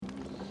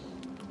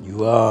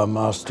You are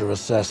Master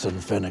Assassin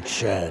Fennec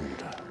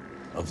Shand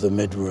of the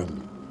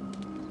Midrim.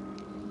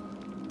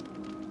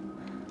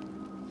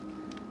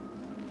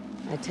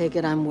 I take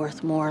it I'm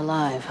worth more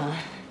alive, huh?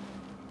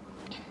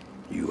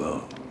 You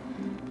are.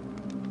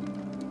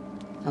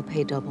 I'll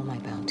pay double my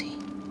bounty.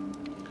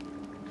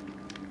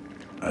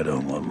 I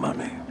don't want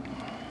money.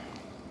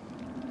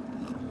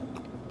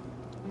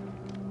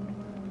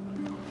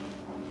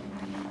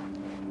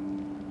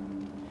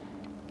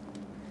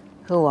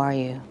 Who are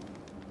you?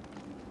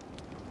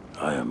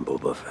 I am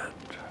Boba Fett.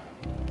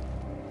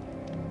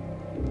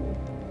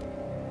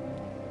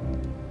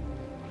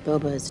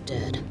 Boba is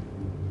dead.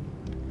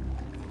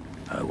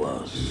 I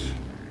was.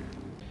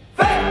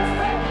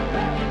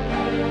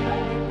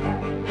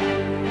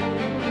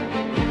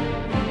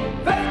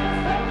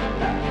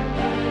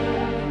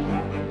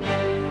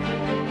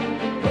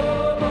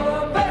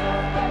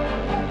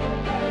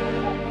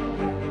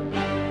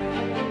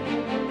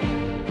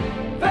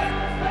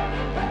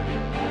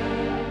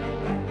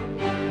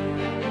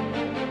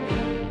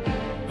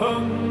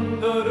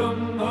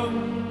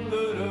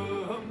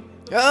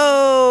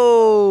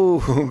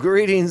 Oh,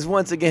 greetings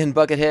once again,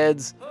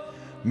 Bucketheads.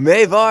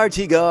 Mavar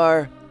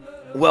Tigar.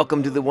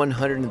 Welcome to the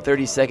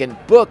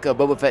 132nd book of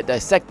Boba Fett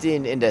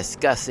dissecting and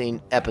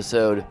discussing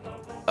episode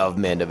of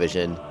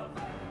MandoVision.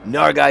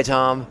 Nargai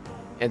Tom,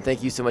 and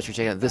thank you so much for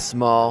checking out this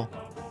small,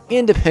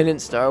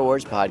 independent Star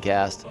Wars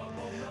podcast.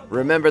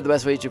 Remember, the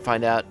best way to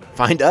find us,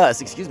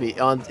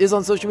 is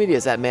on social media.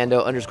 It's at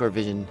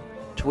Mando_Vision,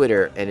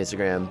 Twitter and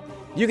Instagram.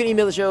 You can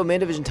email the show,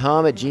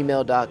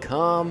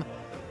 mandovisiontom@gmail.com.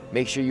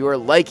 Make sure you are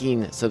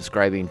liking,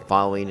 subscribing,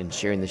 following, and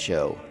sharing the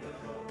show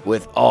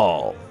with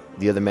all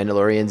the other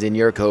Mandalorians in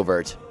your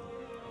covert.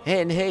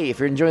 And hey, if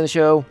you're enjoying the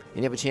show and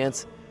you have a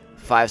chance,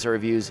 5-star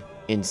reviews,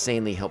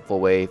 insanely helpful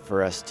way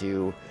for us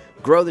to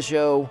grow the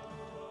show,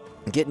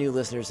 get new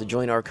listeners to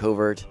join our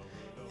covert,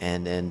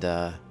 and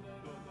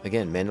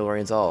again,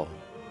 Mandalorians all.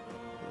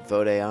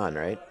 Vote on,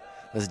 right?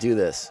 Let's do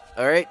this.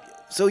 All right.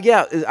 So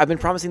yeah, I've been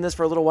promising this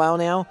for a little while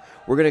now.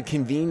 We're going to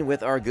convene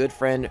with our good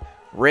friend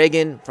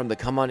Reagan from the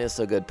Come On Is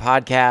So Good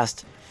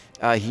podcast.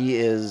 He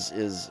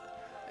is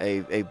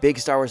a big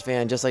Star Wars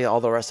fan, just like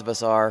all the rest of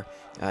us are.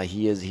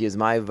 He is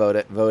my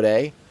vote,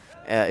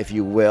 if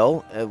you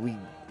will. We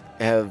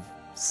have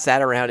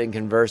sat around and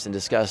conversed and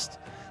discussed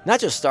not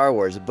just Star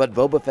Wars, but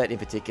Boba Fett in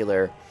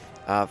particular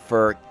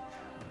for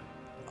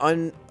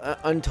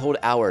untold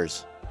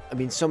hours. I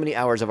mean, so many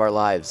hours of our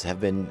lives have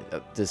been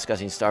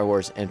discussing Star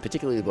Wars and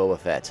particularly Boba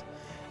Fett.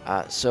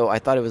 So I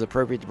thought it was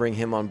appropriate to bring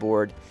him on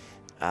board.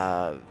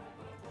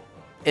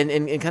 And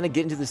kind of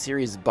get into the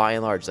series by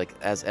and large, like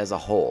as a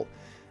whole,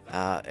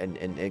 and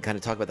kind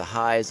of talk about the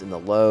highs and the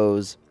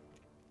lows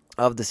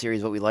of the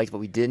series, what we liked, what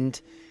we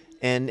didn't,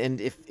 and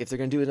if they're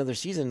going to do another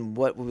season,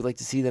 what would we like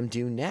to see them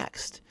do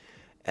next,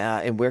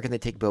 and where can they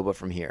take Boba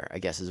from here, I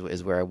guess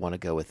is where I want to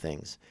go with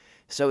things.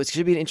 So it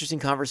should be an interesting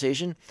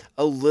conversation.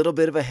 A little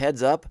bit of a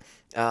heads up.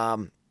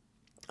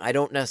 I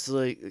don't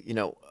necessarily,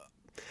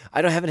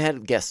 haven't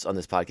had guests on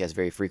this podcast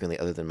very frequently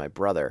other than my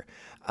brother.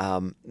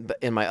 But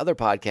in my other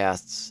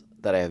podcasts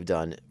that I have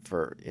done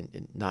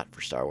not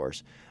for Star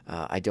Wars,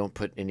 I don't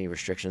put any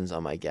restrictions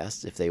on my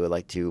guests. If they would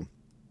like to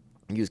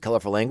use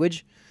colorful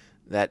language,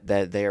 that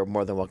they are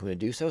more than welcome to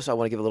do so. So I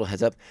want to give a little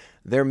heads up.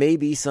 There may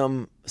be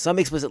some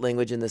explicit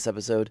language in this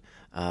episode.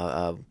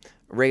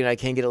 Ray and I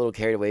can get a little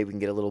carried away. We can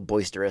get a little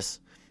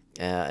boisterous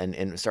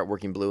and start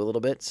working blue a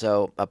little bit.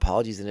 So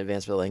apologies in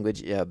advance for the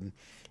language.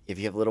 If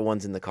you have little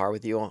ones in the car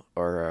with you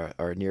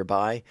or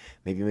nearby,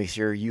 maybe make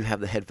sure you have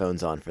the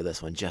headphones on for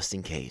this one, just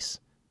in case.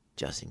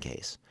 We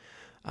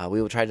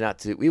will try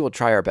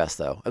our best,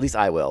 though. At least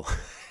I will.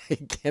 I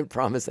can't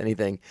promise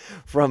anything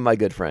from my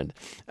good friend.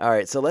 All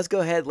right, so let's go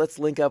ahead. Let's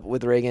link up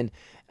with Reagan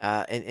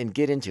and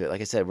get into it. Like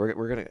I said,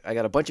 I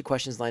got a bunch of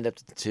questions lined up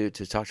to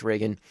talk to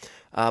Reagan.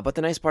 But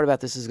the nice part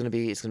about this is it's going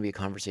to be a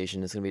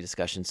conversation. It's going to be a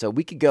discussion. So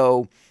we could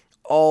go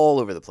all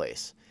over the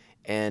place.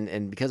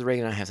 And because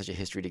Reagan and I have such a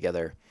history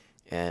together,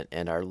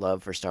 and our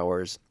love for Star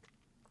Wars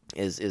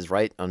is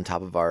right on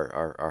top of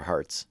our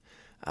hearts.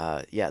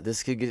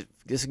 This could get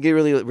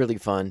really, really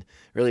fun,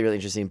 really, really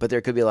interesting. But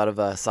there could be a lot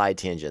of side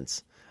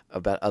tangents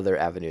about other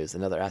avenues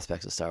and other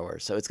aspects of Star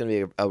Wars. So it's going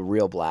to be a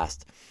real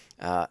blast.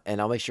 And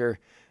I'll make sure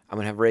I'm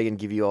going to have Reagan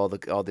give you all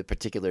the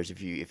particulars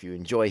if you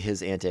enjoy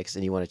his antics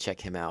and you want to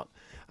check him out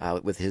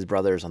with his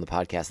brothers on the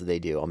podcast that they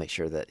do. I'll make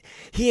sure that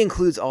he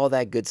includes all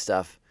that good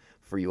stuff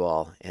for you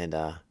all. And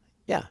all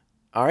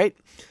right.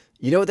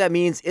 You know what that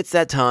means? It's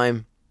that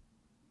time.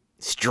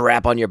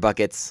 Strap on your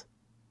buckets.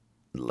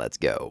 Let's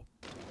go.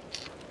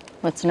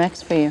 What's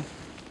next for you?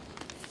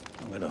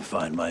 I'm going to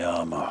find my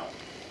armor.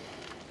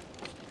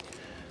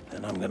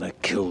 And I'm going to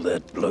kill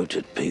that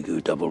bloated pig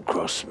who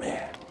double-crossed me.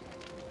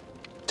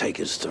 Take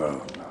his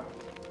throne.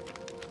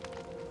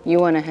 You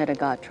want to head to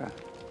Gatra.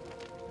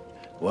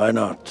 Why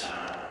not?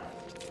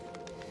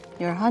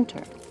 You're a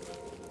hunter.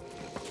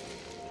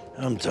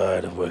 I'm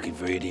tired of working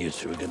for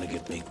idiots who are going to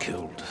get me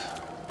killed.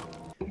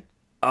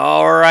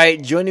 All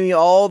right, joining me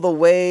all the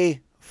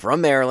way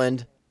from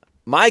Maryland,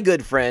 my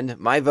good friend,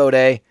 my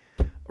Vode,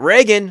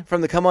 Reagan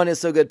from the Come On It's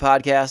So Good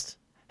podcast.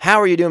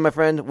 How are you doing, my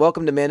friend?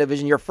 Welcome to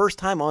MandoVision, your first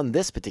time on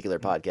this particular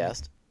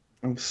podcast.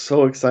 I'm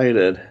so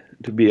excited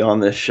to be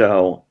on this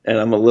show, and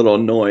I'm a little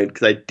annoyed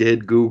because I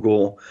did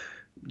Google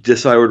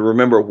just so I would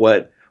remember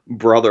what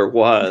brother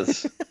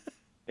was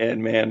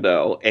in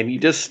Mando, and he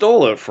just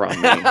stole it from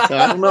me. So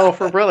I don't know if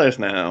we're brothers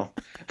now.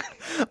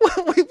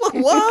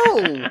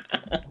 Whoa!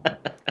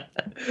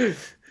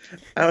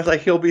 I was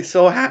like, he'll be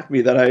so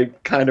happy that I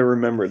kind of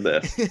remembered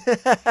this.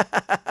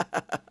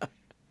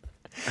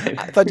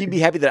 I thought you'd be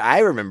happy that I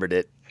remembered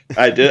it.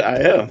 I did. I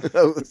am.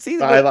 Oh, see,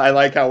 I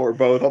like how we're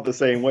both on the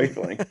same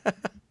wavelength.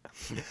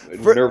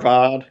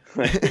 Nirvad.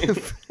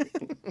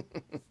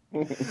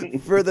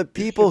 For the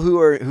people who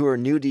are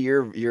new to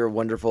your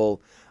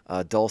wonderful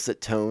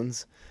dulcet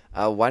tones,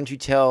 why don't you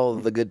tell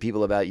the good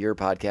people about your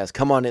podcast?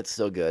 Come On, It's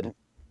Still Good.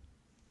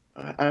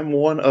 I'm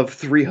one of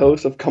 3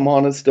 hosts of Come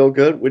On, It's Still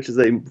Good, which is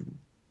a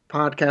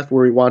podcast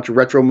where we watch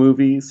retro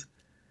movies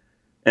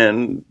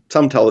and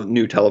some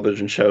new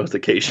television shows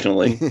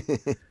occasionally.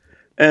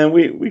 And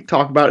we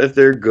talk about if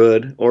they're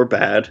good or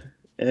bad.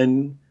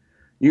 And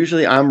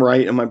usually I'm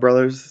right and my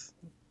brothers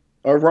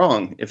are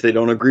wrong if they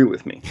don't agree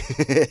with me.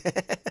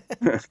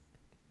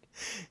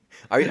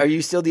 Are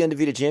you still the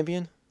undefeated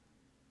champion?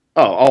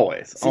 Oh,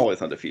 always.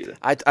 Always undefeated.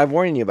 I'm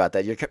warning you about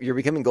that. You're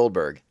becoming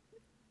Goldberg.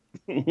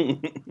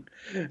 I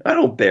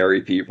don't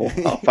bury people.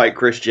 I'll fight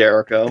Chris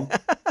Jericho.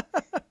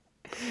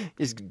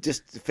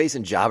 Just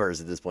facing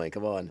jobbers at this point.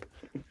 Come on.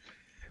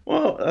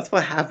 Well, that's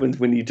what happens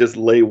when you just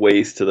lay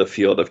waste to the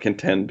field of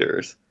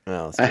contenders.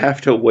 Oh, I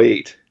have to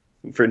wait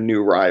for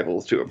new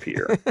rivals to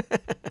appear.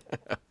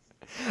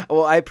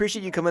 Well, I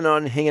appreciate you coming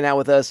on, hanging out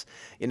with us.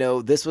 You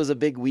know, this was a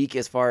big week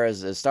as far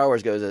as Star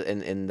Wars goes,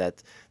 in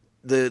that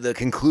the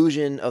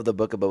conclusion of the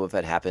Book of Boba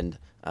Fett happened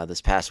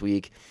this past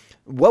week.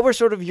 What were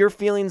sort of your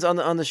feelings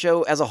on the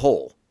show as a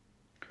whole?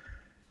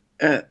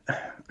 I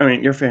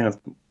mean, your fans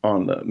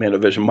on the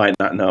MandoVision might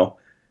not know.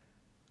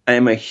 I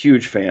am a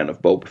huge fan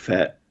of Boba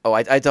Fett. Oh,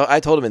 I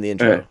told him in the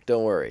intro.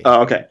 Don't worry.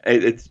 Oh, okay.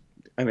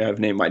 I've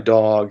named my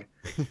dog.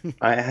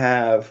 I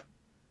have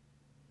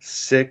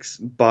 6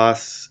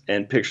 busts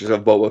and pictures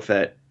of Boba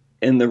Fett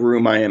in the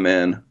room I am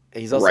in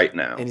right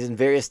now. And he's in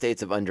various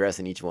states of undress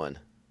in each one.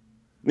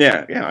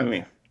 Yeah. I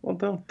mean, well,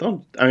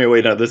 don't. I mean,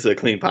 wait, no, this is a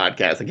clean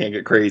podcast. I can't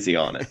get crazy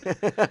on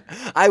it.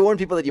 I warn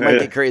people that you might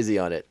get crazy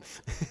on it.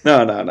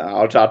 No.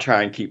 I'll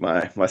try and keep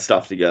my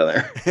stuff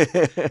together.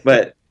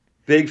 But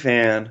big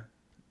fan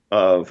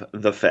of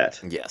the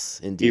Fett.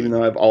 Yes, indeed. Even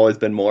though I've always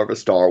been more of a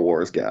Star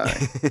Wars guy.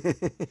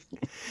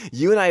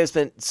 You and I have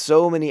spent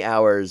so many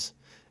hours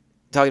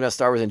talking about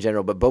Star Wars in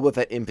general, but Boba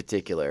Fett in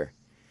particular.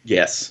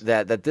 Yes.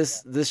 That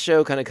this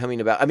show kind of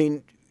coming about. I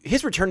mean,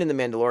 his return in The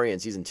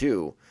Mandalorian season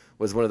 2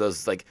 was one of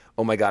those like,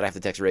 oh my god, I have to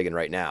text Reagan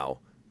right now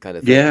kind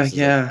of thing.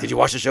 Yeah. Like, did you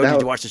watch the show?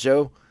 Did you watch the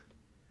show?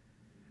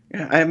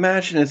 Yeah, I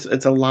imagine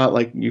it's a lot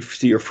like you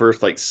see your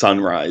first like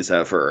sunrise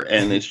ever,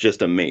 and it's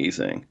just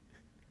amazing.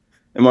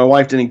 And my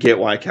wife didn't get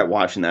why I kept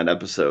watching that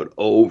episode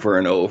over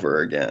and over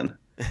again.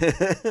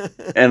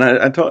 And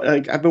I told,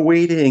 like, I've been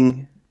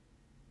waiting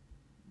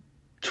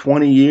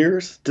 20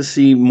 years to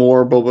see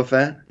more Boba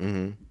Fett.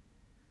 Mm-hmm.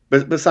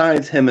 But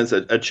besides him as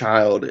a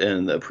child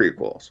in the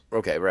prequels.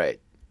 Okay, right.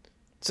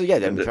 So yeah,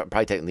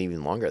 probably technically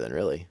even longer than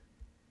really.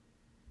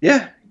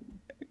 Yeah,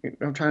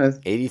 I'm trying to.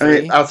 83.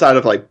 I mean, outside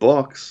of like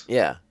books.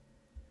 Yeah.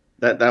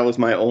 That was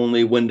my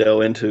only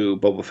window into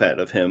Boba Fett,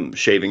 of him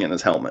shaving in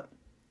his helmet.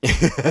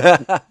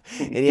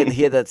 And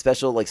he had that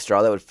special like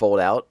straw that would fold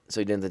out, so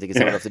he didn't have to take his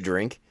helmet off to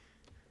drink.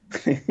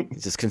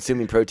 He's just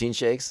consuming protein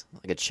shakes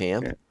like a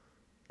champ.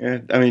 Yeah,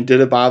 I mean, did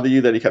it bother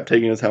you that he kept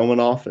taking his helmet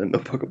off in the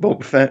Book of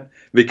Boba Fett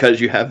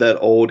because you have that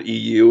old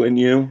EU in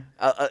you?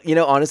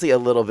 Honestly, a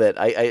little bit.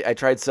 I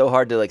tried so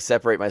hard to like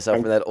separate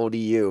myself from that old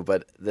EU,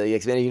 but the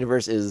expanded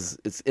universe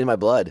it's in my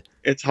blood.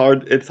 It's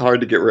hard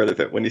to get rid of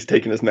it when he's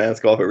taking his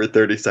mask off every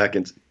 30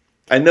 seconds.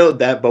 I know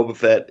that Boba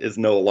Fett is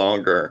no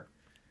longer,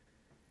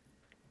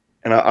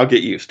 and I'll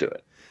get used to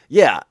it.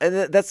 Yeah,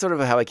 and that's sort of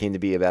how I came to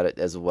be about it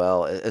as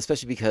well,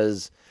 especially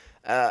because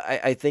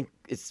I think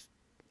it's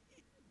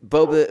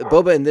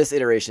Boba in this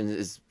iteration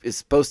is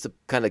supposed to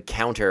kind of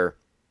counter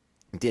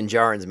Din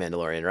Djarin's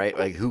Mandalorian, right?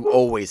 Like, who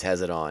always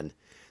has it on.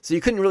 So you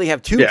couldn't really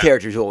have two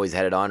characters who always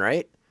had it on,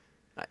 right?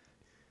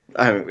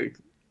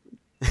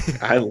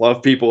 I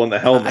love people in the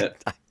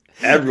helmet.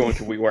 Everyone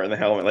can be wearing the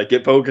helmet. Like,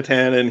 get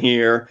Bo-Katan in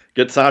here.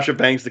 Get Sasha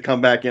Banks to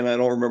come back in. I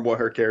don't remember what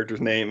her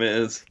character's name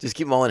is. Just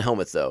keep them all in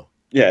helmets, though.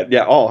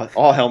 Yeah,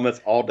 all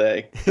helmets all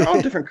day. They're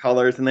all different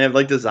colors, and they have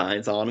like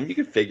designs on them. You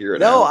can figure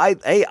it out.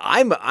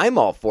 I'm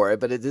all for it,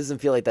 but it doesn't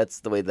feel like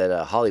that's the way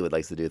that Hollywood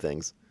likes to do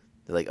things.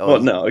 They're like, well,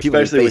 no,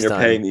 especially when you're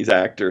paying these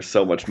actors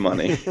so much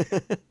money.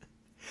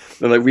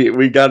 They're like,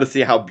 we got to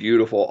see how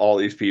beautiful all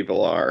these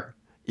people are.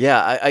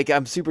 Yeah,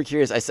 I'm super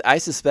curious. I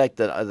suspect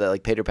that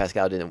like Pedro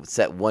Pascal didn't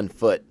set one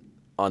foot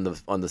on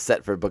the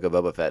set for Book of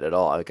Boba Fett at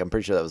all. Like, I'm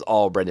pretty sure that was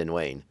all Brendan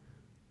Wayne.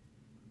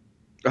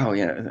 Oh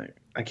yeah,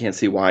 I can't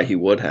see why he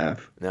would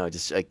have. No,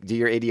 just like do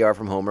your ADR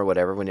from home or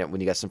whatever when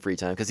you got some free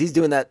time, because he's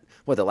doing that.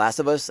 What, the Last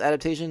of Us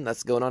adaptation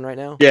that's going on right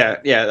now? Yeah,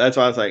 yeah, that's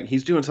why I was like,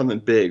 he's doing something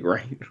big,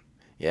 right?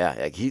 Yeah,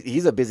 like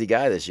he's a busy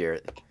guy this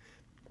year.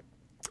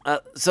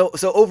 So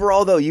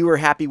overall though, you were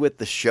happy with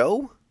the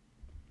show?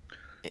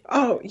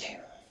 Oh,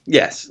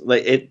 yes.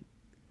 Like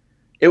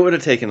it would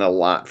have taken a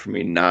lot for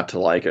me not to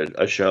like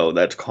a show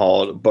that's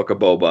called Book of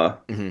Boba.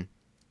 Mm-hmm.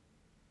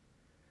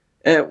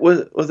 And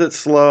was it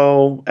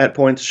slow at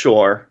points?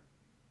 Sure.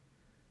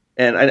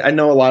 And I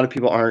know a lot of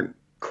people aren't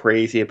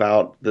crazy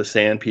about the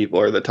Sand People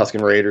or the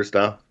Tusken Raider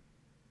stuff.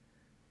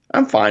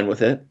 I'm fine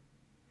with it.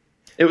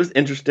 It was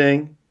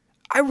interesting.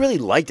 I really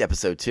liked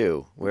episode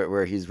 2,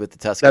 where he's with the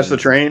Tuscans. That's the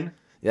train?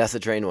 Yeah, that's the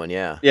train one,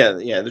 yeah. Yeah,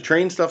 yeah. The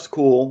train stuff's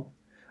cool.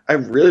 I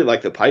really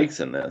like the Pikes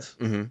in this.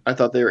 Mm-hmm. I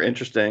thought they were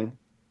interesting.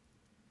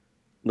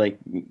 Like,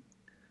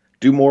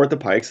 do more with the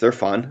Pikes. They're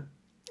fun.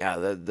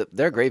 Yeah,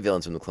 they're great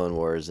villains from the Clone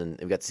Wars, and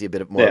we've got to see a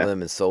bit more of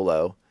them in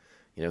Solo,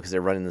 because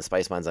they're running the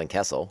spice mines on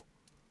Kessel.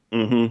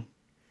 Mm-hmm.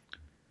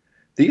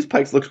 These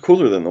Pikes looked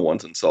cooler than the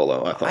ones in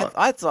Solo, I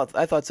thought.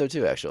 I thought so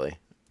too, actually.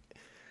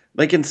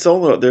 Like in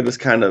Solo, they're just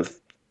kind of,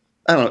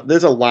 I don't know,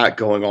 there's a lot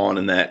going on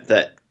in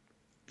that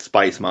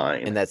spice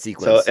mine. In that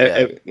sequence,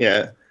 so,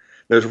 yeah.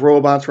 There's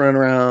robots running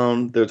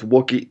around, there's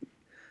Wookiee.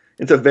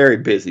 It's a very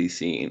busy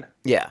scene.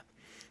 Yeah.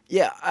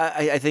 Yeah,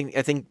 I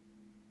think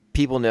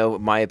people know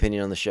my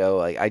opinion on the show.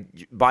 Like, I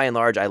by and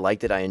large, I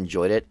liked it. I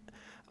enjoyed it.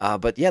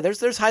 But yeah,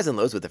 there's highs and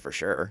lows with it for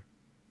sure.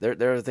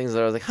 There are things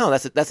that I was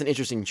like, that's an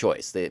interesting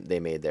choice they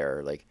made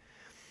there. Like,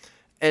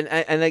 and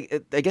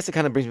I guess it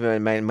kind of brings me to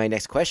my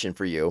next question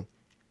for you.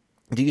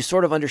 Do you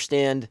sort of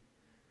understand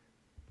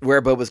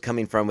where Boba's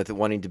coming from with it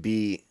wanting to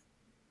be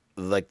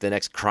like the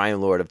next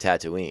crime lord of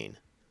Tatooine?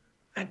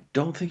 I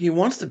don't think he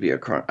wants to be a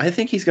crime. I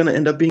think he's going to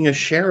end up being a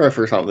sheriff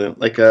or something,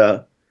 like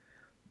a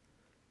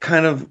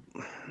kind of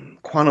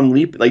quantum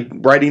leap, like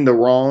righting the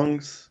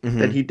wrongs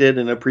that he did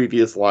in a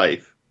previous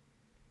life.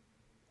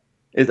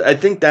 I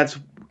think that's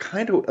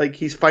kind of like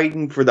he's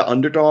fighting for the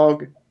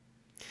underdog.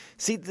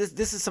 See,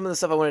 this is some of the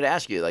stuff I wanted to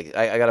ask you. Like,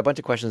 I got a bunch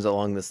of questions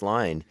along this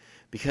line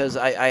because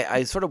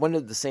I sort of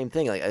wondered the same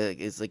thing. Like,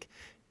 it's like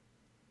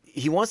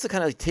he wants to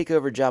kind of take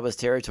over Jabba's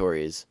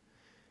territories,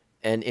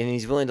 and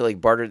he's willing to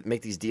like barter,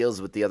 make these deals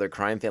with the other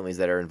crime families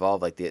that are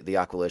involved, like the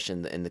Aqualish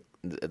and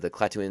the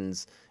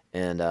Klaatuins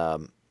and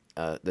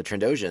the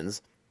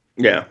Trandoshan's.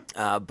 Yeah.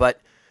 But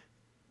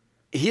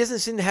he doesn't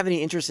seem to have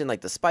any interest in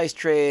like the spice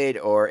trade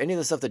or any of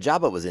the stuff that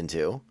Jabba was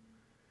into.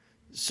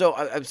 So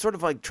I'm sort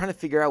of like trying to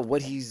figure out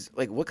what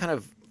kind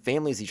of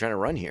family is he trying to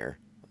run here?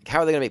 Like, how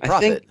are they going to make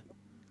profit?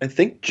 I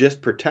think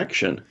just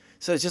protection.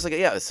 So it's just like,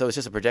 so it's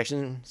just a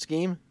protection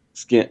scheme?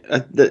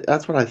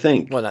 That's what I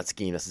think. Well, not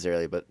scheme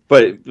necessarily, but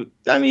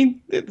I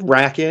mean,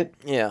 racket.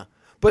 Yeah.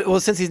 But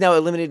since he's now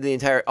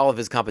eliminated all of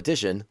his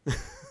competition,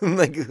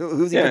 like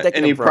who's he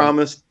protecting him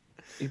from?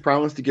 He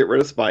promised to get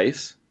rid of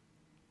spice.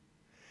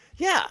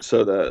 Yeah.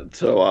 So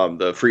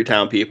the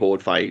Freetown people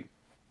would fight.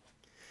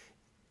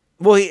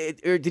 Well,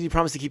 or did he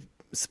promise to keep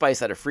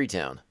spice out of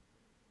Freetown?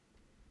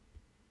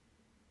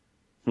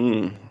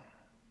 No,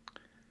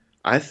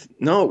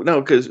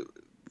 because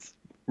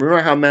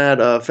remember how mad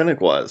Finnick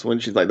was when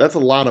she's like, "That's a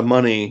lot of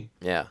money."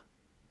 Yeah.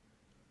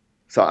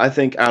 So I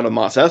think out of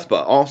Mos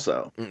Espa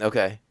also.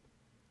 Okay.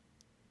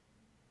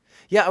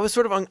 Yeah, I was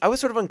sort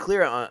of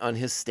unclear on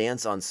his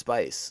stance on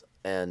spice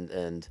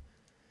and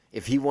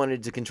if he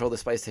wanted to control the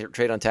spice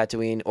trade on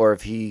Tatooine or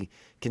if he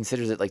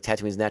considers it like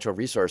Tatooine's natural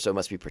resource, so it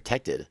must be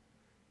protected.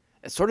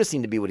 It sort of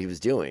seemed to be what he was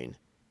doing.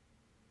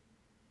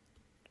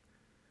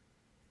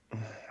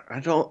 I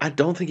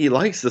don't think he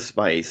likes the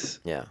spice.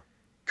 Yeah.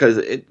 Because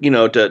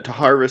to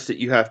harvest it,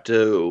 you have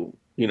to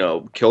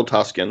kill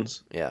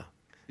Tuskens. Yeah.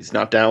 He's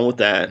not down with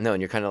that. No,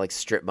 and you're kind of like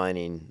strip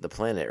mining the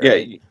planet,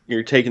 right? Yeah,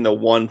 you're taking the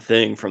one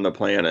thing from the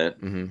planet.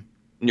 Mm-hmm.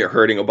 And you're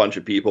hurting a bunch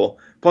of people.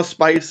 Plus,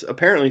 spice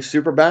apparently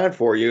super bad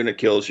for you, and it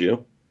kills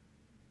you.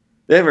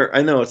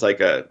 I know it's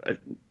like a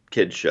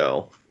kid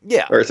show.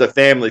 Yeah. Or it's a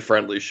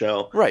family-friendly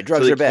show. Right,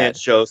 drugs so are bad. Can't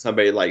show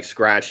somebody like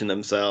scratching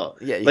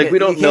themselves. Yeah, we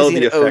don't know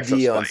the effects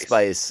OD of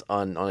spice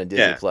on a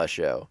Disney Plus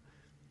show.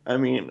 I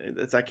mean,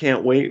 I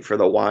can't wait for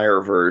the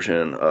Wire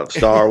version of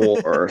Star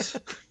Wars.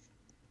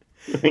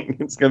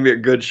 It's gonna be a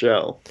good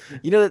show.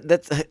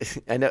 That's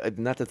I know,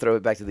 not to throw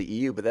it back to the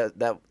EU, but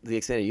that the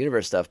extended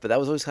universe stuff. But that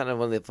was always kind of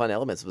one of the fun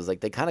elements. Was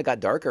like they kind of got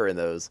darker in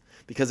those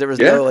because there was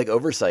no like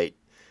oversight.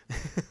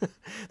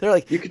 They're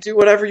like, you could do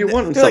whatever you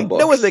want in some books.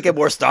 No one's making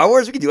more Star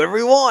Wars. We can do whatever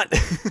we want.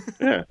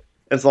 Yeah,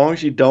 as long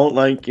as you don't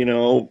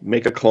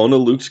make a clone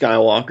of Luke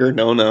Skywalker.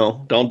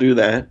 No, don't do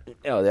that.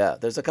 Oh yeah,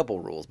 there's a couple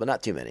rules, but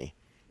not too many.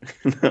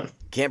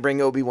 Can't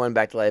bring Obi-Wan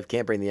back to life.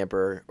 Can't bring the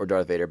Emperor or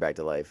Darth Vader back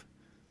to life.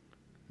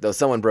 Though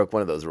someone broke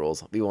one of those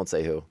rules. We won't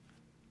say who.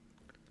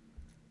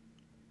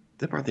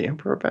 They brought the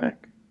Emperor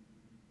back?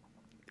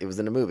 It was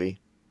in a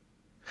movie.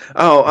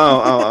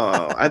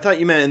 Oh. I thought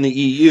you meant in the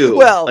EU.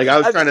 Well, Like I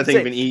was I trying to gonna think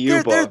say, of an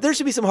EU book. there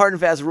should be some hard and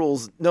fast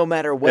rules, no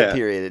matter what Yeah.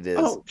 period it is.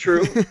 Oh,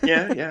 true.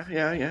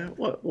 Yeah.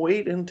 What?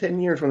 Wait in 10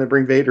 years when they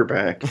bring Vader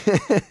back,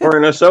 or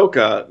in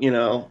Ahsoka.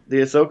 The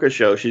Ahsoka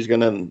show. She's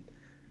gonna,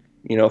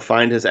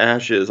 find his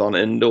ashes on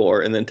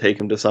Endor and then take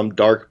him to some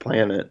dark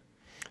planet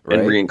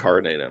and Right.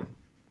 reincarnate him.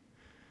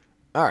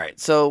 All right.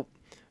 So,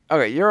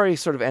 okay, you're already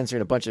sort of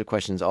answering a bunch of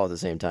questions all at the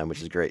same time,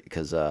 which is great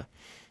because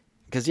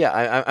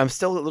yeah, I'm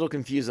still a little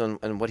confused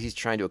on what he's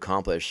trying to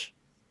accomplish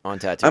on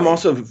Tatooine. I'm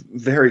also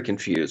very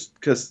confused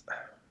because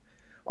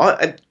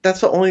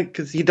that's the only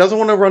because he doesn't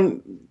want to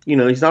run.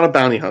 He's not a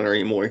bounty hunter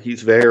anymore.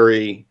 He's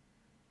very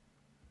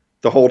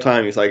the whole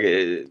time. He's like,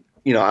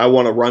 I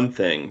want to run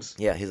things.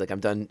 Yeah, he's like, I'm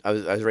done. I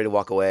was ready to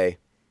walk away.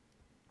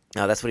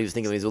 That's what he was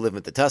thinking when he was living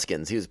with the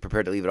Tuscans. He was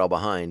prepared to leave it all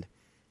behind.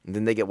 And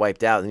then they get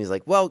wiped out, and he's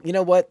like, well, you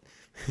know what?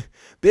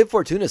 Bib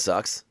Fortuna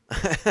sucks.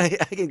 I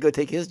can go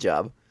take his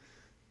job.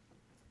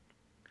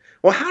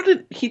 Well,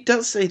 he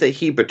does say that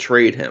he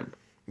betrayed him?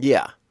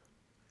 Yeah.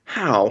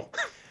 How?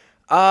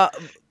 Uh,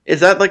 Is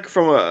that like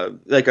from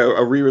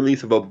a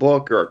re-release of a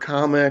book or a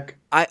comic?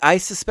 I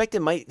suspect it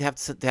might have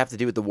to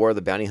do with the War of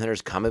the Bounty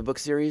Hunters comic book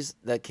series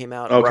that came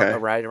out Okay.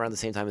 right around the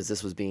same time as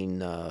this was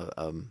being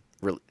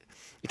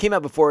it came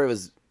out before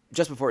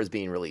just before it was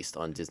being released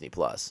on Disney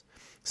Plus.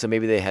 So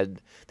maybe they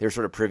were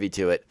sort of privy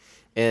to it.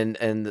 And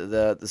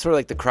the sort of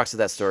like the crux of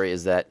that story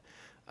is that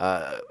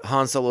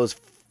Han Solo's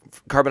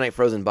carbonite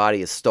frozen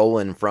body is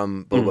stolen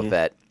from Boba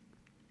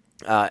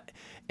Fett.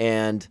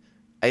 And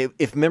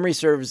if memory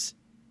serves,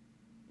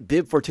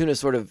 Bib Fortuna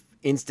sort of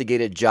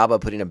instigated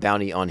Jabba putting a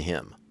bounty on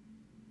him.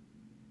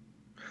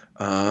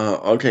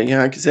 Okay,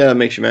 yeah, I can see how that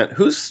makes you mad.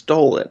 Who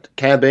stole it?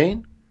 Cad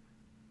Bane?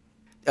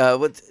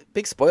 With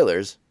big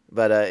spoilers,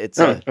 but it's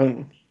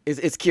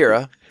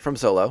Kira from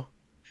Solo.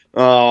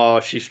 Oh,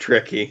 she's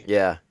tricky.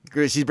 Yeah,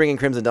 she's bringing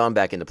Crimson Dawn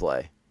back into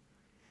play.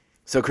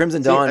 So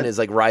Crimson Dawn is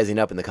like rising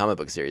up in the comic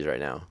book series right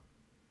now.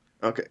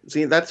 Okay,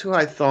 see, that's who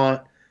I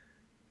thought.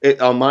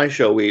 On my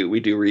show, we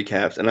do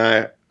recaps, and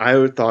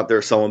I thought there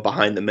was someone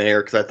behind the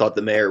mayor because I thought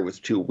the mayor was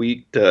too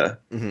weak to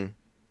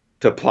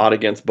plot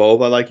against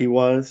Boba like he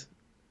was.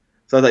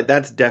 So I was like,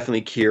 that's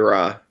definitely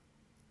Kira,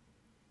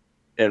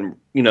 and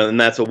and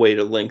that's a way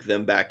to link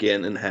them back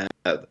in and have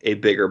a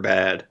bigger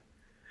bad.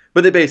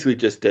 But they basically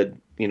just did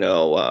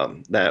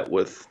that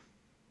with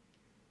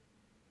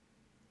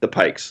the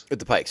Pikes. With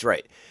the Pikes,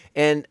 right?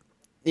 And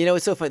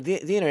it's so funny.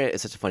 The internet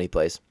is such a funny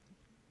place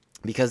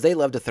because they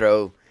love to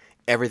throw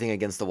everything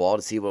against the wall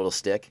to see what will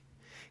stick.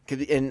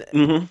 And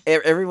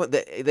everyone,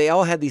 they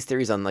all had these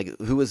theories on like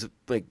who's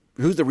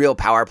the real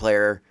power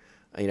player,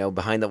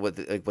 behind what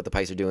the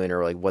Pikes are doing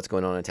or like what's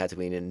going on in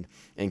Tatooine.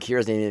 And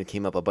Kira's name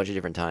came up a bunch of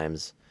different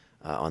times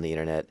on the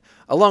internet,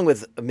 along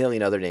with a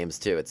million other names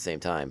too at the same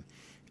time.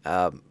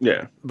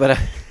 Yeah, but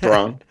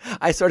wrong.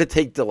 I sort of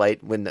take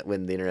delight when the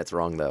internet's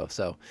wrong, though.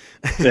 So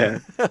yeah,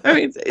 I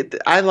mean,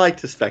 I like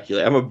to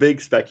speculate. I'm a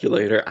big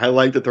speculator. I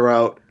like to throw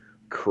out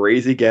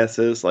crazy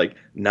guesses, like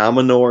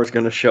Nominor is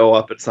going to show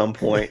up at some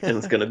point, and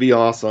it's going to be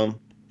awesome.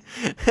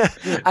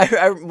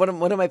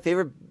 One of my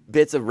favorite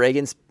bits of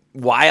Reagan's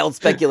wild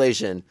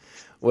speculation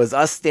was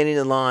us standing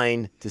in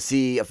line to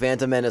see a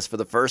Phantom Menace for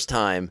the first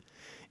time.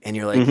 And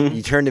you're like,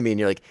 you turn to me and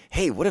you're like,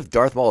 hey, what if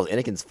Darth Maul is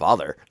Anakin's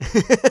father?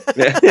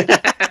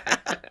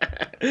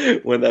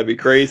 Wouldn't that be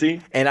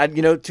crazy? And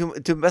to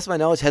the best of my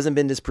knowledge, hasn't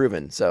been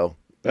disproven. So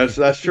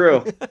that's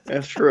true.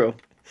 That's true.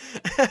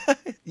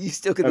 You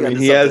still could. I mean,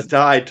 he has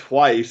died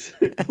twice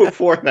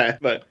before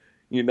that, but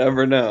you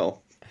never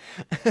know.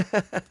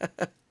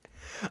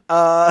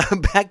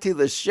 Back to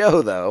the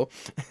show, though.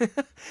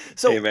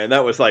 So, hey, man,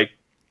 that was like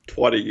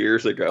 20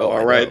 years ago.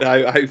 All right,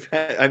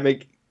 I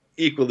make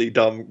equally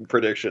dumb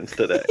predictions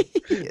today.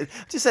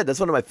 Just said that's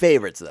one of my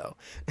favorites, though.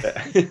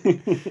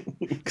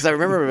 Because I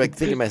remember like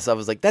thinking to myself, I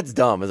was like, "That's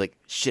dumb." I was like,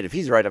 "Shit, if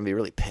he's right, I'm gonna be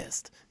really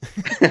pissed."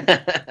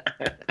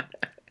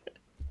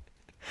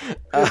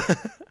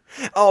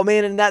 Oh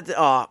man, and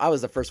I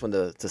was the first one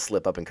to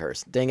slip up and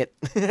curse. Dang it!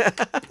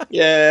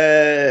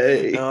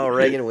 Yay! Oh,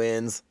 Reagan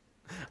wins.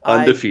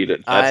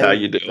 Undefeated. That's how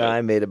you do it.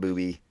 I made a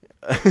booby.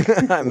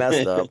 I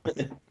messed up.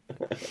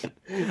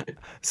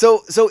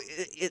 So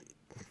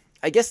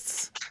I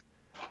guess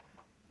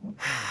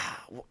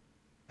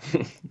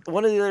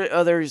one of the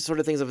other sort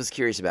of things I was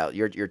curious about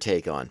your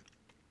take on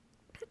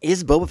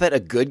is Boba Fett a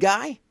good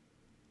guy?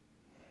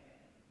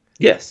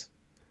 Yes,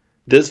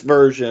 this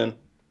version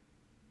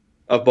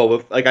of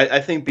Boba, like I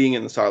think being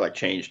in the Sarlacc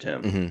changed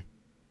him,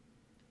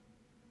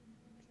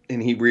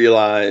 and he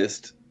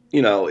realized,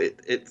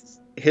 it's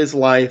his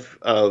life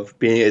of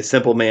being a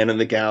simple man in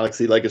the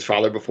galaxy, like his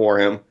father before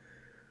him,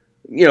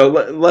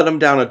 led him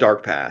down a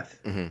dark path,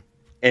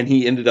 and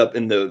he ended up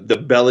in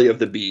the belly of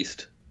the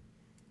beast.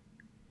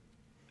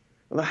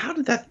 Well, how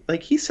did that?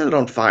 Like he set it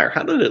on fire.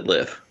 How did it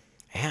live?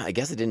 Yeah, I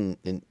guess it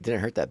didn't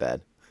hurt that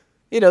bad.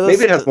 Maybe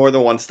it has more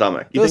than one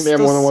stomach. You think they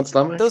have more than one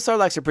stomach? Those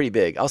Sarlaccs are pretty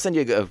big. I'll send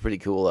you a pretty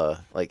cool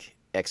like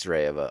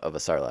X-ray of a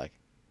Sarlacc.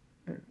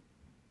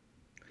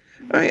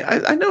 I mean,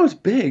 I know it's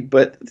big,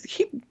 but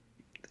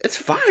it's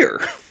fire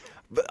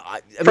But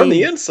I from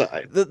mean, the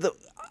inside.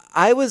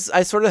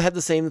 I sort of had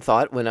the same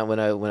thought when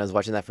I was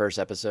watching that first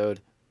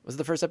episode. Was it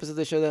the first episode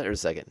they showed that, or the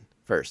second?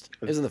 First.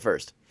 It was in the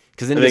first,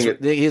 because then I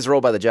think he gets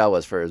rolled by the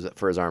Jawas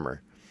for his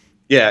armor.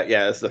 Yeah,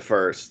 it's the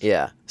first.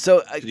 Yeah.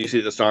 So You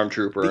see the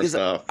stormtrooper and because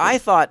stuff. I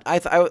thought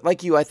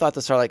like you, I thought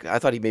the Sarlacc, I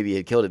thought he maybe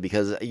had killed it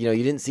because you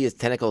didn't see his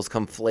tentacles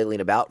come flailing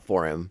about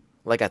for him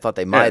like I thought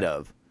they might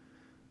have.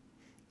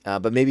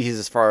 But maybe he's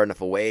just far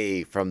enough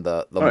away from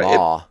the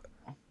maw.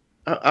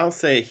 I'll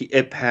say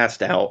it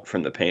passed out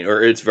from the pain,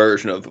 or its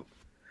version of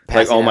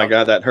Passing oh my out.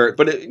 god, that hurt.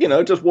 But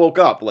it just woke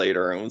up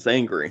later and was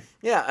angry.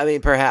 Yeah, I mean,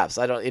 perhaps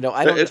I don't.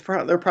 I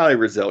don't. They're probably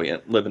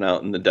resilient living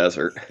out in the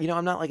desert.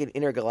 I'm not like an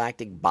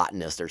intergalactic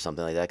botanist or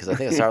something like that because I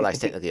think a Sarlacc's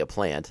technically a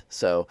plant.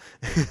 So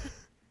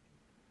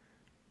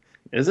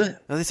Is it?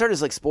 no, they started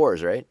as like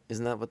spores, right?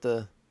 Isn't that what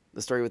the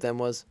story with them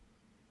was?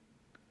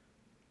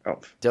 Oh,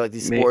 They're like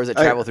these spores that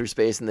travel through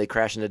space and they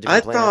crash into I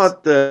different planets.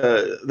 thought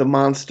the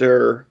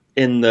monster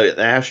in the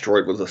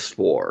asteroid was a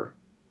spore.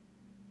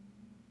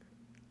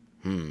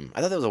 I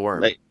thought that was a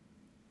worm. Like,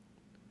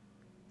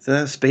 is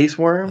that a space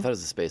I worm? thought it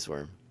was a space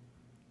worm.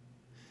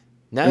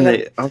 Now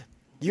And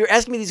you're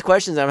asking me these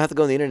questions. I'm gonna have to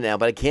go on the internet now,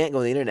 but I can't go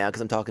on the internet now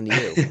because I'm talking to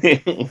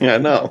you. yeah, I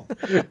know.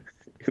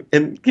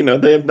 And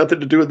they have nothing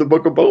to do with the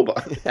Book of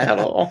Boba at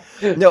all.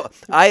 No,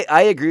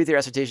 I agree with your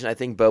assertion. I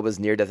think Boba's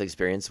near-death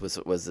experience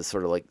was this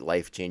sort of like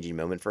life-changing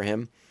moment for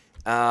him,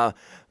 and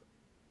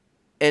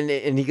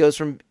he goes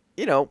from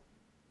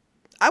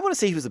I want to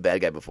say he was a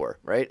bad guy before,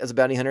 right, as a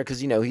bounty hunter, because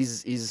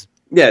he's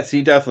Yes,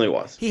 he definitely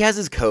was. he has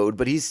his code,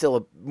 but he's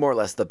still more or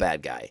less the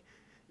bad guy.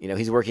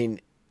 He's working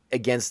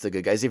against the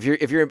good guys. If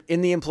you're in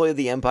the employ of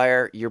the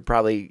Empire, you're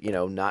probably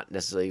not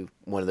necessarily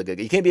one of the good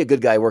guys. You can't be a good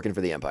guy working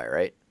for the Empire,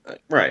 right?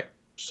 Right.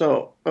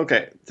 So,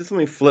 okay, just let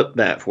me flip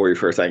that for you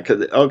for a second.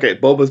 Because,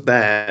 Boba's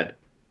bad.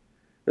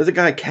 There's a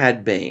guy,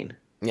 Cad Bane,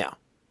 Yeah.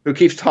 who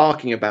keeps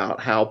talking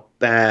about how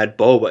bad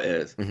Boba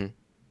is. Mm-hmm.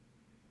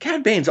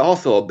 Cad Bane's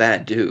also a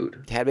bad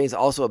dude Cad Bane's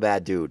also a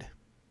bad dude.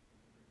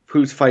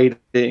 who's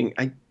fighting.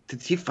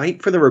 Did he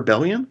fight for the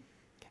rebellion?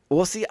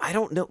 Well, see, I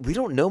don't know. We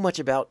don't know much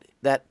about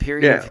that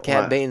period of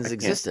Cad Bane's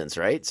existence,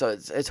 right? So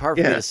it's hard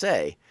for me to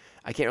say.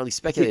 I can't really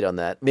speculate on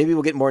that. Maybe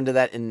we'll get more into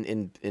that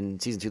in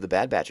season 2, The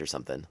Bad Batch, or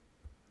something.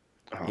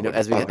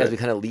 As we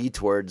kind of lead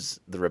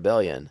towards the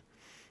rebellion.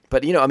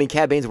 But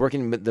Cad Bane's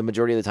working the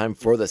majority of the time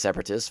for the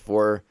Separatists,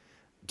 for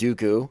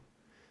Dooku.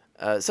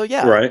 So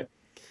yeah, Right.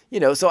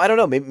 So I don't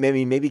know.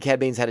 Maybe Cad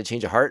Bane's had a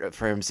change of heart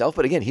for himself,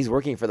 but again, he's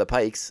working for the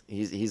Pikes.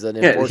 He's an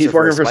enforcer he's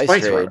working for for spice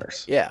spice trade.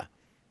 runners. Yeah.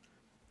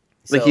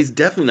 Like, So- he's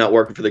definitely not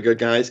working for the good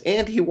guys.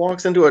 And he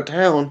walks into a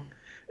town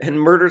and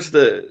murders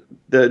the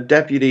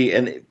deputy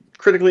and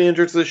critically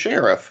injures the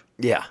sheriff.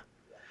 Yeah.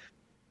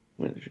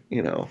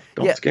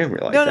 Don't scare me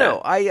like no, that.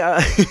 No,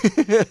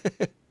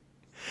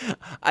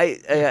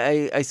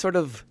 I sort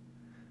of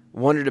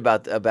wondered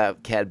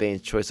about Cad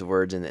Bane's choice of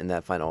words in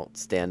that final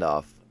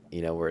standoff.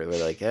 Where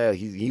we're like, oh,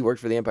 he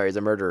worked for the Empire, he's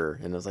a murderer,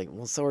 and I was like,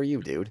 well, so are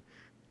you, dude.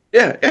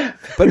 Yeah.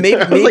 But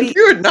maybe, I was like,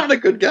 you're not a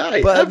good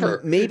guy but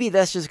ever. maybe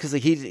that's just because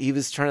he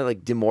was trying to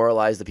like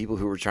demoralize the people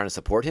who were trying to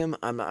support him.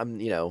 I'm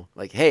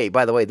like, hey,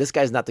 by the way, this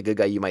guy's not the good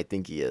guy you might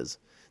think he is.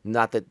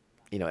 Not that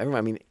everyone.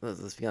 I mean,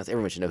 let's be honest,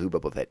 everyone should know who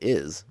Boba Fett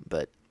is,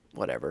 but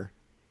whatever.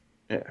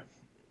 Yeah.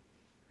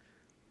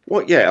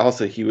 Well, yeah.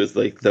 Also, he was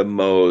like the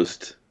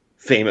most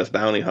famous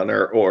bounty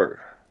hunter, or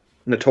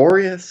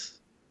notorious,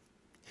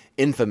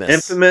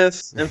 infamous.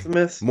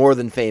 More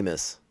than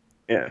famous.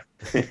 Yeah.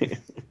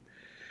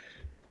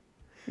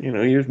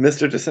 He was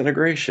Mr.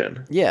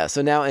 Disintegration. Yeah.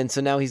 So now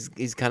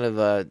he's kind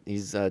of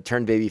he's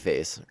turned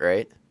babyface,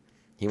 right?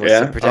 He wants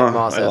to protect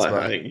Mos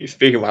Espa. You're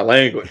speaking my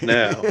language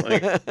now.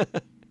 Like,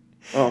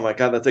 oh my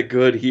god, that's a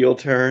good heel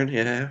turn.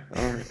 Yeah.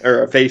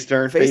 Or a face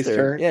turn. Face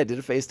turn. Yeah, did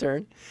a face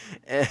turn.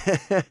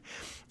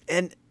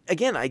 And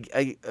again,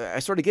 I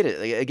sort of get it.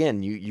 Like,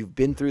 again, you've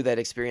been through that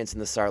experience in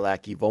the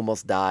Sarlacc. You've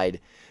almost died,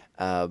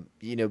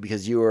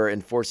 because you were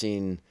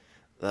enforcing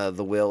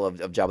the will of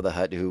Jabba the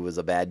Hutt, who was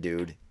a bad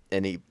dude,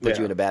 and he put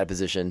you in a bad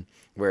position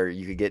where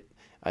you could get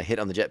a hit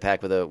on the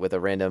jetpack with a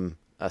random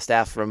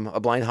staff from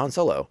a blind Han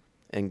Solo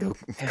and go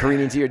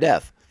careening to your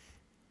death.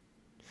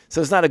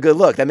 So it's not a good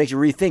look. That makes you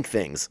rethink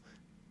things.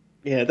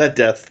 Yeah, that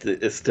death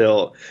is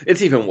still.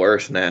 It's even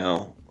worse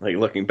now. Like,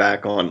 looking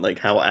back on like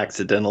how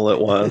accidental it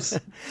was.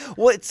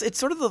 Well, it's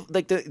sort of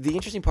the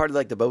interesting part of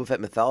like the Boba Fett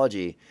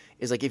mythology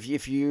is like if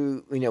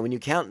you when you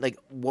count like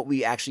what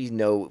we actually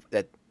know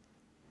that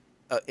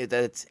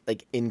it's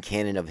like in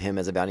canon of him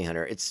as a bounty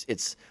hunter,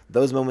 it's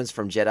those moments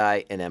from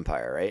Jedi and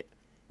Empire, right?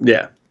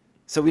 Yeah.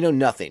 So we know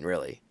nothing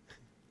really.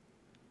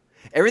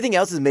 Everything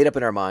else is made up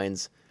in our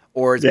minds,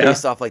 or it's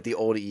based off like the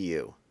old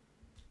EU.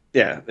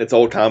 Yeah, it's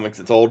old comics,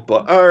 it's old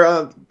book,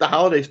 or the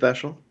holiday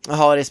special. A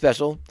holiday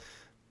special.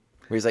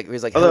 Where he's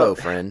like, hello,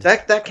 friend.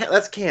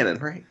 That's canon,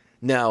 right?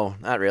 No,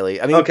 not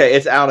really. I mean, okay,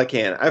 it's out of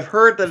canon. I've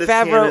heard that it's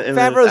canon. And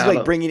Favreau's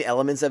like bringing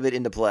elements of it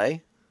into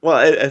play. Well,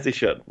 as he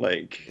should.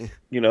 Like,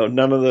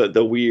 none of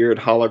the weird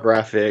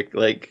holographic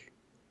like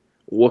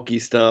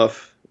Wookiee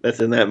stuff that's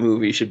in that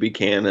movie should be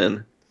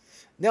canon.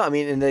 No, I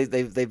mean, and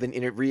they've been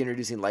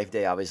reintroducing Life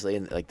Day, obviously,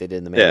 and like they did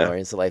in the Yeah.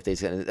 Mandalorian. So Life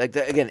Day's kind of like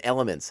again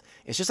elements.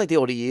 It's just like the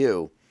old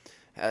EU,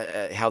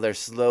 how they're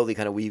slowly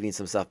kind of weaving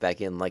some stuff back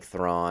in, like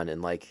Thrawn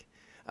and like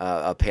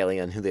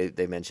Paleon, who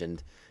they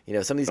mentioned. You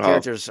know, some of these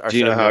characters are. Do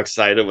you know how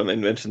starting excited when they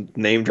mentioned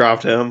name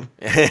dropped him?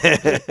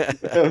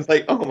 to- I was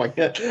like, oh my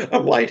god,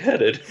 I'm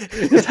lightheaded.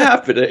 It's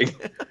happening.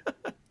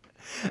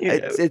 You know,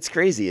 it's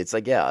crazy. It's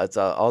like it's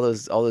all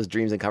those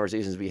dreams and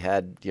conversations we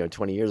had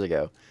 20 years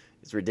ago.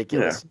 It's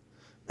ridiculous.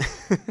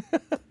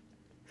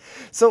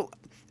 So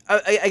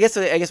I guess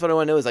what I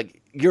want to know is like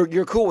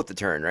you're cool with the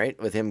turn, right?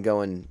 With him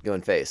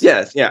going face.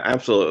 yes, yeah,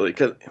 absolutely.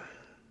 Because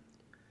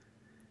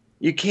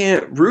you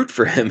can't root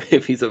for him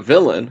if he's a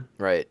villain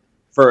Right.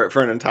 for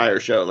an entire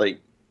show. Like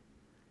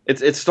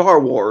it's Star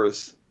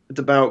Wars. It's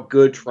about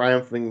good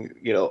triumphing,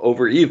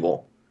 over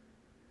evil.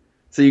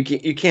 So you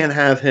can't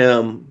have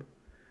him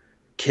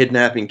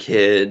kidnapping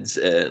kids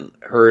and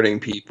hurting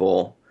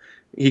people.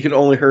 He can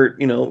only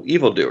hurt,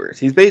 evildoers.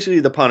 He's basically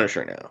the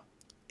Punisher now.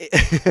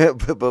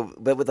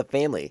 but with a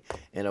family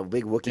and a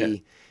big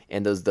Wookiee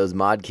and those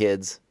mod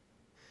kids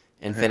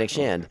and Fennec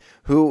Shand,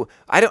 who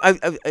let's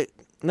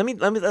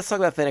talk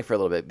about Fennec for a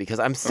little bit because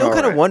I'm still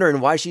kind of wondering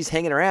why she's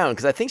hanging around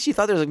because I think she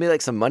thought there was gonna be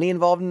like some money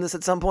involved in this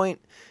at some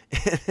point.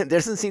 There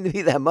doesn't seem to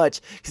be that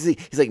much.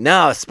 He's like,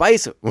 no,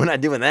 Spice, we're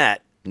not doing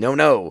that.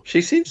 No.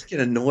 She seems to get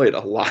annoyed a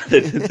lot.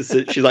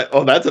 She's like,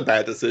 oh, that's a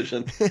bad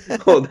decision.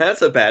 Oh,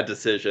 that's a bad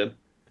decision.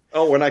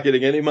 Oh, we're not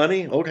getting any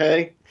money?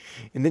 Okay.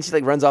 And then she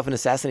like runs off and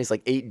assassinates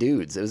like 8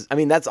 dudes.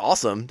 That's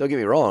awesome. Don't get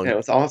me wrong. Yeah, it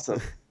was awesome.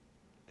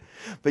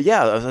 But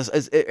yeah,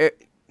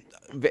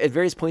 at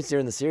various points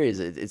during the series,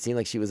 it seemed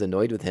like she was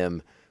annoyed with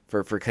him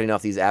for cutting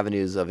off these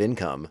avenues of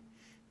income.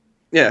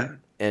 Yeah.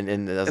 And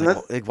I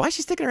was like, why is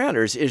she sticking around?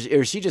 Or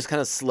is she just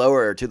kind of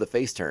slower to the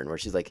face turn where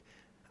she's like,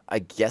 I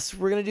guess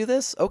we're going to do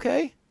this?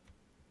 Okay.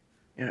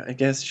 Yeah, I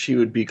guess she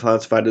would be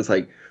classified as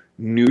like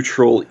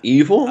neutral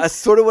evil. That's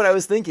sort of what I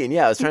was thinking.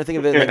 Yeah, I was trying to think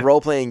of it in like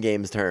role-playing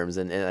games terms,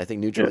 and I think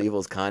neutral evil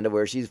is kind of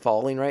where she's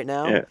falling right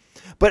now. Yeah.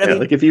 But I mean,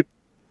 like if you.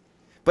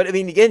 But I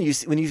mean, again,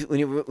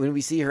 when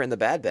we see her in the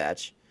Bad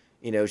Batch,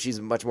 she's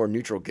much more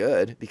neutral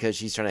good because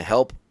she's trying to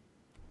help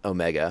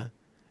Omega.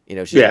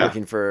 She's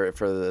working for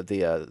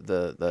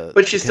the.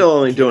 But she's still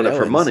only doing it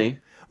for money.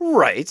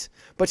 Right,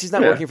 but she's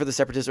not working for the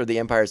Separatists or the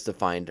Empires to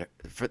find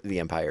for the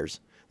Empires.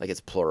 Like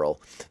it's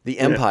plural. The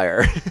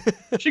Empire.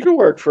 She could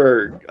work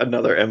for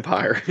another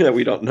empire that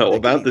we don't know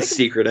about, the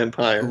Secret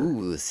Empire.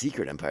 Ooh, the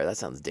Secret Empire. That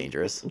sounds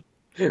dangerous.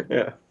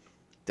 Yeah.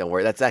 Don't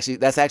worry. That's actually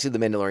the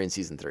Mandalorian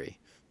season 3.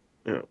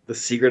 Yeah, the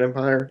Secret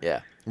Empire.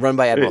 Yeah, run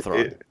by Admiral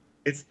Thrawn.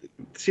 It's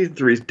season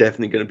 3 is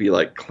definitely going to be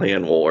like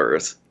Clan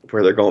Wars,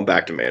 where they're going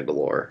back to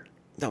Mandalore.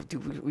 No,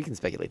 dude, we can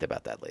speculate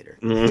about that later.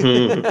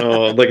 Mm-hmm.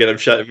 Oh, look at him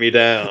shutting me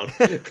down.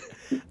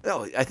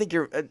 No, I think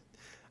you're.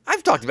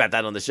 I've talked about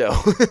that on the show.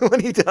 What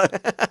are you doing?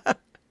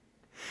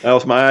 That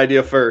was my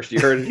idea first. You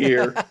heard it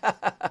here.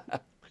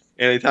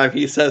 Anytime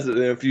he says it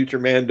in a future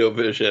Mando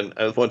vision,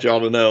 I just want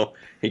y'all to know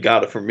he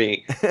got it from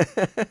me.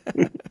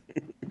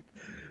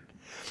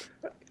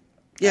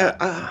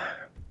 Yeah,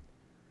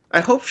 I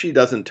hope she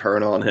doesn't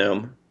turn on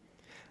him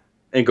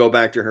and go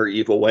back to her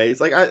evil ways.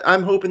 Like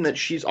I'm hoping that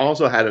she's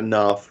also had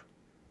enough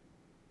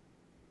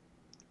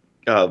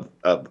of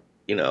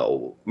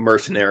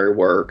mercenary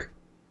work,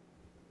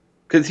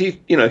 because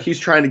he's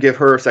trying to give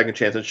her a second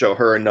chance and show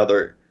her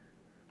another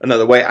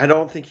way. I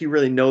don't think he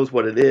really knows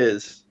what it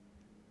is.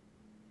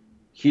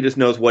 He just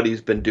knows what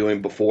he's been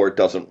doing before it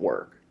doesn't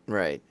work.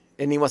 Right,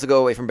 and he wants to go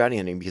away from bounty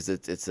hunting because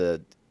it's a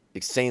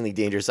insanely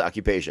dangerous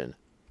occupation.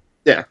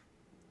 Yeah.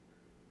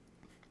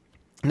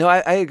 No,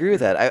 I agree with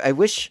that. I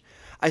wish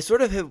I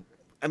sort of have.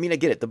 I mean, I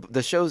get it.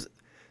 The show's.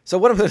 So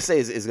what I'm going to say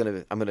is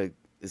going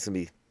to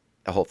be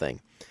a whole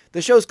thing.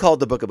 The show's called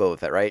The Book of Boba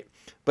Fett, right?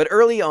 But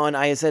early on,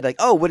 I had said like,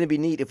 oh, wouldn't it be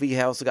neat if we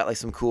also got like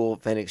some cool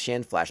Fennec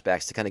Shand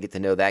flashbacks to kind of get to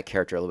know that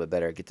character a little bit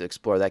better, get to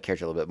explore that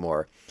character a little bit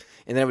more.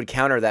 And then I would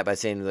counter that by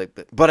saying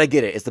like, but I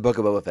get it. It's The Book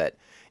of Boba Fett.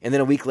 And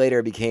then a week later,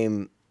 it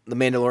became The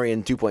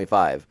Mandalorian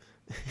 2.5.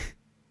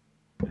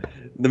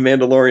 The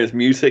Mandalorian's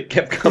music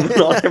kept coming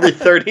on every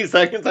 30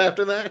 seconds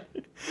after that.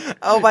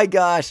 Oh my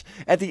gosh!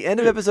 At the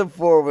end of episode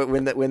 4,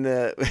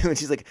 when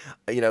she's like,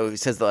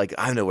 says like,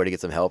 I know where to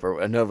get some help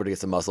or I know where to get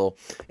some muscle,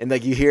 and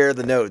like you hear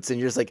the notes and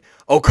you're just like,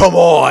 oh come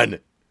on,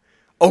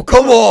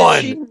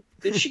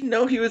 Did she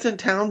know he was in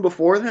town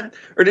before that,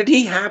 or did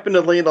he happen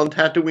to land on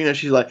Tatooine and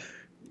she's like,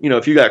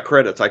 if you got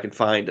credits, I can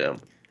find him,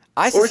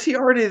 or is he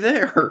already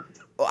there?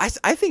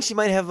 I think she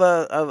might have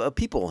a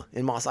people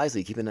in Mos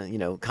Eisley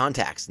keeping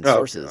contacts and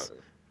sources.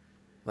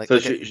 So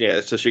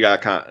she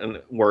got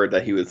word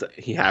that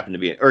he happened to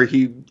be, or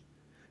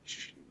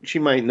she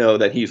might know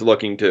that he's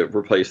looking to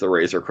replace the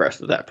Razor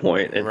Crest at that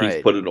point, and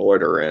he's put an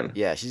order in.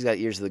 Yeah, she's got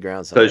ears to the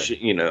ground. So she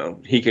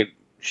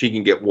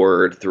can get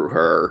word through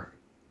her.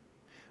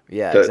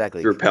 Yeah,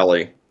 exactly. Through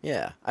Peli.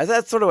 Yeah,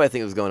 that's sort of what I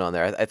think was going on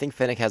there. I think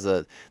Fennec has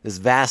this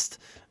vast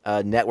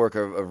network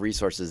of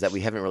resources that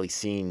we haven't really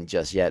seen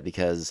just yet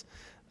because,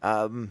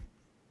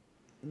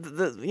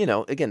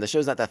 again, the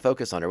show's not that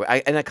focused on her.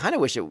 And I kind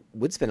of wish it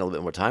would spend a little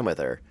bit more time with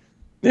her.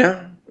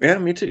 Yeah,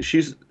 me too.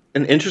 She's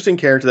an interesting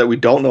character that we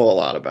don't know a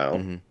lot about,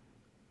 Mm-hmm.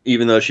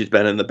 even though she's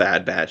been in the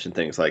Bad Batch and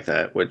things like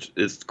that, which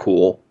is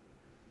cool.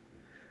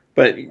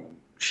 But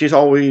she's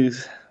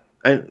always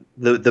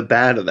the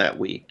bad of that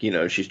week.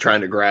 She's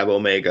trying to grab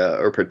Omega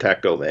or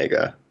protect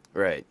Omega.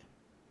 Right.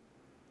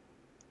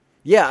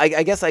 Yeah,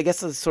 I guess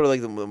that's sort of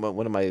like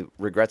one of my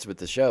regrets with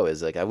the show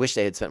is like I wish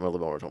they had spent a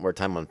little bit more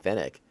time on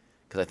Fennec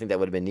because I think that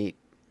would have been neat.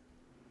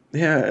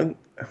 Yeah, and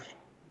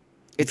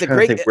It's a trying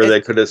to great think where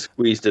they could have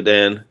squeezed it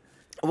in.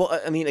 Well,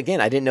 I mean, again,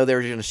 I didn't know they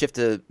were going to shift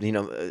to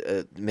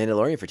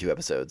Mandalorian for 2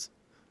 episodes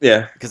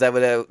Yeah, because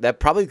that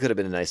probably could have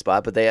been a nice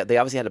spot, but they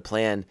obviously had a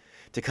plan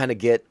to kind of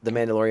get the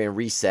Mandalorian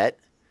reset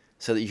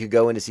so that you could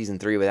go into season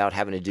 3 without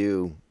having to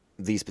do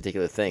these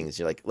particular things.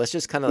 You're like, let's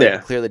just kind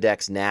of clear the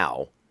decks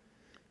now.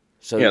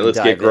 So yeah, let's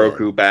get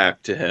Grogu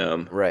back to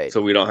him, right?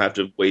 So we don't have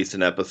to waste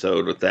an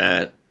episode with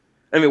that.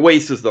 I mean,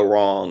 waste is the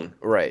wrong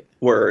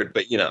word,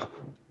 but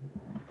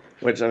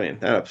which I mean,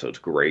 that episode's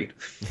great.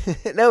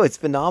 No, it's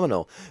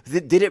phenomenal.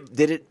 Did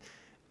it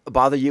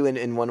bother you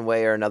in one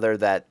way or another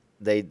that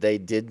they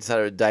did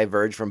sort of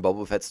diverge from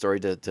Boba Fett's story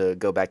to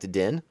go back to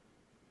Din?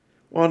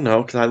 Well,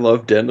 no, because I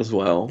love Din as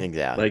well.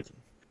 Exactly. Like,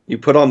 you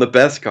put on the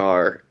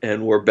Beskar,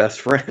 and we're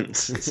best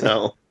friends.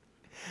 So,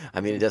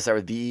 I mean, it does start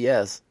with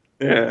BES.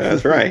 Yeah,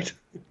 that's right.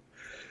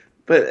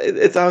 But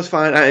it's always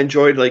fine. I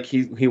enjoyed like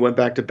he went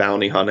back to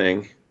bounty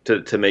hunting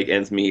to make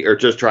ends meet, or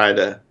just try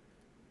to.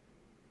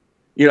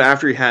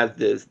 After he had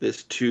this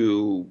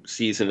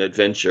 2-season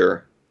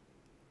adventure,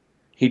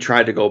 he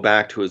tried to go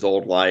back to his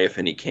old life,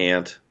 and he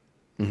can't.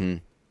 Mm-hmm.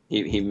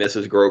 He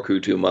misses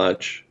Grogu too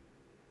much.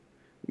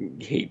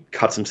 He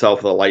cuts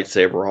himself with a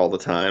lightsaber all the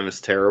time.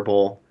 It's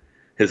terrible.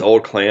 His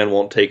old clan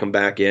won't take him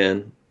back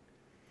in.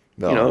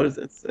 No.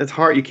 It's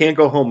hard. You can't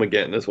go home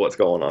again. Is what's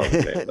going on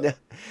with me.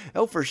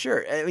 Oh, for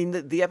sure. I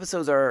mean, the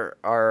episodes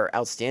are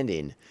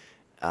outstanding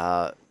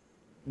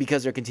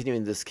because they're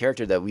continuing this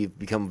character that we've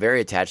become very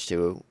attached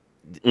to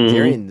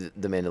during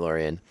the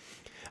Mandalorian.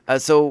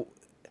 So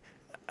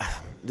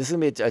this is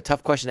gonna be a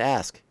tough question to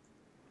ask.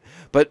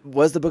 But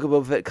was the Book of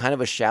Boba Fett kind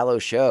of a shallow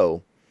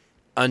show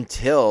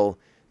until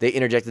they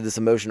interjected this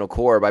emotional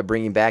core by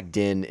bringing back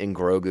Din and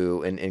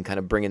Grogu and kind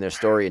of bringing their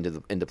story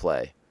into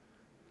play?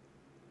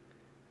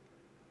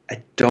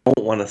 I don't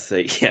want to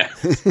say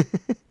yes.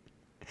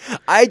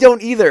 I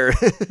don't either.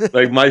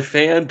 Like, my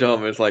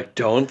fandom is like,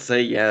 don't say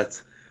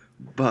yes.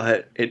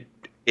 But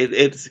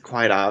it's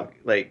quite obvious.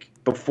 Like,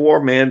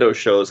 before Mando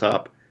shows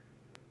up,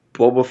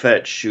 Boba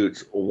Fett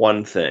shoots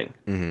one thing.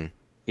 Mm-hmm.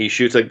 He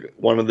shoots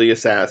one of the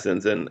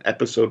assassins in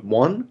episode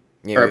 1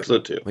 or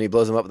episode 2. When he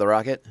blows him up with the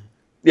rocket?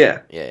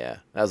 Yeah. Yeah.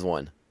 That was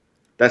 1.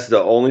 That's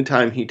the only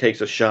time he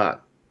takes a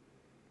shot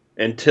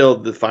until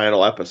the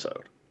final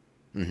episode.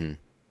 Mm-hmm.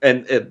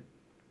 And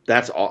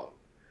that's all.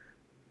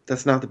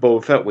 That's not the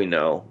Boba Fett we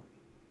know.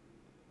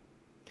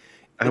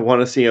 I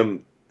want to see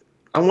him.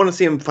 I want to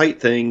see him fight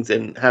things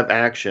and have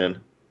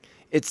action.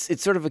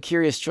 It's sort of a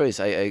curious choice.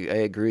 I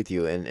agree with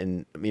you,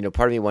 and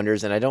part of me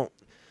wonders, and I don't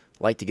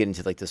like to get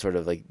into like the sort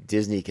of like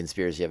Disney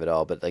conspiracy of it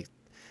all, but like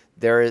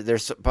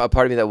there's a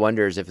part of me that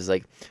wonders if it's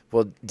like,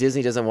 well,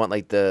 Disney doesn't want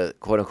like the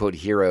quote unquote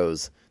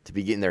heroes to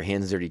be getting their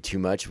hands dirty too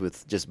much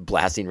with just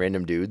blasting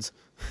random dudes.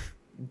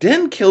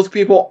 Din kills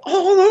people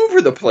all over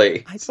the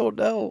place. I don't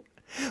know,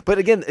 but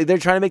again, they're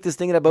trying to make this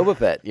thing into Boba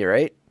Fett. You're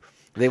right.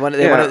 They want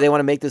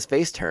to make this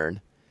face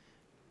turn.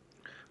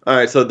 All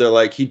right, so they're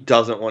like, he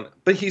doesn't want,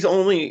 but he's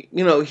only,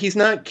 he's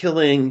not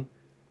killing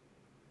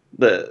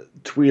the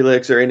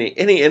Twi'leks or any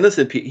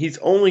innocent people. He's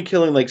only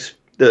killing like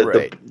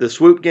the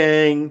Swoop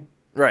Gang,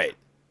 right?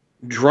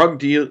 Drug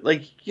deal,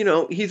 like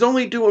he's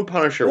only doing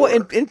Punisher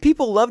work. And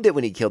people loved it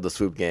when he killed the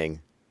Swoop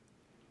Gang.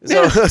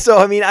 So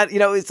I mean,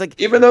 it's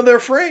like, even though they're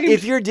framed,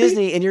 if you're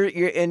Disney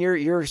and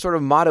your sort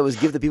of motto is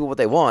give the people what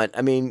they want,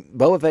 I mean,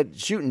 Boba Fett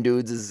shooting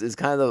dudes is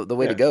kind of the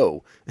way to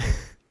go.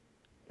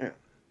 Yeah.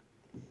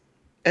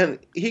 And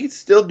he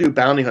still do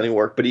bounty hunting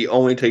work, but he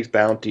only takes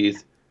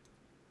bounties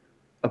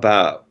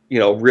about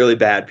really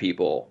bad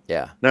people.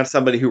 Yeah, not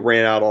somebody who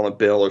ran out on a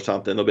bill or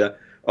something. They'll be like,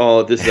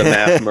 oh, this is a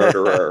mass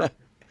murderer.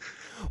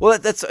 Well,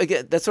 that's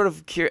sort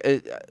of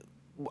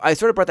I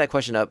sort of brought that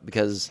question up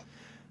because,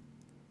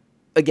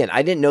 again,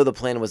 I didn't know the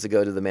plan was to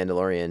go to the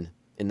Mandalorian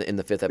in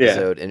the 5th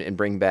episode and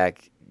bring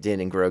back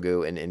Din and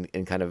Grogu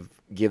and kind of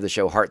give the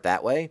show heart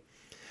that way.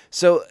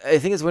 So I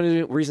think it's one of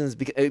the reasons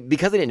because I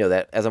didn't know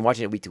that as I'm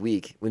watching it week to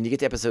week. When you get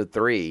to episode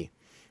 3,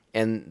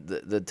 and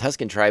the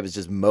Tusken tribe is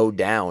just mowed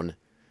down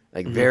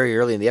like very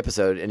early in the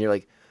episode, and you're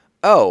like,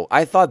 oh,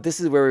 I thought this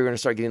is where we were going to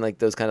start getting like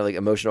those kind of like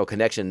emotional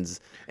connections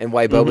and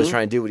why Boba's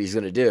trying to do what he's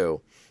going to do,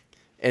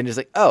 and it's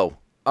like, oh,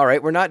 all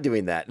right, we're not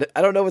doing that.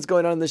 I don't know what's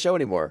going on in the show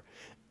anymore.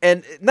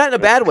 And not in a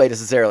bad way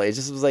necessarily. It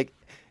just was like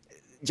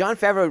Jon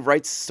Favreau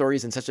writes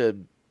stories in such a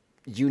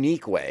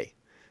unique way.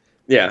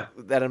 Yeah.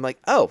 That I'm like,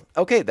 oh,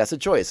 okay, that's a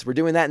choice. We're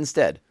doing that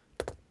instead.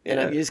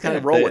 And you just kind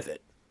of roll with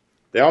it.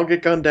 They all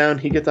get gunned down.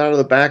 He gets out of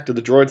the back to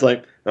the droid's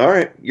like, all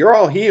right, you're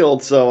all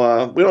healed,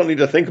 so we don't need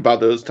to think about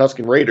those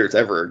Tusken Raiders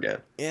ever again.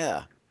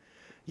 Yeah.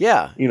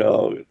 Yeah. You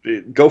know,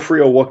 go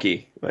free a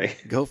Wookiee.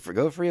 Like, Go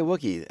free a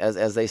Wookiee,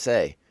 as they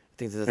say. I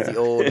think that's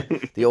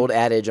the old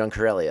adage on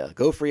Corellia.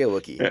 Go free a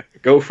Wookiee.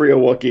 go free a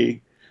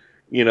Wookiee.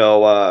 You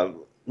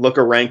know, look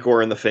a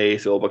Rancor in the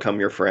face; it'll become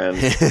your friend.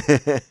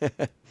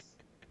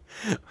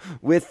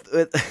 with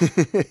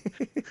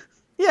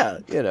yeah,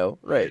 you know,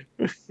 right.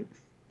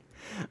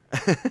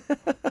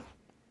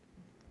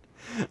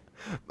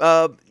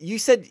 You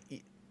said,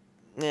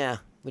 yeah,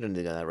 we don't need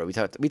to go that road.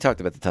 We talked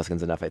about the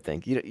Tuscans enough. I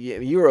think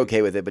you were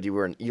okay with it, but you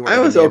weren't. I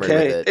was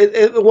okay. With it.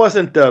 It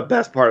wasn't the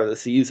best part of the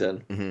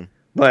season, Mm-hmm.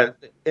 but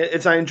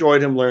I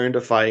enjoyed him learning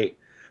to fight.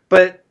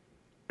 But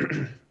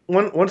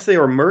once they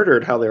were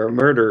murdered, how they were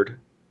murdered,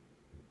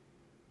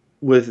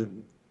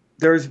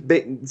 there's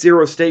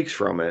zero stakes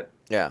from it.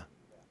 Yeah.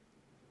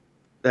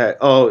 That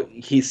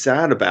he's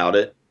sad about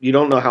it. You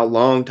don't know how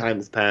long time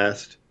has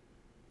passed.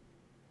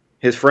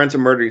 His friends are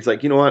murdered. He's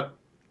like, you know what?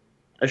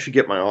 I should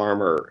get my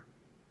armor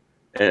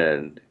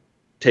and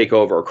take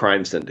over a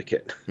crime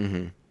syndicate.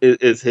 Mm-hmm.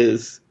 Is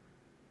his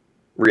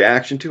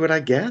reaction to it, I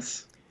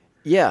guess.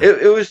 Yeah.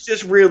 It was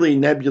just really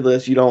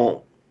nebulous. He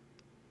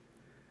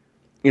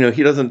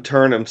doesn't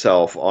turn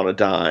himself on a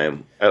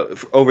dime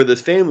over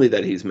this family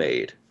that he's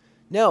made.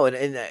 No,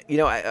 and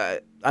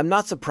I'm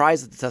not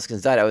surprised that the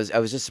Tuscans died. I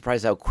was just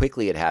surprised how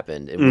quickly it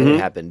happened and when it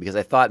happened, because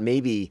I thought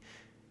maybe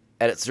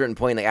at a certain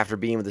point, like after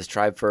being with this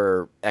tribe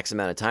for X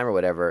amount of time or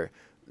whatever,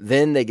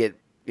 then they get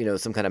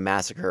some kind of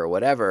massacre or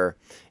whatever,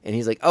 and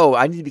he's like, oh,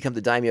 I need to become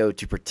the daimyo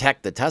to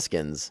protect the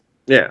Tuscans.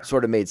 Yeah,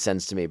 sort of made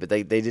sense to me, but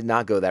they did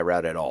not go that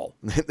route at all.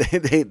 they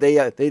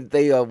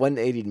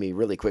 180'd me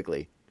really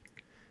quickly,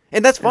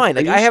 and that's fine.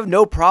 Like I have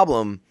no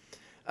problem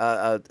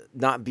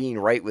not being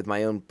right with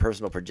my own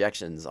personal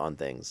projections on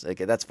things. Like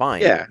that's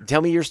fine. Yeah,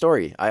 tell me your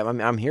story.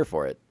 I'm here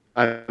for it.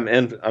 I'm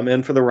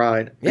in for the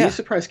ride. Yeah. Are you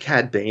surprised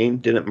Cad Bane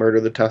didn't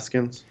murder the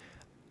Tuscans?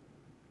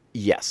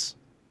 Yes.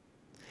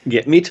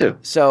 Yeah, me too.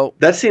 So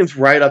that seems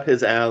right up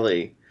his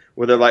alley.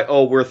 Where they're like,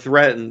 "Oh, we're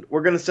threatened.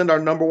 We're going to send our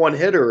number one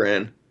hitter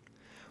in."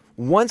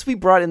 Once they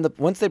brought in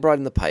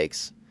the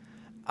Pikes,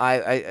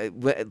 I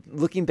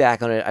looking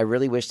back on it, I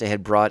really wish they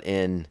had brought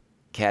in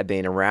Cad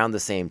Bane around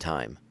the same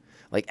time,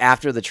 like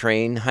after the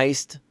train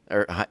heist,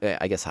 or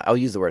I guess I'll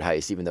use the word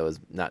heist, even though it was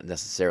not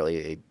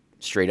necessarily a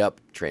straight up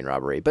train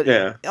robbery, but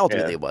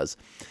ultimately it was.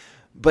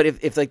 But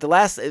if like the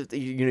last,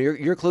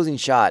 your closing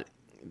shot,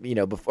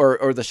 before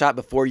or the shot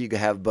before you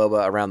have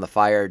Boba around the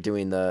fire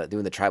doing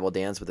the tribal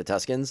dance with the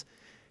Tuscans.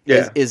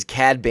 Yeah. Is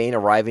Cad Bane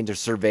arriving to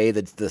survey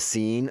the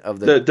scene of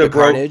the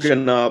carnage?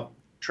 Broken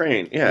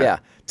train? Yeah. Yeah.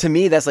 To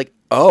me, that's like,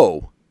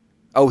 oh,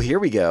 here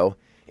we go.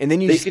 And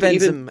then you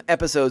spend some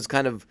episodes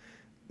kind of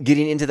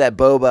getting into that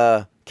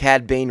Boba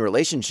Cad Bane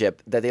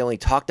relationship that they only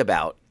talked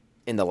about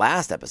in the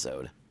last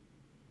episode.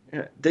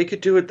 Yeah, they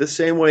could do it the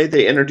same way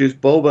they introduced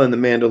Boba in The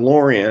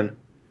Mandalorian,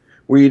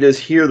 where you just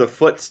hear the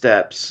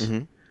footsteps,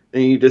 and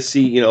you just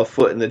see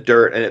foot in the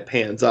dirt, and it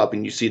pans up,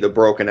 and you see the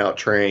broken out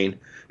train.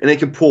 And they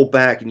can pull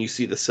back, and you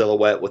see the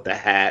silhouette with the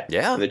hat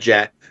and the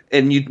jacket,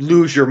 and you'd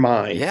lose your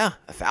mind. Yeah,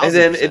 1,000%. And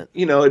then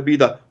it'd be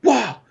the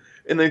wow,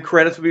 and then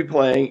credits would be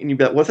playing, and you'd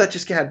be like, "Was that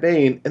just Cad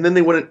Bane?" And then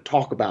they wouldn't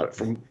talk about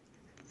it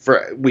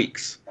for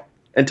weeks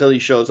until he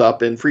shows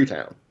up in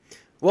Freetown.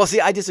 Well, see,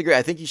 I disagree.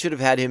 I think you should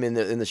have had him in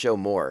the show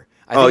more.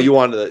 You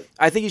wanted to?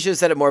 I think you should have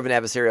set up more of an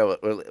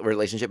adversarial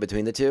relationship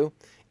between the two,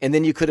 and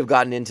then you could have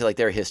gotten into like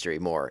their history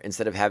more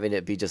instead of having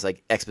it be just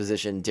like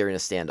exposition during a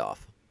standoff.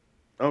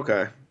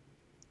 Okay.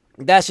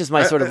 That's just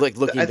my sort of like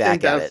looking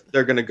back at it.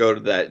 They're going to go to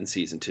that in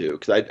season 2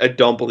 because I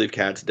don't believe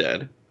Cad's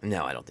dead.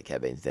 No, I don't think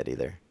Cad Bane's dead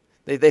either.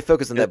 They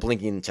focus on that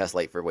blinking chest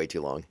light for way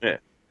too long. Yeah.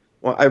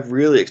 Well, I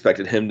really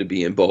expected him to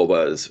be in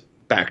Boba's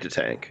back to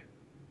tank.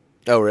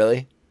 Oh,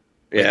 really?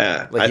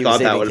 Yeah, like I thought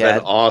that would have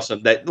been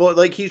awesome.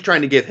 Like he's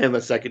trying to give him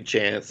a second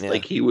chance,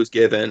 like he was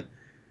given.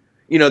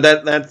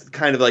 That's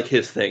kind of like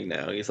his thing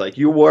now. He's like,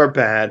 you were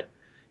bad.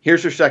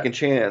 Here's your second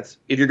chance.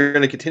 If you're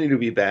going to continue to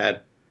be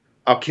bad,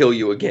 I'll kill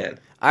you again.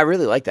 I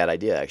really like that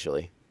idea,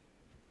 actually.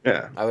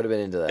 Yeah, I would have been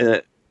into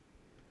that.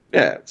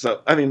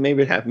 So I mean,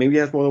 maybe he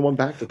has more than one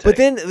back to take. But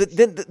then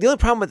the only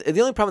problem with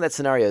that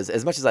scenario is,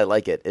 as much as I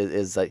like it,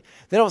 is like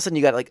then all of a sudden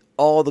you got like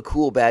all the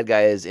cool bad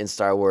guys in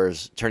Star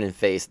Wars turning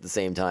face at the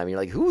same time. You're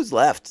like, who's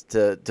left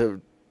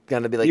to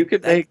kind of be like? You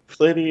could make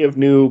plenty of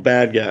new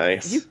bad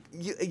guys.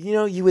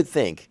 You would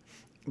think,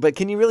 but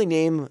can you really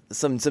name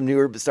some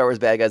newer Star Wars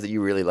bad guys that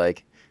you really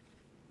like?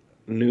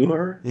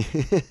 Newer?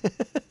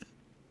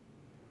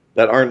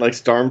 That aren't like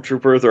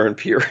Stormtroopers or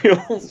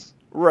Imperials?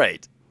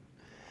 Right.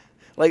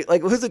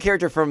 Like who's the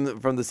character from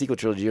the sequel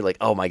trilogy? You're like,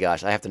 oh my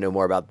gosh, I have to know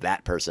more about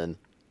that person.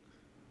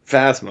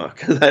 Phasma,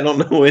 because I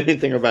don't know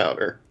anything about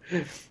her.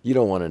 You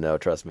don't want to know,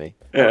 trust me.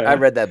 I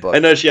read that book. I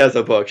know she has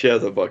a book. She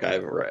has a book I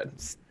haven't read.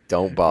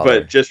 Don't bother.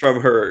 But just from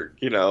her,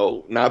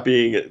 not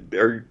being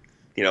or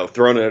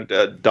thrown in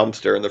a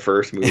dumpster in the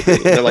first movie.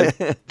 They're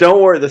like,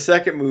 don't worry, the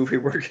second movie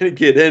we're gonna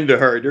get into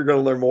her. You're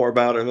gonna learn more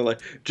about her. And they're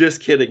like, just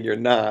kidding, you're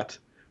not.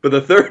 But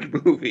the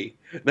third movie,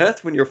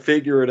 that's when you'll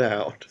figure it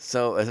out.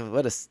 So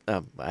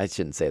I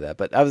shouldn't say that,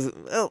 but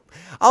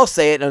I'll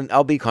say it and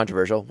I'll be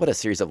controversial. What a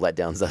series of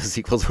letdowns those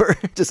sequels were.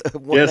 Just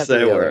one Yes, after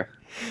they the other. were.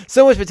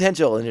 So much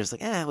potential, and you're just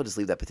like, we'll just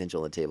leave that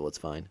potential on the table. It's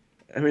fine.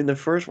 I mean, the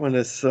first one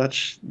is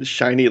such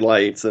shiny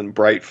lights and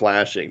bright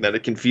flashing that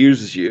it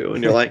confuses you,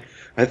 and you're like,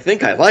 I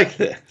think I like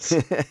this.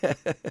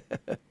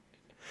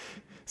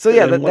 So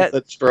yeah, And once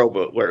that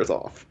strobe wears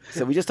off.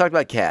 So we just talked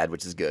about CAD,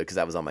 which is good because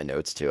that was on my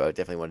notes too. I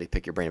definitely wanted to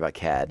pick your brain about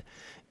CAD.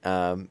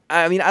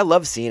 I mean, I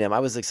love seeing him. I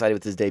was excited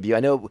with his debut. I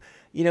know,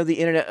 the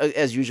internet,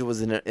 as usual,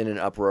 was in an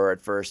uproar at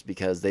first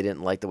because they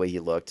didn't like the way he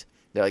looked.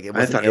 They're like, it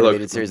wasn't an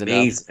animated series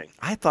enough.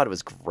 I thought it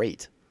was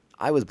great.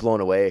 I was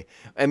blown away.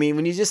 I mean,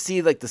 when you just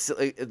see like the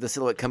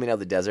silhouette coming out of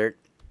the desert.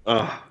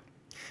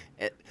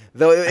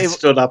 Though it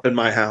stood up in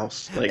my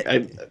house. Like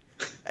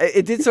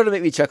it did sort of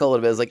make me chuckle a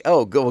little bit. I was like,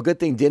 oh, good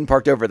thing Din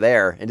parked over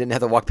there and didn't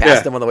have to walk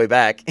past him on the way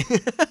back.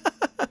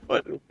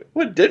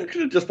 What Din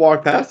could have just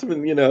walked past him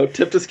and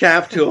tipped his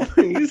cap to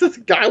him. He's this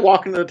guy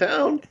walking into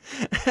town.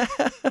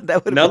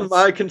 That would none of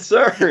my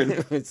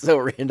concern. It's so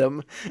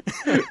random.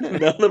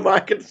 None of my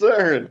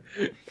concern.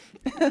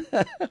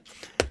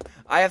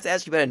 I have to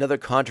ask you about another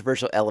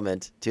controversial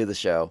element to the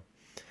show: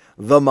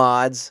 the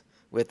mods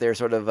with their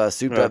sort of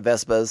souped-up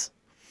Vespas.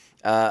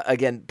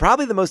 Again,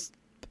 probably the most.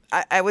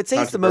 I would say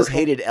it's the most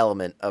hated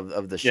element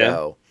of the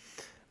show.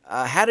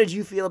 How did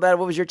you feel about it?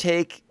 What was your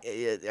take?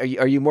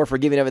 Are you more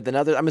forgiving of it than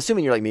others? I'm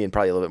assuming you're like me and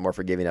probably a little bit more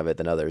forgiving of it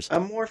than others.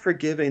 I'm more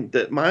forgiving.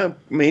 My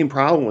main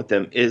problem with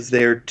them is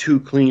they're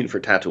too clean for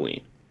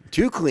Tatooine.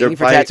 Too clean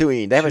for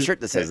Tatooine. They have a shirt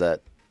that says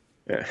that.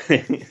 Yeah.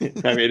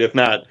 I mean, if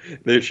not,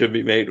 they should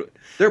be made.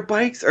 Their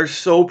bikes are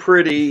so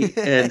pretty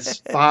and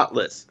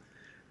spotless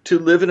to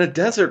live in a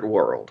desert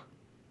world.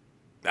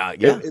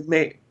 Yeah.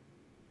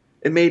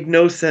 It made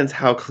no sense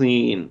how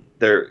clean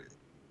they're.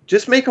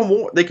 Just make them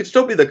more. They could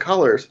still be the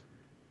colors.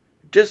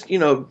 Just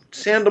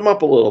sand them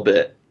up a little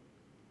bit.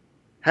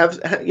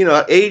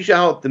 Age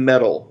out the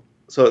metal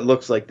so it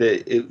looks like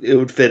it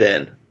would fit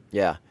in.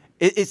 Yeah,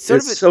 it's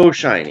so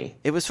shiny.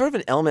 It was sort of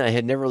an element I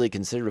had never really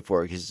considered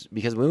before because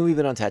when we've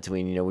been on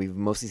Tatooine, we've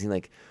mostly seen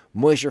like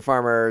moisture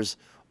farmers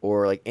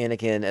or like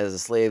Anakin as a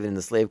slave in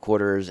the slave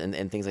quarters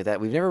and things like that.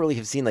 We've never really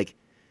have seen like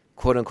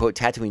quote unquote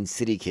Tatooine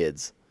city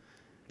kids.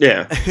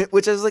 Yeah,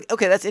 which I was like,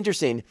 okay, that's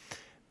interesting.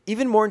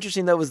 Even more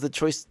interesting though was the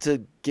choice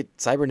to get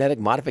cybernetic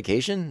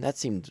modification. That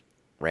seemed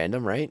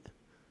random, right?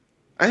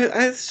 I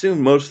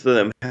assume most of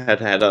them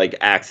had like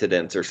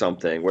accidents or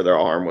something where their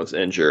arm was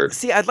injured.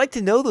 See, I'd like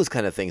to know those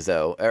kind of things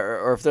though,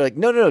 or if they're like,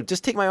 no,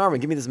 just take my arm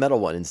and give me this metal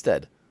one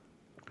instead.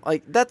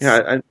 Like that's,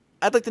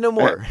 I'd like to know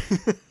more.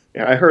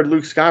 I heard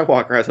Luke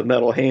Skywalker has a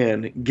metal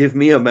hand. Give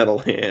me a metal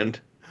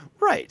hand.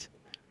 Right.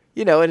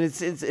 And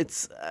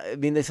it's. I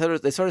mean, they sort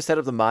of set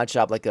up the mod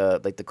shop like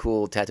the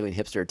cool Tatooine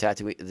hipster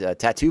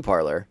tattoo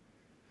parlor.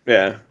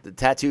 Yeah. The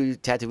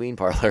Tatooine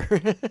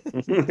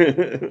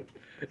parlor.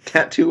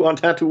 Tattoo on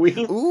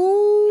Tatooine.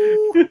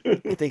 Ooh!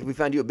 I think we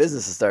found you a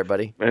business to start,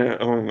 buddy.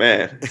 Oh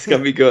man, it's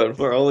gonna be good.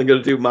 We're only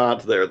gonna do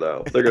mods there,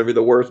 though. They're gonna be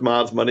the worst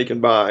mods money can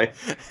buy.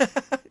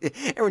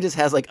 Everyone just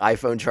has like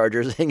iPhone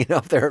chargers hanging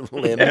off their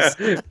limbs,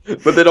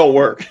 but they don't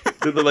work.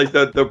 They're like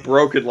the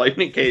broken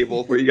lightning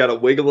cables where you gotta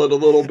wiggle it a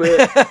little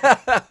bit.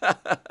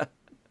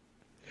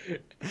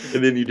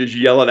 And then you just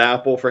yell at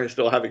Apple for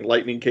still having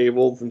lightning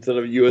cables instead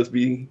of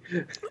USB.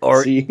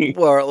 Or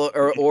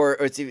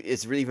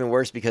it's really even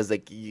worse because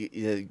like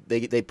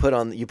they put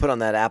on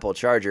that Apple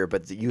charger,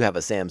 but you have a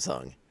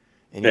Samsung,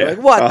 and you're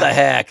like, what the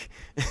heck?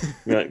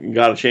 You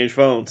gotta change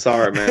phones.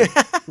 Sorry, man.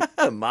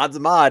 Mod's a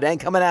mod, ain't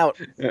coming out.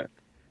 Yeah.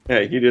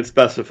 Hey, you didn't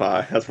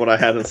specify. That's what I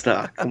had in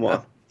stock. Come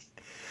on.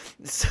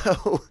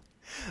 So,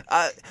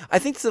 I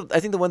think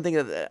the one thing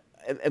that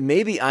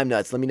maybe I'm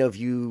nuts. Let me know if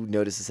you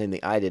noticed the same thing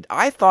I did.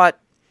 I thought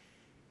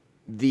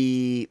one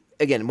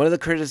of the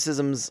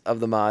criticisms of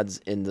the mods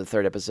in the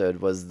third episode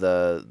was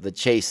the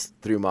chase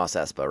through Mos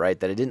Espa, right?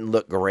 That it didn't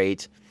look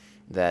great,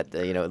 that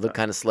it looked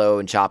kind of slow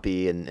and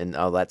choppy and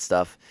all that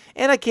stuff.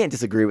 And I can't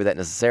disagree with that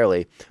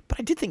necessarily, but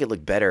I did think it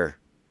looked better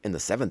in the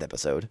seventh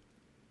episode,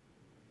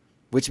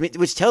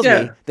 which tells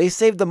me they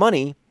saved the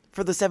money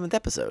for the seventh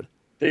episode.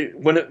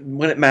 When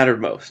it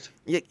mattered most.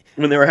 Yeah.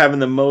 When they were having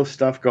the most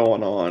stuff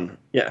going on.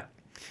 Yeah.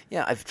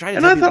 Yeah, I've tried to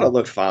and I thought it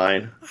looked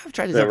fine. I've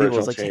tried to tell people,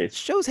 it's like,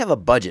 shows have a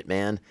budget,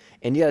 man,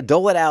 and you got to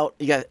dole it out.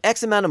 You got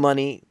X amount of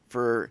money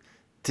to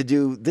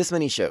do this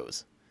many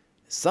shows.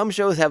 Some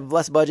shows have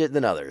less budget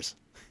than others.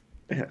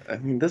 Yeah, I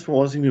mean, this one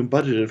wasn't even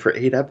budgeted for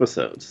 8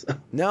 episodes.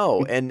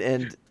 No,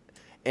 and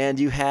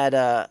you had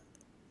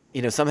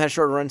some had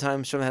shorter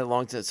runtime, some had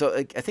long time. So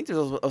I think there's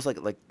also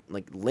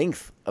like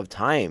length of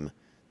time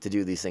to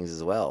do these things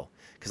as well,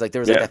 because like there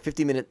was like a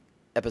 50-minute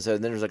episode,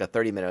 and then there's like a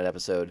 30-minute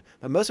episode,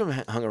 but most of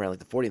them hung around like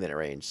the 40-minute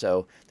range,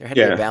 so there had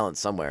to be a balance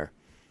somewhere.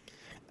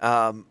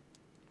 But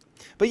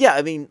yeah,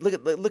 I mean, look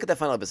at that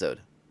final episode.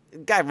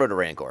 Guy rode a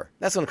Rancor.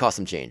 That's going to cost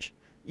some change.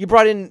 You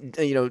brought in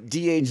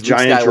de-aged Luke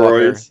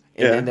Skywalker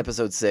in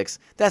episode 6.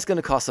 That's going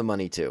to cost some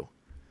money too.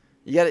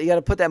 You got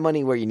to put that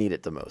money where you need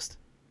it the most.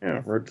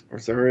 Yeah,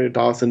 Rosario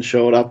Dawson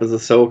showed up as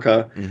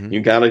Ahsoka. Mhm.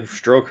 You gotta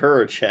stroke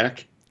her a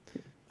check.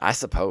 I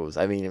suppose.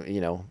 I mean,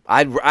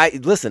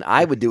 listen.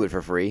 I would do it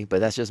for free, but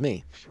that's just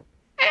me.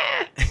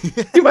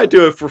 You might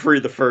do it for free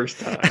the first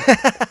time.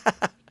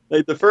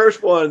 Like the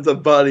first one's a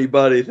buddy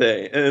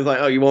thing, and it's like,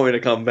 oh, you want me to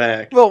come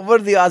back? Well, what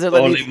are the odds that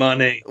let Only me?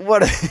 money.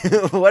 What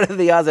What are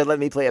the odds that let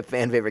me play a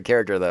fan favorite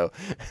character though?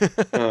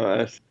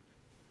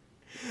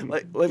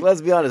 like,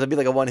 let's be honest. I'd be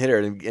like a one hitter,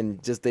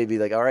 and just they'd be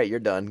like, all right, you're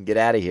done. Get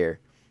out of here.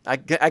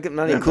 I'm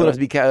not even cool enough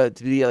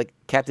to be like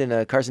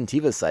Captain Carson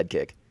Teva's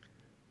sidekick.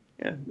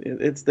 Yeah,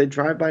 they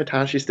drive by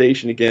Tashi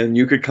Station again.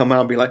 You could come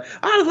out and be like,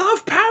 I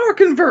love power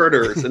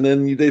converters, and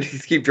then they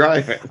just keep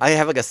driving. I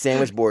have like a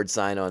sandwich board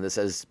sign on that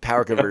says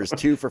Power Converters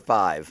 2 for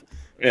 $5.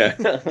 Yeah,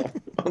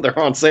 they're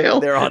on sale.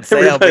 They're on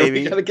sale,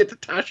 baby. We gotta get to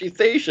Tashi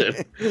Station.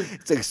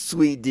 It's a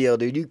sweet deal,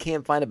 dude. You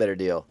can't find a better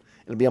deal.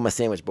 It'll be on my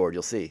sandwich board.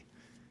 You'll see.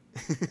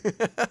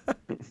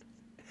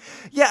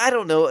 Yeah, I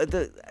don't know.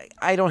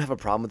 I don't have a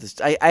problem with this.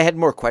 I had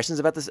more questions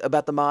about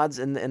the mods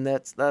and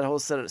that whole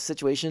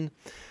situation.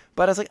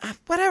 But I was like,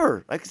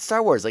 whatever. Like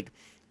Star Wars, like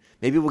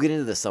maybe we'll get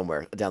into this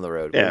somewhere down the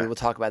road. Yeah. Maybe we'll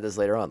talk about this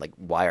later on. Like,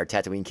 why are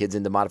Tatooine kids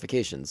into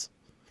modifications?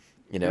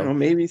 You know?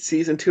 Maybe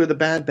season 2 of the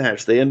Bad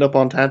Batch, they end up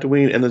on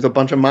Tatooine and there's a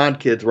bunch of mod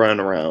kids running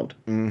around.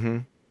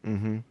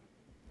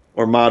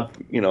 Or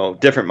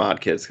different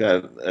mod kids.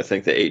 I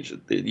think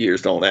the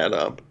years don't add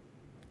up.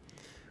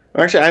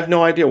 Actually, I have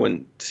no idea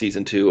when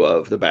season 2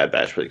 of the Bad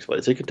Batch takes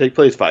place. It could take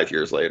place 5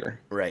 years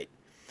later. Right.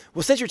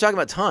 Well, since you're talking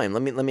about time,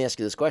 let me ask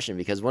you this question,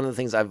 because one of the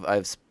things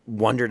I've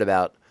wondered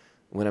about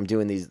when I'm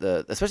doing these,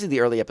 especially the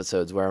early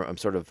episodes where I'm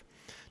sort of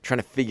trying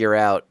to figure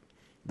out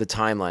the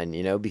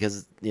timeline,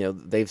 because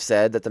they've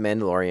said that The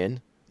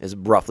Mandalorian is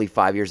roughly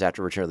 5 years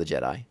after Return of the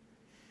Jedi.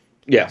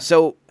 Yeah.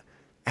 So,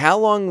 how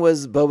long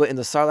was Boba in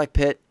the Sarlacc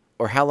pit,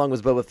 or how long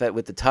was Boba Fett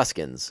with the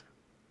Tuskens?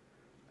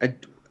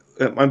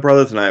 My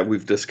brothers and I,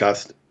 we've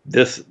discussed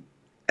this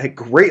at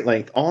great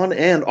length on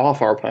and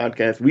off our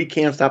podcast. We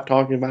can't stop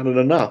talking about it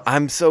enough.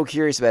 I'm so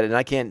curious about it, and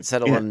I can't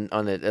settle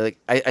on it. Like,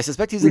 I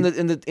suspect he's he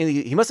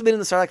must have been in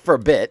the Sarlacc for a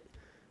bit.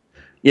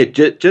 Yeah,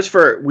 just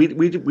for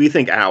we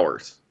think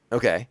hours.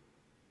 Okay.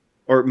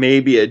 Or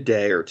maybe a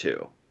day or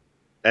two,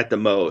 at the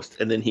most,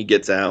 and then he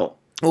gets out.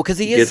 Well, because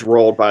he gets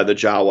rolled by the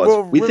Jawas.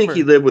 Well, we think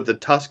he lived with the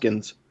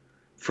Tuskens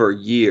for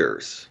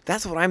years.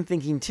 That's what I'm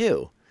thinking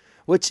too,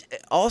 which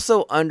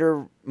also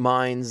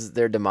undermines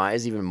their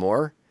demise even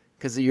more.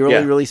 Because you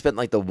really spent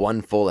like the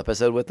one full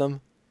episode with them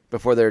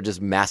before they're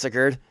just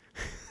massacred.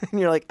 And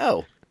you're like,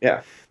 oh,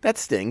 yeah, that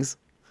stings.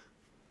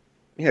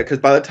 Yeah, because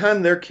by the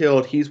time they're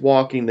killed, he's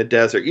walking the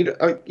desert.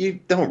 You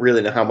don't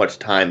really know how much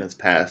time has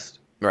passed.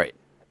 Right.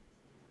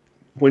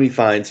 When he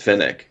finds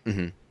Finnick.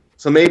 Mm-hmm.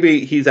 So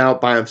maybe he's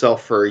out by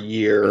himself for a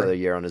year. Another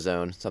year on his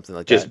own, something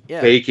like just that.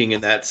 Just baking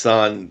in that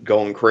sun,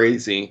 going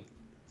crazy.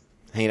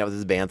 Hanging out with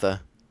his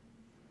bantha.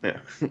 Yeah,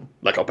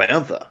 like a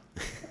bantha.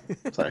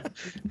 Sorry.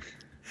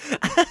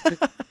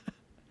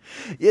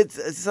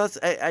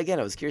 Again,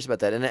 I was curious about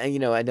that, and I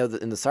know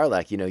that in the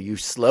Sarlacc, you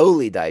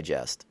slowly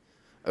digest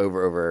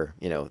over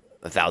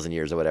 1,000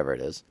 years or whatever it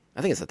is.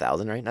 I think it's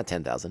 1,000, right? Not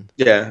 10,000.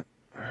 Yeah,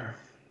 1,000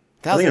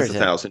 I think it's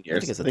 1,000 years. I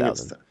think it's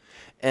 1,000.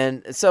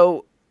 And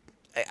so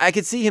I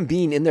could see him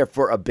being in there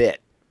for a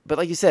bit, but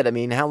like you said, I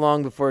mean, how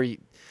long before I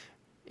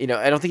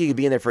don't think he could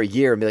be in there for a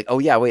year and be like, oh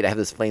yeah, wait, I have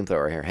this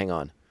flamethrower here. Hang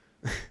on.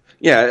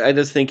 Yeah, I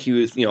just think he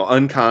was,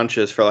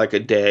 unconscious for like a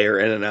day or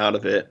in and out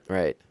of it.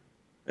 Right.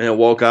 And it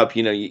woke up,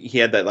 he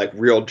had that like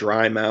real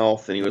dry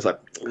mouth and he was like,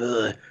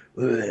 ugh, ugh,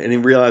 and he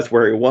realized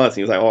where he was. And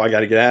he was like, oh, I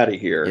got to get out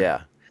of here.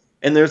 Yeah.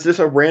 And there's just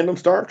a random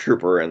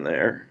Stormtrooper in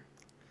there.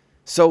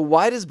 So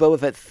why does Boba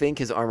Fett think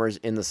his armor's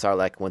in the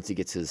Sarlacc once he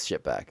gets his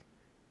ship back?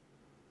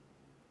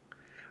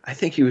 I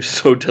think he was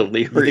so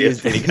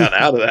delirious when he got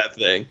out of that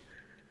thing.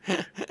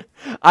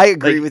 I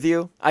agree with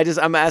you.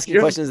 I'm asking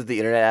questions that the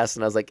internet asked,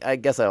 and I was like, I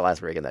guess I'll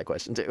ask Reagan that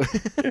question too.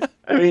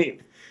 I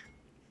mean,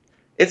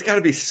 it's got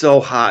to be so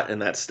hot in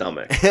that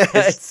stomach.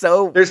 It's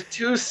so. There's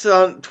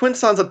twin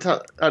sons of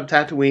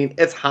Tatooine.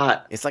 It's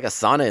hot. It's like a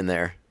sauna in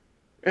there.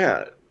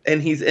 Yeah,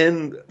 and he's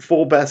in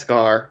full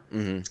Beskar.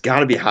 Mm-hmm. It's got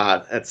to be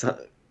hot.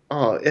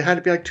 It had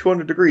to be like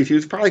 200 degrees. He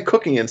was probably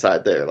cooking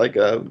inside there, like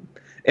a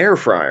air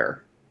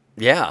fryer.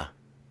 Yeah.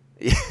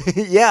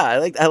 Yeah,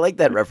 I like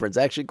that reference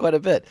actually quite a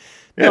bit.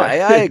 No,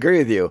 I agree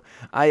with you.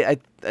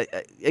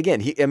 Again,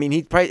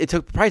 he probably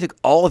took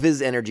all of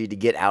his energy to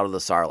get out of the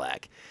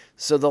Sarlacc.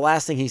 So the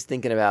last thing he's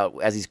thinking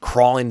about as he's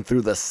crawling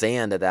through the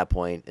sand at that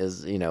point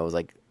is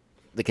like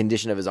the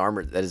condition of his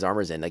armor that his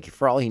armor's in. Like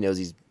for all he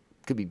knows,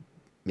 could be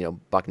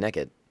buck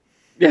naked.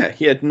 Yeah,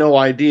 he had no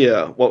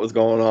idea what was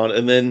going on,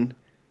 and then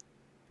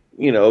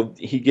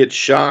he gets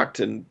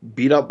shocked and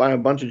beat up by a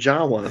bunch of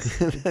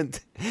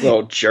Jawas.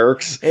 Little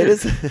jerks.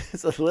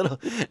 It's a little.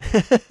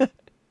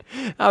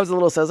 I was a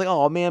little sad. I was like,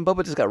 oh man,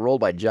 Boba just got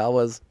rolled by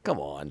Jawas. Come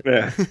on.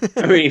 Yeah.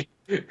 I mean,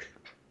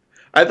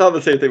 I thought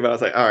the same thing, but I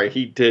was like, all right,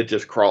 he did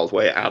just crawl his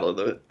way out of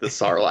the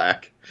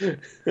Sarlacc.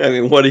 I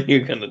mean, what are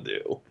you going to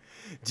do?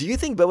 Do you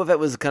think Boba Fett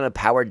was kind of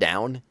powered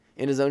down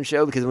in his own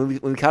show? Because when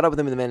we caught up with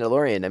him in The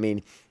Mandalorian, I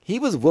mean, he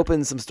was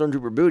whooping some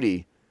Stormtrooper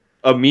booty.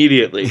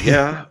 Immediately.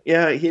 Yeah.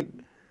 Yeah.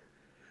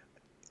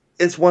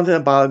 It's one thing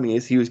that bothered me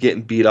is he was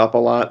getting beat up a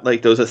lot.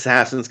 Like those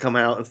assassins come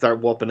out and start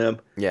whooping him.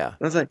 Yeah. And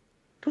I was like,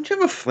 don't you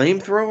have a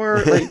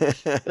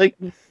flamethrower? Like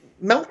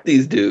melt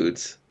these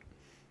dudes.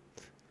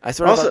 I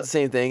sort of thought the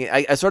same thing.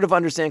 I sort of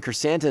understand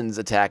Chrysanthemum's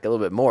attack a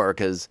little bit more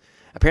because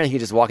apparently he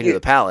just walked into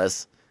the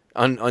palace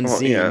unseen.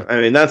 Well, yeah,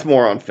 I mean that's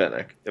more on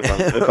Fennec.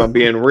 If I'm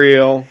being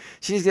real,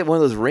 She needs to get one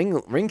of those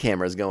ring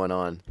cameras going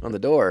on the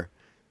door.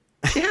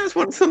 she has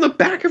one on the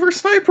back of her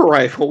sniper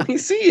rifle. We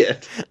see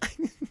it.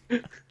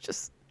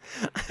 Just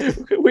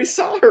We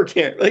saw her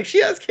like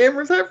she has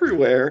cameras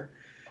everywhere.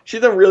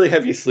 She's a really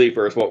heavy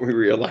sleeper, is what we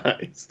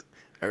realized.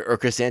 or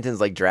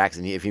Chrysanthemum's like Drax,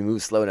 and if he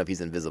moves slow enough,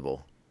 he's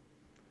invisible.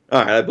 All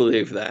right, I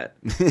believe that.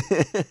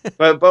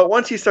 but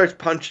once he starts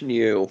punching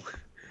you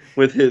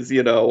with his,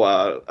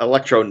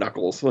 electro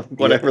knuckles,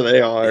 whatever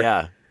they are,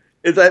 Yeah.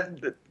 is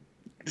that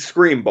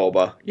scream,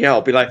 Boba?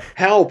 Yell, be like,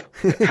 help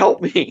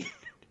me!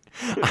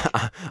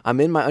 I'm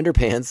in my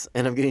underpants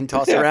and I'm getting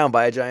tossed around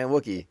by a giant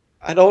Wookiee.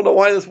 I don't know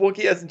why this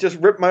Wookiee hasn't just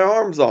ripped my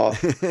arms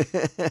off.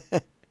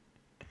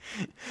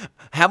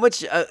 How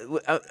much?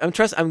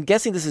 I'm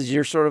guessing this is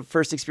your sort of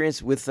first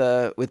experience with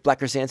Black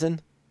Chrysanthemum.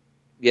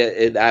 Yeah,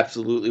 it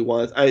absolutely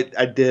was.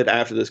 I did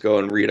after this go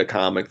and read a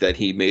comic that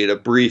he made a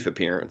brief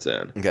appearance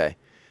in. Okay.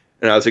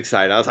 And I was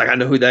excited. I was like, I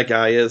know who that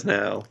guy is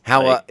now.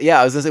 How? Yeah,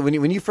 I was gonna say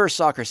when you first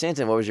saw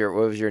Chrysanthemum, what was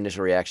your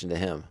initial reaction to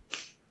him?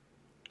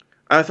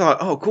 I thought,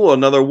 oh, cool,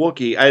 another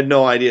Wookiee. I had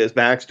no idea his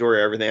backstory or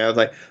everything. I was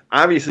like,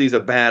 obviously he's a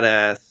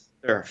badass.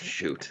 Or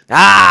shoot.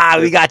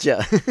 We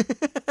gotcha.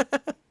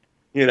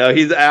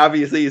 He's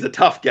a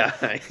tough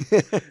guy.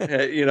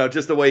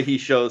 Just the way he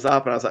shows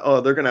up, and I was like,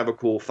 oh, they're gonna have a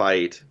cool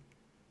fight.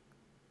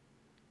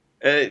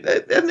 And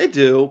they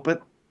do,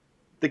 but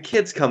the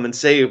kids come and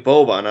save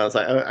Boba, and I was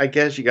like, I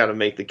guess you got to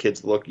make the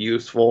kids look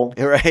useful.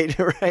 Right.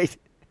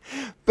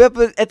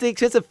 But at the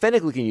expense of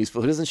Fennec looking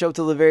useful, who doesn't show up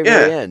till the very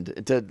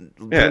end to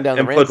bring down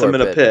the Rancor puts him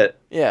in a pit.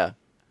 Yeah.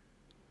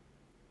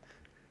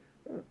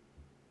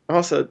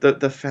 Also,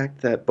 the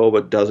fact that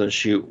Boba doesn't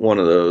shoot one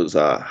of those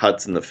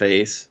Hutts in the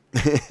face,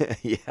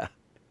 yeah,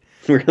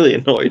 really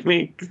annoyed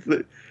me.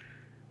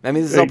 I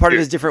mean, this is all part of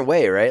his different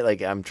way, right?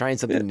 Like, I'm trying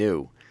something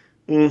new.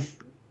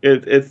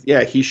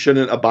 He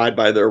shouldn't abide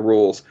by their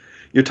rules.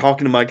 You're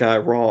talking to my guy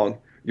wrong.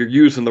 You're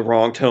using the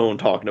wrong tone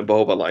talking to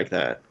Boba like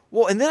that.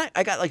 Well, and then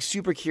I got like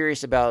super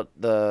curious about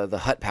the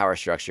Hutt power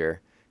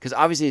structure because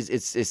obviously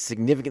it's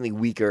significantly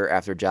weaker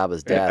after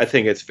Jabba's death. I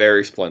think it's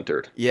very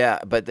splintered. Yeah,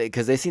 but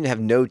because they seem to have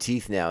no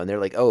teeth now, and they're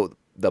like, oh,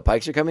 the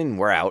Pikes are coming,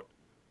 we're out.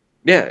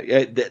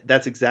 Yeah,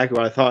 that's exactly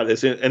what I thought.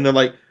 And they're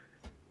like,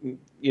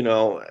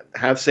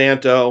 have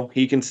Santo,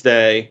 he can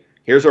stay.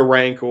 Here's a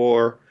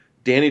Rancor.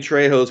 Danny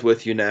Trejo's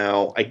with you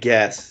now, I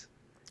guess.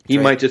 He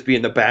might just be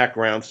in the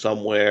background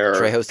somewhere.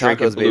 Trejo's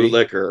drinking tacos, blue baby.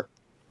 liquor.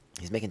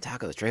 He's making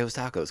tacos. Trejo's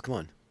tacos. Come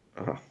on.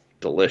 Oh,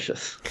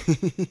 delicious.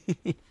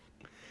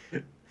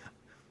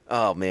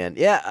 Oh man,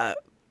 yeah.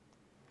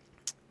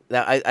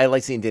 Now I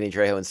like seeing Danny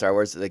Trejo in Star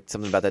Wars. Like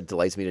something about that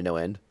delights me to no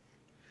end.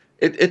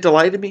 It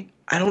delighted me.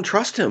 I don't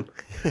trust him.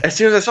 As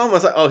soon as I saw him, I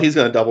was like, oh, he's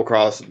going to double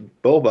cross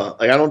Boba.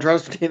 Like, I don't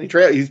trust Danny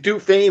Trejo. He's too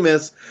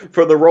famous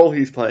for the role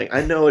he's playing.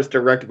 I know it's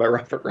directed by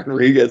Robert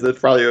Rodriguez. It's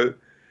probably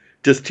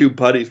just two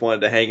buddies wanted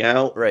to hang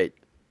out. Right.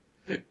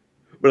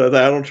 But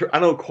I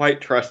don't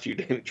quite trust you,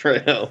 Danny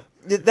Trejo.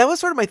 That was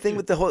sort of my thing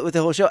with the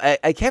whole show.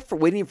 I kept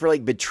waiting for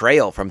like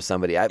betrayal from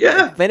somebody.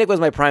 Fennec was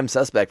my prime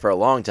suspect for a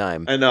long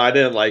time. I know. I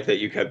didn't like that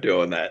you kept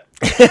doing that.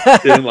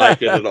 Didn't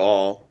like it at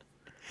all.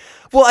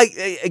 Well,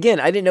 I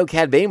didn't know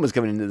Cad Bane was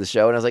coming into the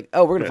show, and I was like,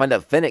 oh, we're gonna find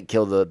out Fennec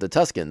killed the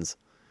Tuskens,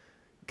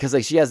 because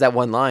like she has that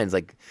one line, it's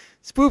like,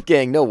 "Spoof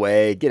gang, no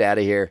way, get out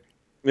of here."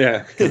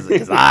 Yeah,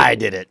 because I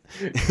did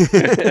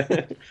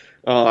it.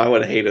 Oh, I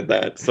would have hated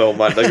that so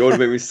much. Like it would have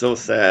made me so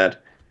sad.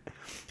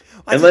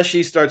 Unless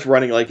she starts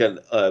running like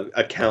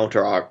a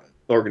counter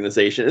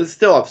organization, it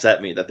still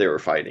upset me that they were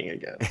fighting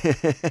again.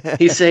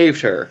 He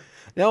saved her.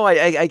 No,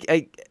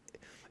 I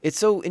it's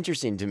so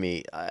interesting to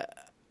me.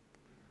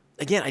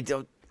 Again, I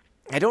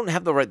don't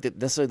have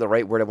necessarily the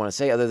right word I want to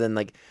say, other than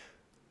like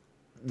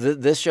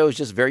this show is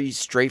just very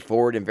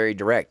straightforward and very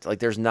direct. Like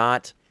there's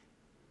not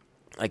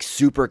like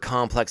super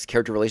complex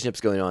character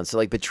relationships going on. So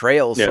like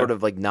betrayal is sort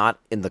of like not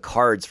in the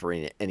cards for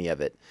any of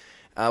it,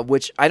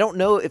 which I don't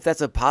know if that's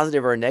a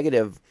positive or a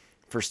negative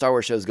for Star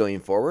Wars shows going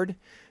forward,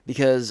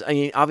 because I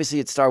mean, obviously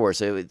it's Star Wars,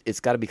 so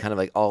it's got to be kind of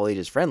like all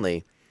ages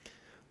friendly.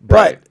 But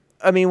right.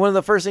 I mean, one of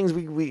the first things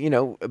we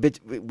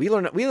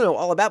learn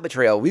all about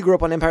betrayal. We grew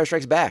up on Empire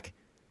Strikes Back.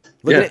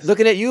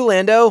 Looking at you,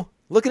 Lando.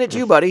 Looking at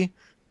you, buddy.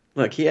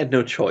 Look, he had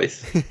no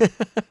choice.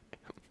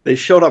 They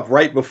showed up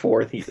right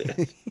before he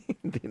did.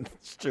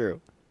 It's true.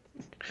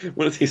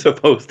 What is he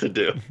supposed to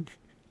do?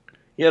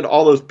 He had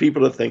all those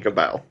people to think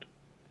about.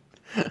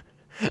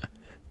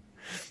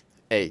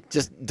 Hey,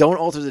 just don't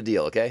alter the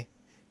deal, okay?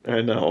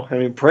 I know. I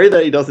mean, pray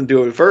that he doesn't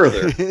do it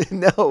further.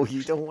 No,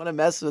 you don't want to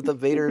mess with the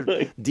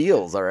Vader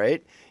deals, all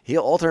right?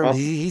 He'll alter him.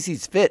 He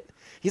sees fit.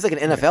 He's like an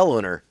NFL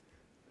owner.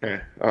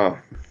 Yeah. Oh,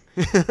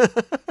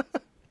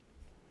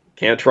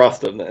 can't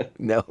trust him then.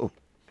 No.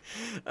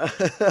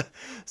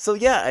 So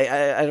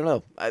yeah, I don't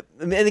know.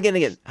 And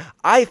again,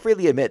 I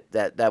freely admit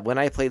that when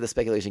I play the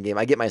speculation game,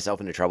 I get myself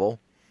into trouble.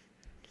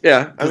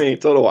 Yeah, I mean,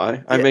 so do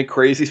I. I Yeah. make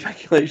crazy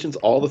speculations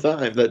all the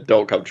time that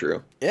don't come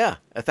true. Yeah,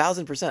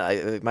 1,000%. I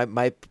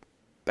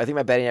think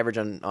my batting average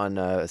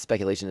on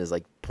speculation is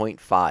like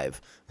 0.5.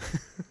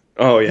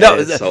 Oh yeah, No,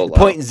 it's so low.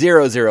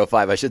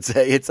 0.005, I should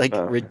say. It's like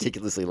Oh.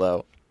 ridiculously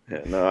low.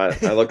 Yeah, no,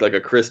 I look like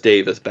a Chris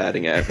Davis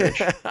batting average.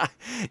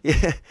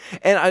 Yeah,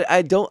 and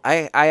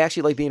I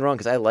actually like being wrong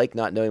because I like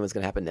not knowing what's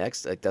going to happen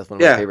next. Like that's one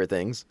of my Yeah. favorite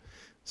things.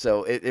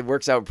 So it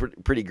works out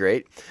pretty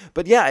great.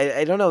 But yeah,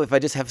 I don't know if I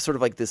just have sort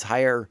of like this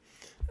higher.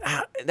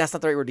 That's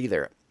not the right word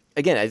either.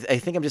 Again, I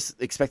think I'm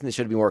just expecting the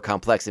show to be more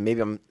complex, and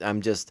maybe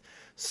I'm just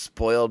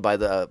spoiled by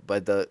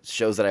the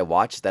shows that I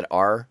watch that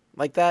are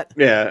like that.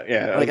 Yeah,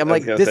 yeah. Like, I'm I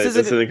was like, gonna this say, isn't-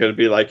 this isn't going to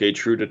be like a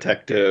True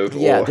Detective.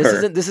 Yeah, or...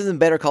 this isn't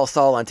Better Call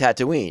Saul on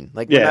Tatooine.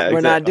 Like we're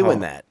not doing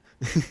that.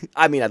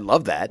 I mean, I'd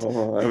love that.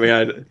 Oh, I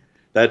mean,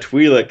 that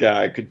Twi'lek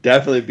guy could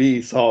definitely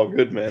be Saul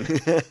Goodman.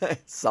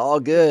 It's all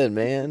good,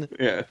 man.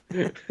 Yeah.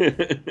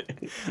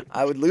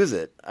 I would lose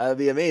it. That'd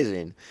be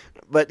amazing.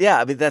 But yeah,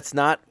 I mean that's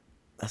not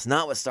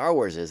what Star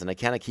Wars is, and I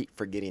kind of keep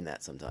forgetting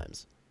that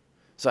sometimes.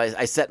 So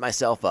I set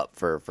myself up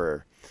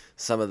for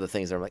some of the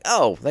things that I'm like,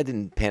 oh, that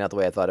didn't pan out the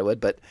way I thought it would.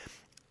 But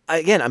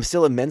again, I'm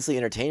still immensely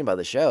entertained by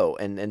the show,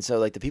 and so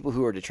like the people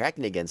who are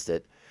detracting against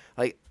it,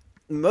 like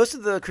most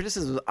of the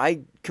criticisms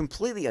I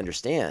completely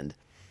understand,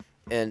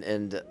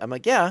 and I'm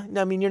like, yeah,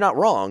 I mean you're not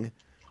wrong,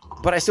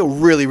 but I still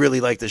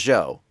really like the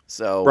show.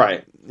 So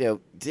Right.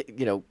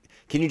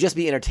 Can you just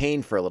be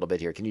entertained for a little bit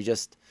here? Can you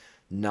just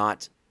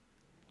not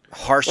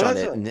harsh Well, on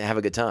that's it and have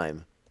a good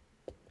time?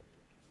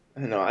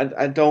 No,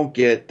 I don't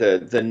get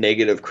the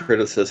negative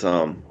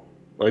criticism,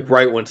 like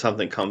right when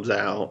something comes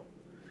out,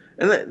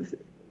 and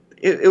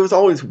it was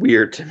always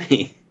weird to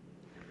me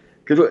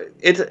because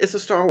it's a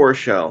Star Wars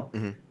show.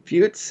 Mhm. If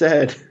you had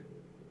said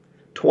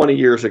 20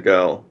 years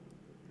ago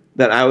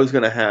that I was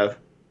going to have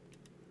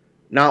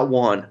not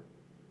one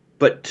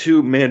but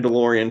two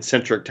Mandalorian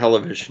centric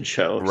television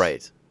shows,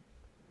 Right.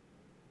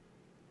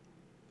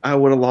 I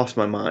would have lost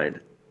my mind.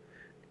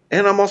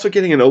 And I'm also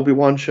getting an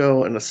Obi-Wan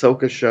show, an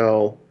Ahsoka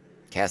show,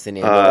 Cassian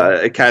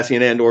Andor. a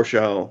Cassian Andor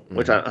show,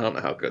 which Mhm. I don't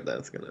know how good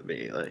that's going to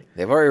be. Like,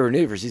 They've already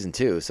renewed for season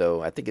 2,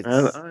 so I think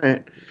all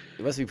right.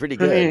 it must be pretty I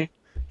good.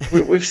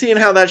 mean, we've seen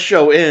how that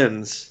show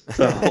ends,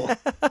 so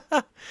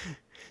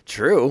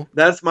True.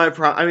 that's my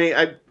I mean,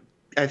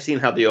 I've seen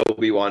how the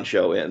Obi-Wan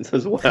show ends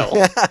as well.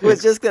 I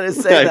was just gonna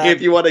say Like, that.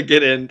 if you want to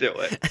get into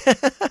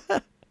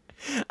it,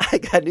 I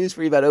got news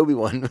for you about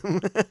Obi-Wan.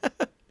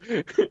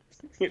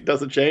 it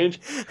doesn't change.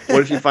 What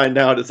if you find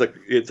out it's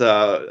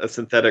a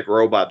synthetic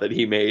robot that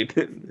he made?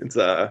 It's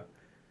that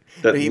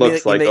You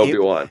looks mean- like you mean-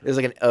 Obi-Wan. There's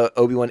like an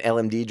Obi-Wan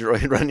LMD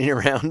droid running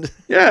around.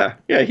 Yeah,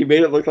 he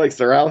made it look like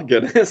Sir Alec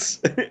Guinness.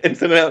 and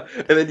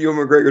then Ewan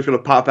McGregor's gonna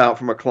pop out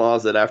from a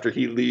closet after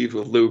he leaves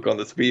with Luke on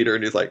the speeder,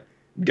 and he's like,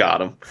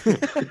 "Got him."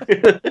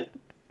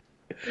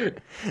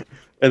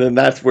 And then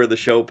that's where the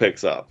show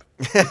picks up.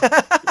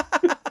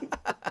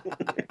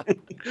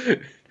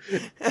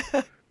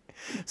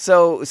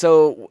 So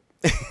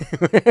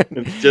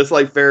It's just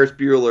like Ferris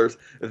Bueller's.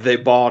 They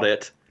bought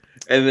it,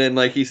 and then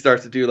like he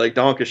starts to do like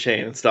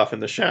Donkashane and stuff in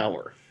the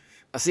shower.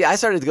 see, I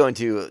started going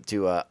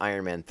to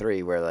Iron Man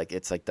 3, where like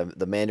it's like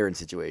the Mandarin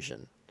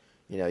situation.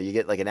 You know, you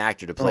get like an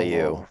actor to play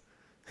you.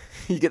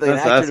 You get like an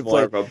actor That's to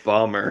more play. of a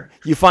bummer.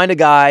 You find a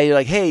guy. You're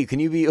like, hey, can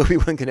you be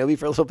Obi-Wan Kenobi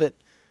for a little bit?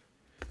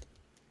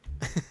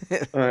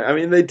 I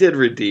mean, they did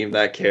redeem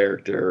that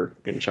character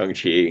in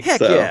Shang-Chi. Heck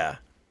so. yeah.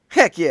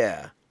 Heck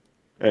yeah.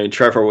 I mean,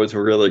 Trevor was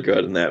really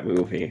good in that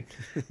movie.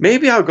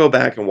 Maybe I'll go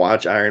back and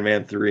watch Iron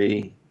Man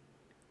 3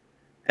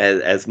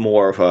 as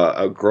more of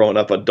a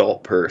grown-up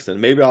adult person.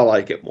 Maybe I'll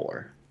like it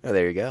more. Oh,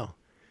 there you go.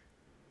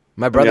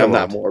 My I mean, brother I'm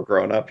not won't. more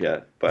grown up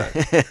yet, but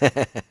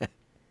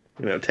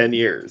 10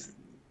 years,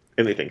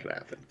 anything can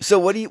happen. So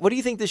what do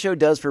you think the show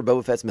does for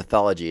Boba Fett's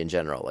mythology in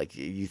general? Like,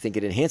 you think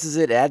it enhances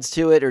it, adds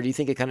to it, or do you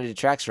think it kind of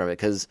detracts from it?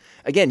 Because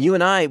again, you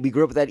and I, we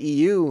grew up with that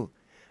EU,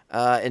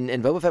 and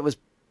Boba Fett was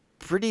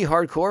pretty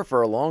hardcore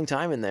for a long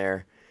time in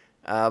there.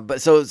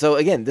 But so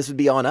again, this would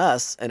be on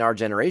us and our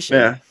generation.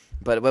 Yeah.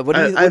 But what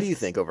do you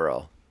think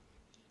overall?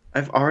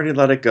 I've already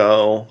let it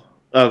go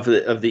of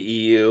the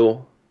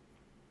EU,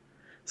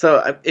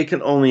 so it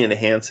can only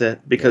enhance it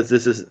because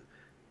this is,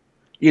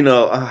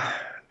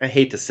 I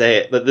hate to say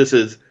it, but this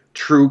is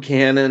true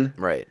canon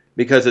Right.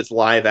 because it's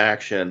live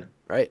action.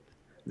 Right.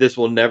 This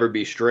will never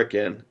be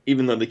stricken,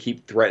 even though they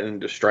keep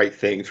threatening to strike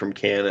things from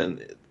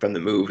canon from the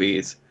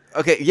movies.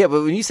 Okay. Yeah,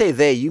 but when you say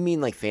they, you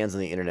mean like fans on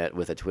the internet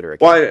with a Twitter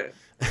account.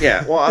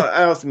 Well,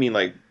 I also mean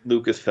like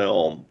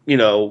Lucasfilm,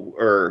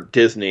 or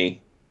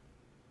Disney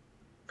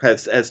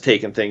has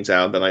taken things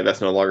out and been like, that's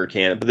no longer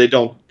canon, but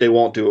they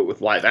won't do it with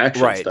live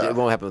action Right. stuff. It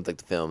won't happen with like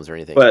the films or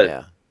anything. But-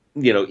 yeah.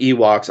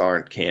 Ewoks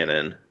aren't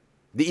canon.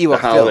 The Ewok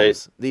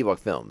holidays- films. The Ewok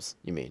films,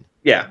 you mean?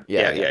 Yeah.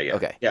 Yeah. Okay.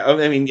 Okay. Yeah,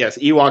 I mean, yes,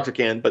 Ewoks are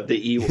canon, but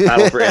the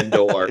Battle for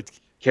Endor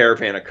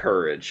Caravan of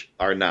Courage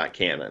are not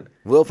canon.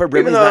 Wilford Even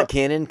Brimley's though- not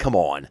canon. Come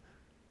on.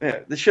 Yeah,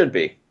 they should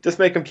be. Just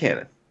make them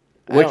canon.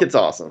 I don't- Wicked's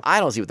awesome. I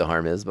don't see what the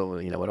harm is, but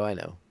what do I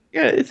know?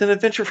 Yeah, it's an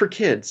adventure for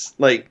kids.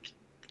 Like,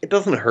 it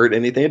doesn't hurt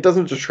anything. It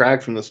doesn't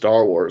detract from the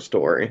Star Wars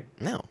story.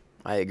 No,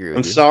 I agree with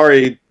I'm you.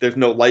 sorry there's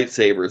no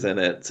lightsabers in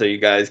it, so you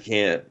guys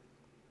can't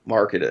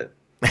market it.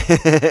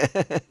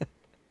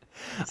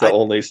 It's the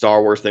only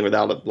Star Wars thing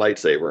without a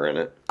lightsaber in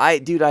it. I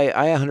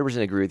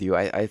 100% agree with you.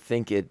 I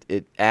think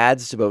it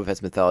adds to Boba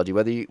Fett's mythology.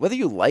 Whether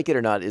you like it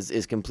or not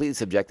is completely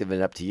subjective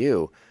and up to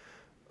you.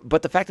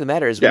 But the fact of the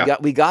matter is,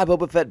 we got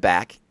Boba Fett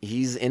back.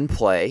 He's in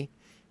play.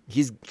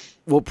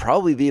 Will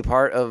probably be a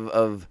part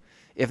of,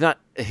 if not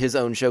his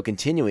own show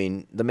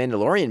continuing, The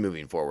Mandalorian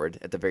moving forward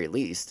at the very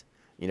least.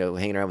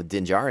 Hanging around with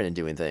Din Djarin and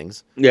doing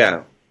things.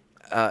 Yeah.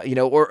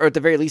 Or at the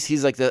very least,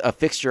 he's like a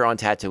fixture on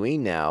Tatooine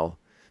now,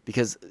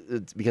 because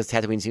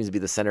Tatooine seems to be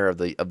the center of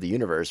the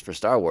universe for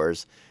Star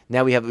Wars.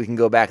 Now we can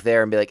go back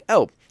there and be like,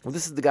 oh, well,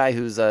 this is the guy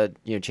who's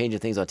changing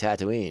things on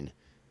Tatooine.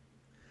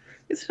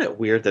 Isn't it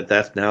weird that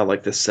that's now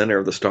like the center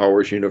of the Star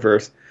Wars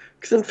universe?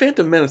 Because in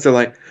Phantom Menace, they're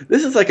like,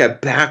 this is like a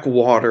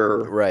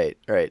backwater, Right.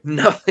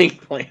 nothing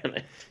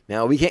planet.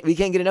 Now we can't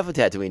get enough of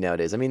Tatooine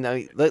nowadays. I mean,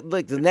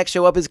 like the next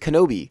show up is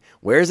Kenobi.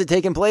 Where is it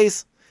taking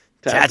place?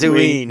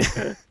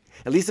 Tatooine.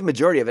 At least the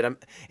majority of it.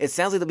 It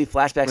sounds like there'll be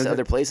flashbacks to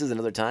other places and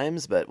other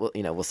times, but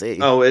we'll see.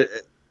 Oh,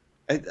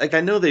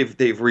 I know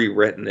they've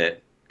rewritten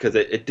it because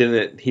it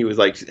didn't. He was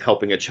like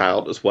helping a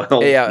child as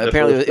well. Yeah.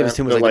 Apparently, it was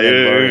too much like the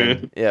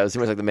Mandalorian. "Eh." Yeah, it was too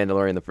much like the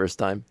Mandalorian the first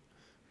time.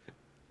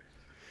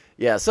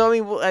 Yeah. So I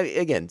mean,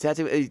 again,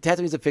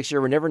 Tatooine's a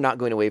fixture. We're never not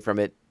going away from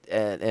it,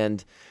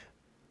 and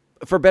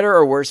for better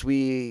or worse,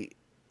 we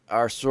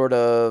are sort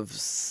of.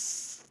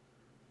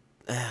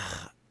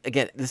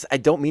 Again, I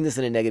don't mean this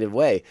in a negative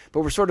way,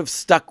 but we're sort of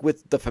stuck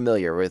with the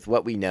familiar, with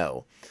what we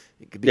know,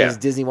 because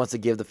Disney wants to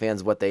give the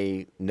fans what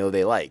they know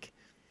they like,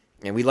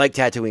 and we like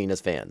Tatooine as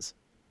fans.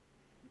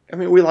 I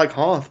mean, we like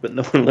Hoth, but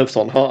no one lives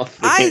on Hoth.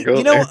 They can't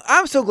go there.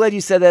 I'm so glad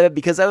you said that,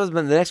 because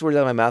the next word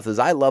out of my mouth is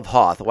I love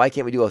Hoth. Why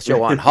can't we do a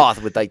show on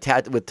Hoth with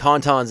with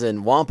tauntauns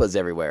and wampas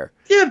everywhere?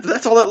 Yeah, but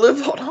that's all that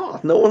lives on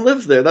Hoth. No one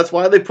lives there. That's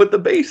why they put the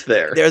base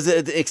there. There's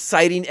an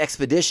exciting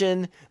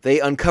expedition. They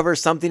uncover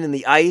something in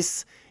the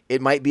ice. It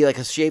might be like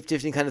a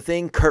shape-shifting kind of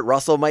thing. Kurt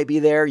Russell might be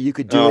there. You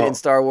could do it in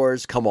Star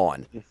Wars. Come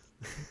on.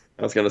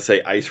 I was going to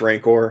say Ice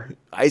Rancor.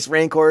 Ice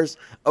Rancors.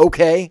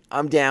 Okay,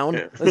 I'm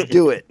down. Let's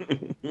do it.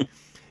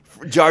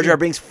 Jar Jar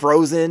Binks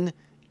frozen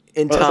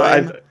in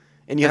time.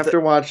 And you have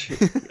to watch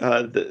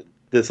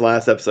this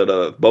last episode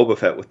of Boba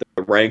Fett with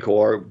the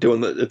Rancor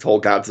doing its whole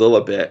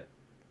Godzilla bit.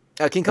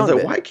 King Kong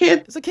bit. Why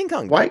can't... It's a King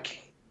Kong bit.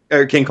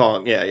 Or King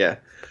Kong, yeah.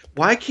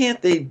 Why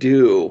can't they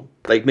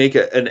make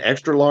an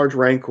extra large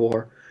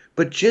Rancor,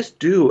 but just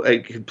do a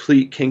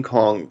complete King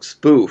Kong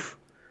spoof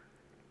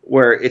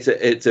where it's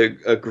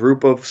a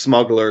group of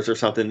smugglers or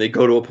something. They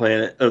go to a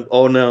planet and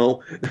oh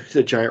no, it's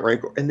a giant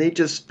Rancor, and they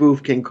just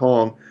spoof King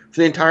Kong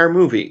for the entire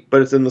movie.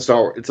 But it's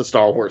it's a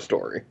Star Wars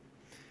story.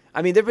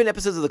 I mean, there've been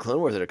episodes of the Clone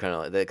Wars that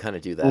kind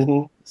of do that.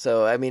 Mm-hmm.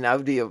 So I mean, I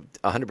would be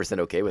 100%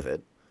 okay with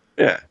it.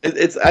 Yeah,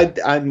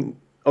 I'm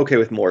okay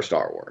with more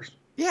Star Wars.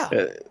 Yeah,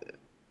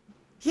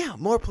 yeah,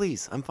 more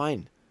please. I'm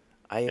fine.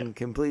 I am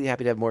completely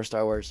happy to have more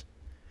Star Wars.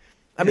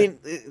 I mean,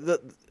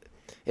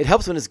 it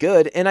helps when it's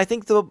good, and I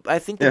think the Book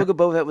of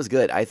Boba Fett was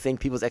good. I think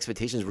people's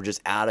expectations were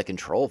just out of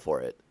control for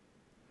it.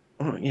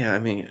 Oh, yeah, I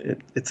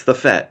mean, it's the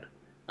Fett.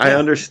 Yeah. I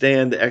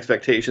understand the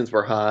expectations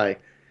were high,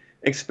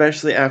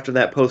 especially after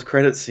that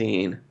post-credit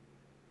scene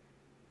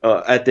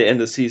at the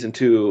end of season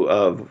 2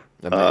 of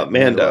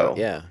Mando.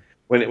 Yeah,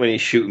 when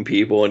he's shooting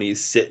people and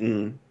he's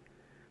sitting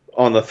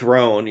on the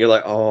throne, you're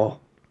like, oh,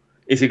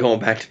 is he going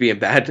back to being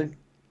bad?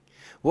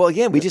 Well,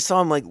 again, we just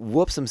saw him like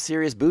whoop some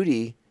serious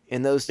booty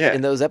in those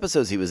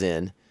episodes he was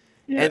in,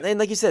 and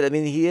like you said, I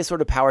mean, he is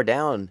sort of powered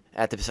down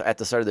at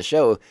the start of the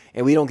show,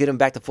 and we don't get him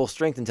back to full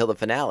strength until the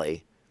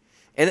finale.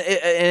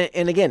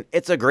 And again,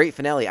 it's a great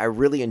finale. I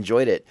really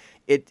enjoyed it.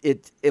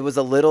 It was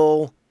a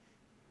little.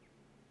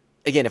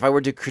 Again, if I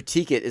were to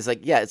critique it, it's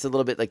like it's a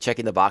little bit like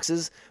checking the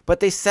boxes, but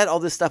they set all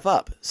this stuff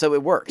up, so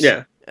it works.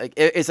 Yeah, like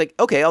it's like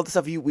okay, all the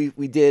stuff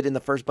we did in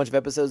the first bunch of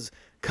episodes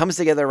comes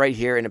together right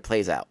here, and it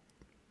plays out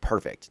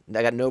perfect.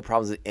 I got no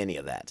problems with any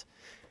of that.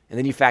 And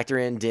then you factor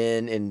in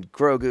Din and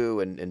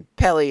Grogu and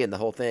Peli and the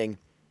whole thing.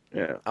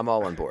 Yeah. I'm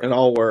all on board. It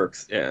all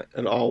works. Yeah,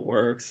 it all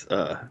works.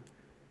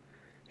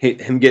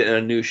 Him getting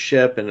a new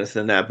ship, and it's the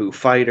Naboo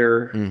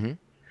fighter. Mm-hmm.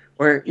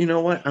 Where, you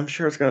know what? I'm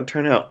sure it's going to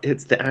turn out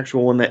it's the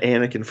actual one that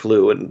Anakin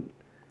flew. And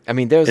I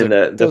mean, those are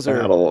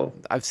battle.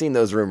 I've seen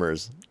those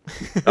rumors.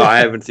 Oh, I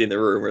haven't seen the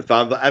rumors,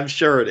 but I'm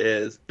sure it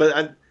is.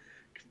 But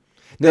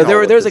no,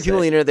 there's like people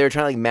on the internet, they were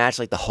trying to like match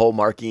like the hull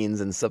markings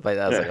and stuff like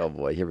that. I was like, oh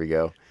boy, here we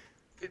go.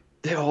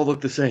 They all look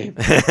the same.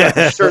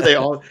 I'm sure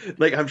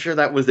I'm sure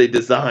that was a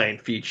design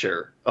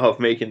feature of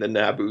making the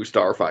Naboo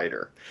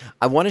starfighter.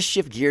 I want to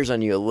shift gears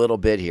on you a little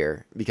bit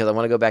here because I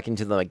want to go back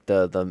into the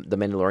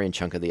Mandalorian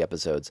chunk of the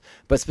episodes,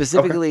 but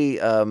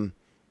specifically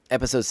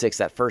episode 6,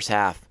 that first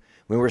half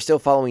when we're still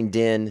following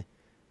Din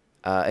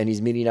and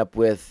he's meeting up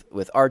with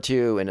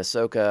R2 and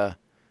Ahsoka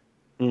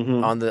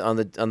Mm-hmm.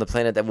 on the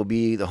planet that will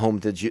be the home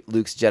to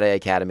Luke's Jedi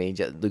Academy,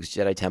 Luke's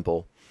Jedi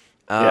Temple.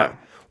 Yeah.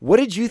 What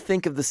did you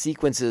think of the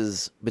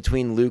sequences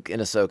between Luke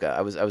and Ahsoka?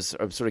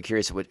 I'm sort of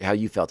curious how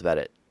you felt about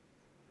it.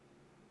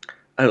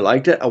 I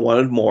liked it. I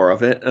wanted more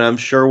of it, and I'm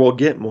sure we'll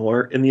get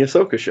more in the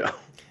Ahsoka show.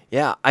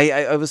 Yeah,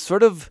 I was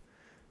sort of.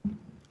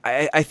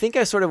 I think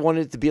I sort of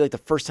wanted it to be like the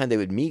first time they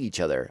would meet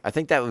each other. I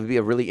think that would be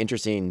a really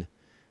interesting.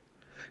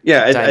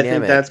 Yeah, I think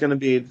Dynamic. that's going to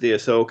be the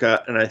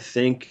Ahsoka, and I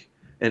think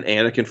an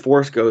Anakin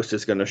Force Ghost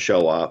is going to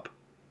show up.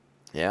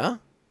 Yeah.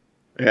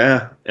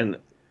 Yeah, and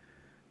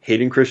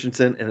Hayden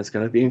Christensen, and it's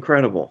going to be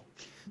incredible.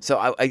 So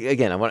I'm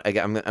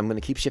going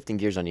to keep shifting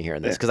gears on you here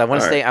in this Yeah, because I want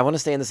to all stay. right. I want to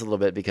stay in this a little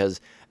bit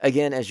because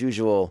again, as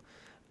usual,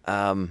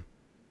 I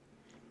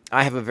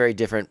have a very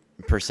different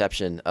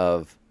perception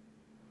of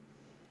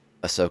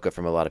Ahsoka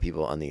from a lot of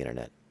people on the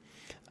internet.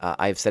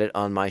 I've said it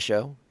on my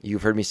show.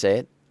 You've heard me say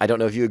it. I don't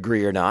know if you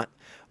agree or not,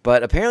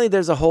 but apparently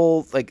there's a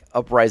whole like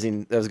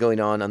uprising that was going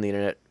on the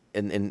internet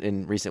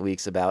in recent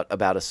weeks about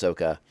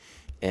Ahsoka,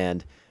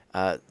 and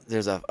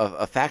there's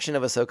a faction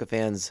of Ahsoka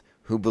fans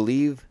who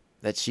believe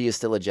that she is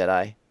still a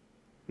Jedi.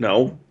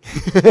 No.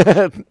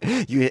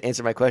 You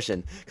answered my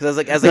question because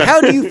I was like, how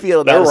do you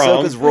feel about They're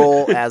wrong. Ahsoka's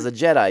role as a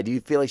Jedi? Do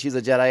you feel like she's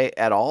a Jedi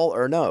at all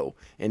or no?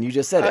 And you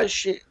just said it.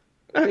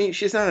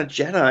 She's not a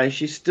Jedi.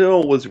 She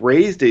still was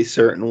raised a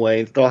certain way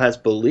and still has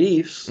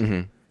beliefs.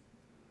 Mhm.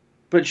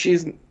 But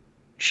she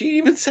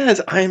even says,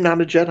 "I am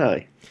not a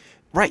Jedi."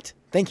 Right.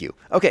 Thank you.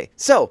 Okay.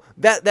 So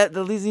that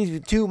leads me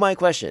to my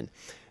question.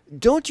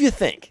 Don't you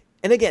think?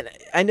 And again,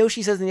 I know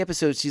she says in the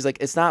episode, she's like,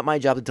 it's not my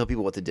job to tell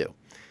people what to do.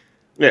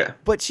 Yeah.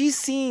 But she's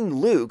seeing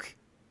Luke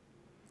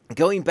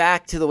going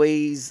back to the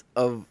ways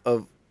of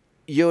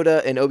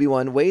Yoda and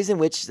Obi-Wan, ways in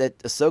which that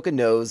Ahsoka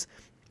knows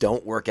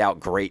don't work out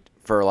great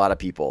for a lot of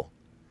people.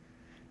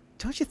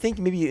 Don't you think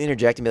maybe you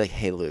interject and be like,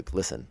 hey, Luke,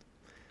 listen,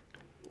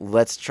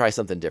 let's try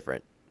something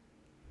different?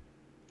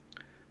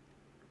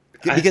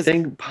 I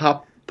think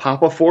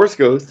Papa Force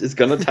Ghost is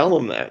going to tell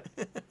him that.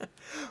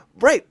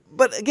 Right.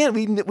 But again,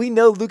 we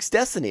know Luke's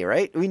destiny,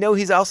 right? We know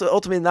he's also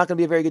ultimately not going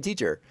to be a very good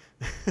teacher.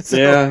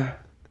 Yeah.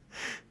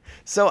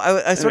 So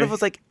I sort of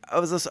was like, I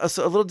was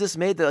a little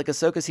dismayed that like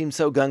Ahsoka seemed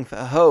so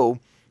gung-ho.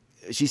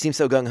 She seemed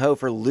so gung-ho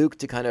for Luke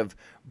to kind of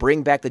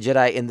bring back the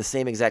Jedi in the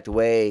same exact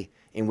way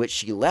in which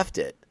she left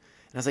it.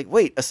 And I was like,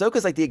 wait,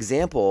 Ahsoka's like the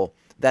example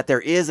that there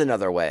is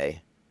another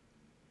way.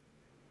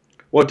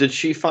 Well, did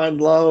she find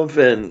love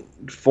and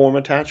form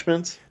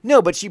attachments?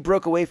 No, but she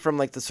broke away from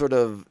like the sort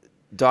of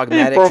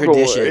dogmatic Broke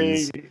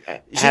traditions.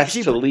 away,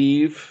 asked to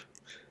leave.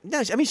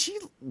 No, I mean, she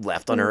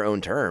left on her own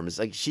terms.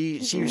 Like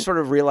she sort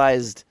of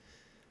realized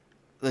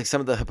like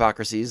some of the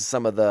hypocrisies,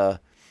 some of the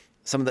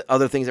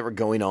other things that were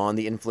going on,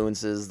 the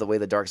influences, the way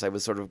the dark side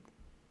was sort of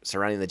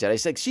surrounding the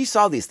Jedi. She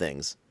saw these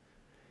things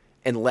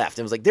and left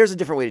and was like, there's a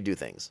different way to do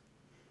things.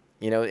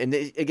 You know, and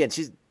again,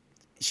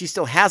 she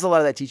still has a lot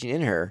of that teaching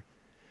in her,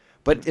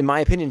 but in my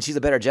opinion, she's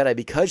a better Jedi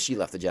because she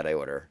left the Jedi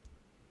Order.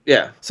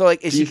 Yeah. So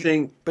like, Do you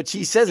think? But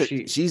she says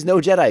it. She's no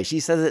Jedi. She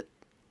says it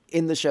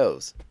in the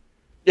shows.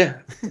 Yeah.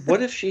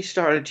 What if she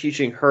started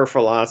teaching her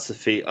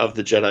philosophy of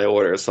the Jedi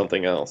Order as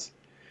something else,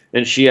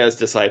 and she has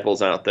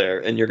disciples out there,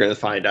 and you're going to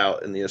find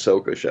out in the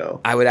Ahsoka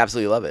show? I would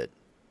absolutely love it.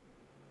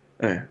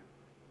 Yeah.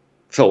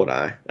 So would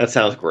I. That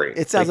sounds great.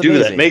 It sounds do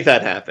amazing. that. Make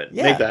that happen.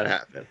 Yeah. Make that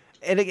happen.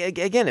 And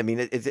again, I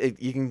mean,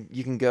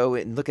 you can go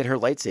and look at her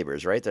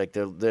lightsabers, right? Like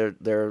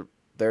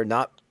they're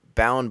not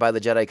bound by the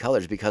Jedi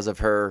colors because of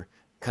her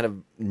kind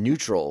of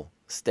neutral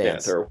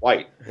stance. Yeah, they're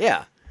white.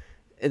 Yeah,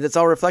 and it's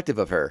all reflective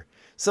of her.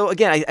 So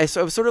again, I was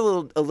sort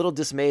of a little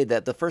dismayed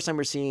that the first time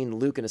we're seeing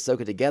Luke and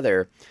Ahsoka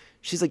together,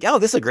 she's like, "Oh,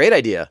 this is a great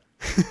idea.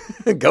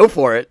 Go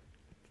for it."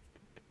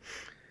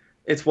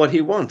 It's what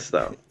he wants,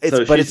 though.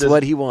 It's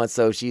what he wants.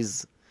 So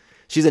she's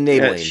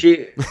enabling.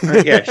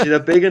 Yeah, she's a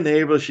big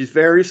enabler. She's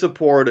very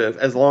supportive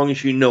as long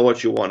as you know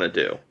what you want to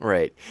do.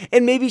 Right.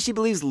 And maybe she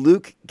believes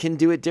Luke can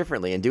do it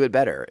differently and do it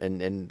better.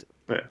 And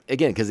Yeah.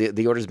 again, because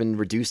the order's been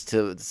reduced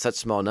to such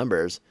small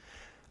numbers.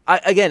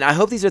 I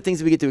hope these are things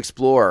that we get to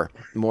explore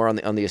more on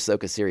the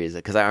Ahsoka series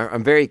because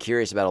I'm very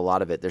curious about a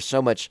lot of it. There's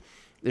so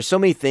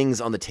many things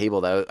on the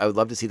table that I would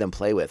love to see them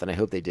play with, and I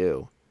hope they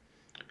do.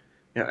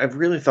 Yeah, I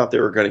really thought they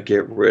were going to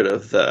get rid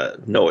of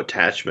the no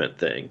attachment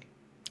thing.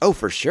 Oh,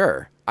 for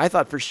sure. I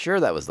thought for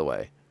sure that was the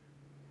way.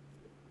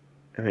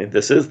 I mean,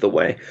 this is the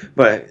way,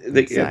 but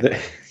Exactly.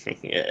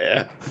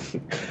 yeah,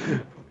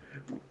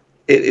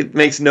 it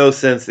makes no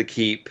sense to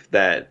keep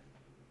that.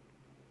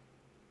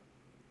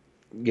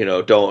 You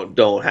know,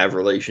 don't have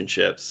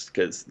relationships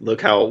because look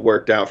how it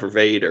worked out for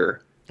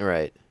Vader,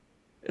 Right.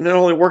 and it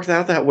only worked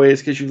out that way is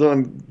because you let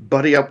him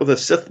buddy up with a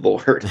Sith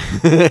Lord.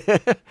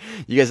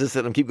 You guys just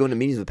let them keep going to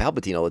meetings with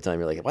Palpatine all the time.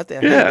 You're like, what the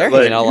heck? Yeah, They're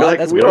like, hanging out a you're lot. like,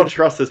 That's we weird. don't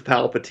trust this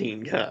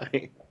Palpatine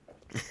guy.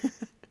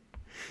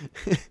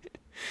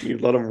 You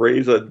let him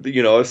raise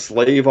a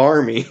slave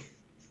army,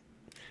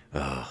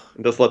 and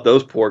just let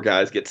those poor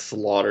guys get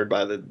slaughtered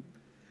by the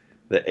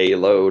A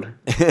load.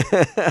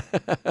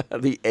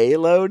 The A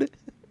load?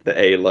 The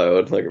A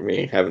load. Look at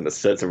me having to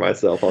censor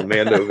myself on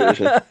Mando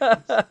Vision.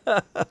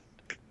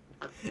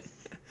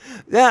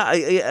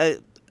 Yeah,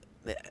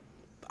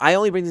 I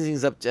only bring these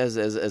things up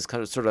as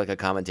kind of sort of like a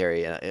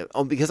commentary,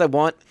 because I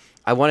want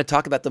to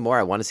talk about them more.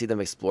 I want to see them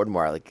explored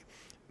more. Like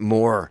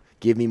more,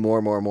 give me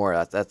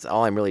more. That's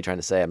all I'm really trying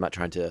to say. I'm not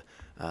trying to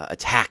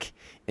attack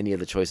any of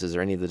the choices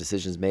or any of the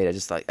decisions made. I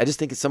just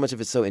think it's so much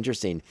of it's so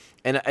interesting,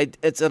 and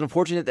it's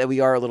unfortunate that we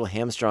are a little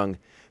hamstrung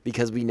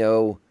because we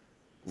know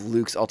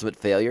Luke's ultimate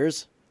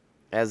failures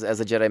as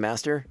a Jedi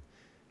Master.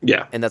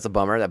 Yeah. And that's a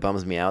bummer. That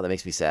bums me out. That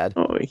makes me sad.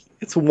 Oh,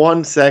 it's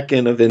 1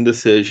 second of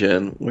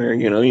indecision where,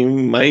 you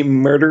might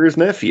murder his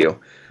nephew.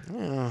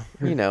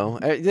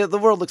 The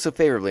world looks so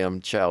favorably on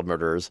child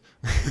murderers.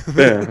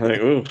 Yeah, like,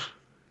 ooh.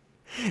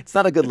 It's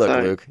not a good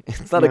look, Luke.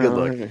 It's not a good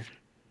look.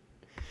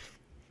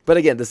 But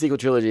again, the sequel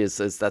trilogy is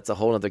that's a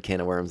whole other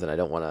can of worms, and I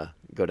don't want to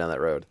go down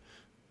that road.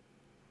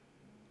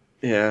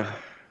 Yeah.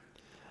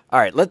 All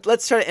right,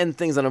 let's try to end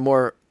things on a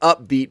more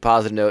upbeat,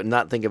 positive note, and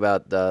not think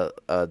about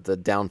the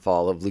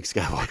downfall of Luke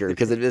Skywalker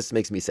because it just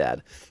makes me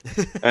sad.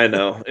 I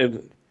know.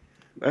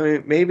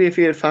 Maybe if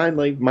he had found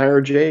like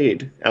Myra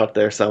Jade out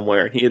there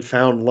somewhere, and he had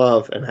found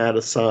love and had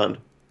a son,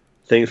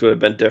 things would have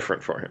been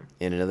different for him.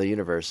 In another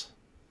universe.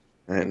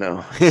 I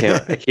know.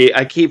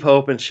 I keep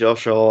hoping she'll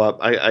show up.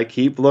 I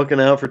keep looking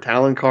out for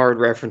Talon Card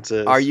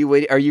references. Are you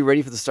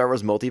ready for the Star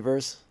Wars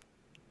multiverse?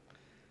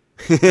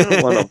 I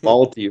don't want a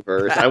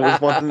multiverse. I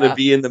just want them to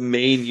be in the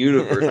main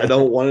universe. I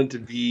don't want it to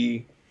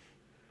be,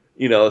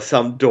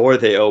 some door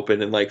they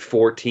open and like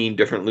 14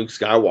 different Luke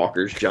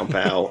Skywalkers jump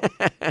out.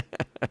 And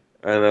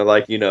they're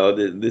like,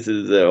 this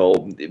is the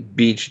old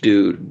beach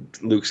dude,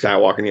 Luke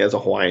Skywalker, and he has a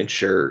Hawaiian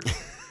shirt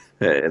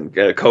and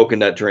a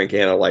coconut drink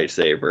and a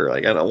lightsaber.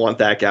 Like, I don't want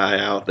that guy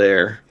out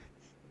there.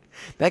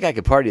 That guy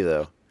could party,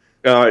 though.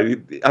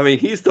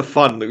 He's the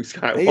fun Luke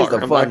Skywalker. He's the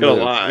fun I'm not gonna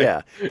Luke. lie.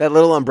 Yeah, that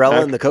little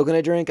umbrella and the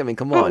coconut drink. I mean,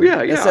 come on. Oh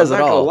yeah. It says I'm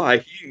it not all. gonna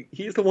lie.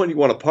 He's the one you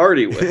want to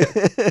party with.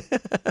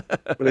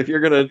 But if you're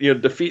gonna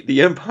defeat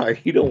the Empire,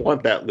 you don't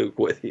want that Luke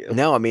with you.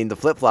 No, I mean the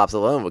flip flops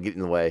alone will get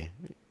in the way.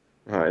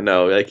 I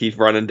know. Like he's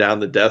running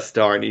down the Death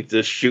Star and he's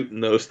just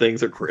shooting those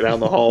things down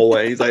the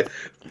hallway. He's like,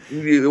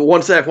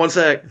 1 sec.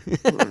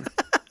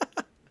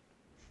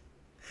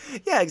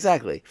 Yeah,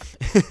 exactly.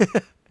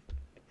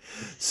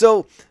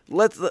 So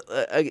let's.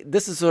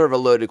 This is sort of a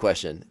loaded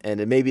question, and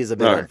it maybe is a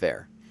bit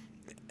unfair,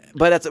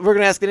 but we're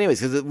going to ask it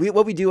anyways because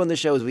what we do on the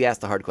show is we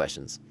ask the hard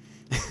questions.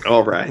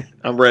 All right,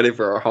 I'm ready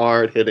for a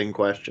hard-hitting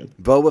question.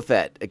 Boba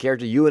Fett, a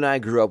character you and I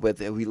grew up with,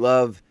 and we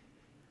love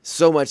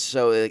so much.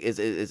 So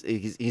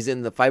he's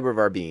in the fiber of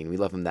our being. We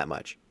love him that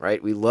much,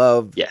 right? We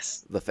love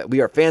the Fett.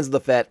 We are fans of the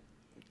Fett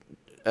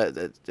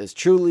as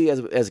truly as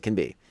it can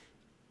be.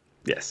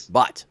 Yes,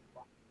 but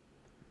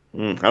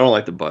I don't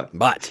like the but.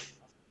 But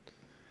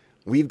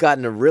we've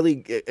gotten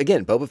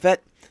Boba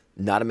Fett,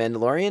 not a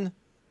Mandalorian.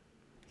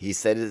 He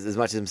said it as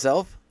much as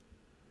himself.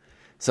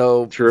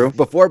 So true.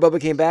 Before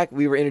Boba came back,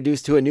 we were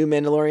introduced to a new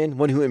Mandalorian,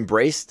 one who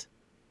embraced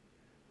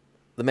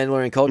the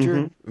Mandalorian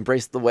culture,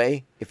 embraced the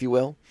way, if you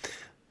will.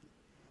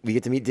 We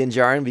get to meet Din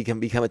Djarin, we can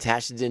become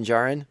attached to Din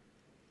Djarin.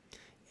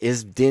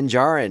 Is Din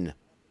Djarin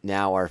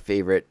now our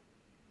favorite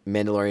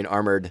Mandalorian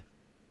armored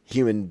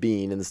human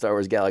being in the Star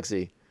Wars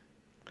galaxy?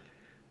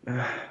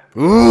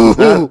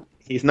 Ooh.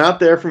 He's not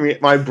there for me.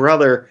 My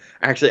brother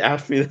actually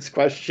asked me this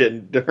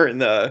question during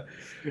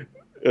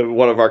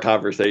one of our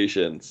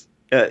conversations.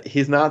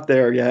 He's not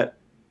there yet.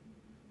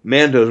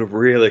 Mando's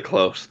really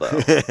close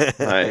though.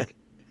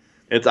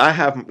 I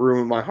have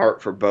room in my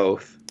heart for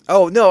both.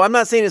 Oh no, I'm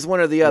not saying it's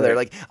one or the other.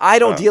 Right. Like I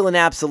don't deal in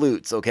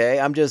absolutes. Okay,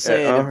 I'm just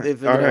saying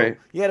if you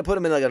got to put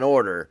them in like an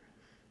order.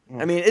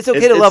 I mean, it's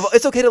okay to love.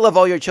 It's okay to love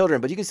all your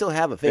children, but you can still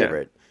have a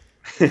favorite.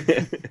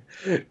 Yeah.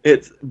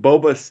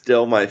 Boba's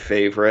still my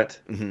favorite.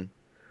 Mm-hmm.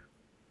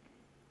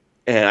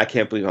 And I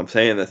can't believe I'm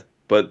saying this,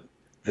 but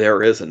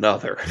there is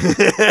another.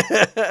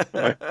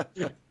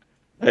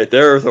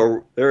 There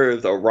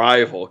is a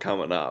rival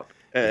coming up,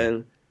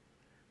 and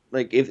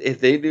like if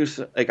they do,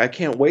 like I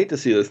can't wait to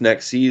see this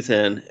next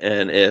season.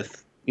 And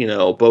if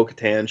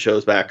Bo-Katan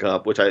shows back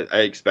up, which I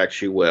expect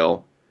she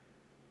will,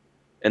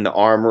 and the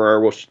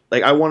Armorer will,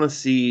 I want to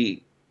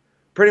see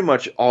pretty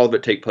much all of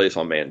it take place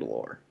on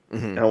Mandalore,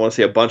 and I want to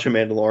see a bunch of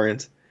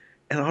Mandalorians,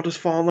 and I'll just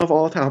fall in love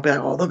all the time. I'll be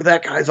like, oh, look at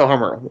that guy's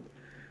armor.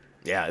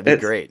 Yeah, it'd be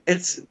great.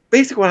 It's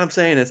basically what I'm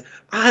saying is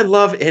I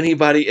love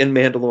anybody in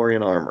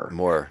Mandalorian armor.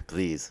 More,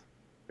 please.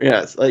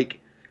 Yes, and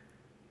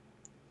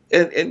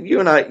you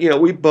and I,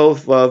 we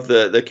both love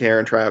the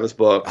Karen Traviss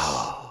books.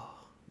 Oh,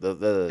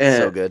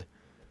 so good.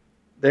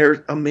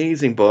 They're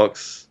amazing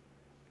books.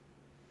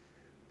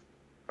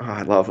 Oh,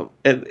 I love them,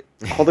 and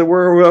all they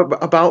were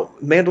about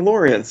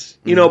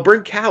Mandalorians.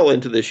 Bring Cal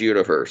into this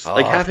universe,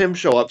 have him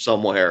show up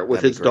somewhere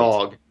with his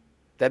dog.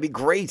 That'd be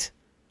great.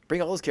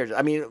 Bring all those characters.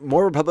 I mean,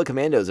 more Republic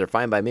Commandos are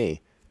fine by me.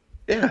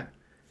 Yeah.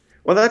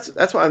 Well, that's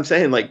what I'm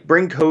saying. Like,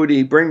 bring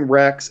Cody, bring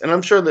Rex, and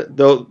I'm sure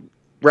that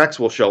Rex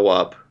will show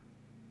up.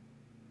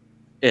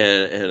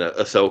 in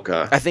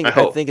Ahsoka. I think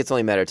hope. it's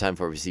only a matter of time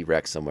before we see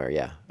Rex somewhere.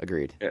 Yeah,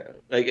 agreed. Yeah.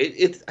 Like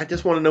it's. I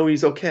just want to know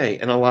he's okay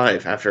and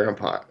alive after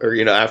Empire, or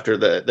after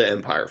the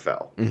Empire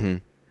fell.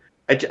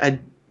 Mm-hmm.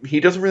 He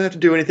doesn't really have to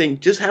do anything.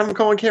 Just have him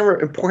call on camera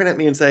and point at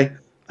me and say,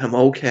 "I'm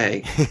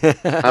okay.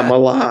 I'm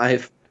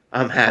alive.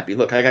 I'm happy.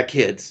 Look, I got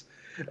kids."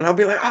 And I'll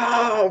be like,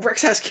 "Oh,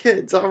 Rex has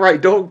kids. All right,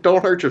 don't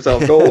hurt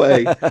yourself. Go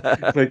away.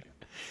 Like,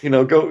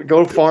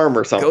 go farm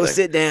or something. Go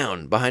sit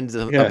down behind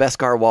a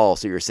Beskar wall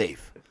so you're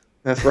safe."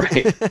 That's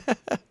right.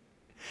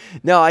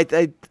 No,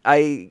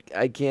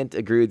 I can't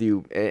agree with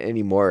you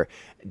anymore.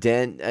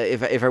 Din,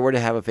 if I were to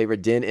have a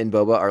favorite, Din and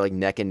Boba are like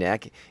neck and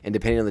neck, and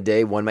depending on the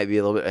day, one might be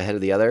a little bit ahead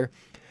of the other.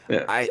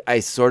 Yeah.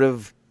 I sort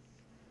of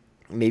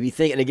maybe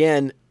think, and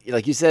again,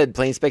 like you said,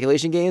 playing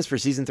speculation games for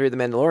season 3 of The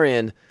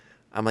Mandalorian,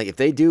 I'm like, if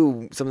they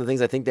do some of the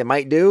things I think they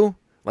might do,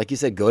 like you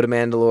said, go to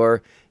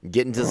Mandalore,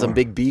 get into some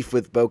big beef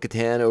with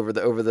Bo-Katan over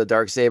the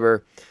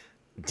Darksaber,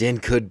 Din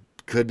could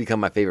become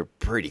my favorite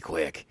pretty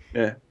quick.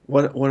 Yeah.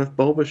 What if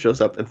Boba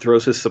shows up and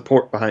throws his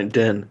support behind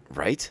Din?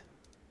 Right?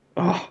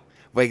 Oh.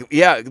 Like,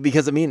 yeah,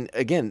 because I mean,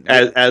 again,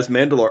 as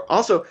Mandalore.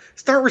 Also,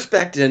 start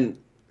respecting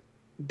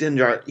Din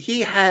Djarin.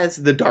 He has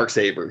the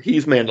Darksaber.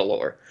 He's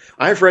Mandalore.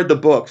 I've read the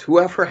books.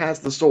 Whoever has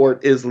the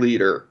sword is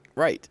leader.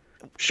 right.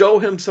 Show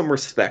him some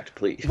respect,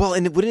 please. Well,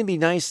 and wouldn't it be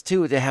nice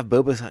too to have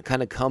Boba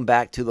kind of come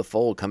back to the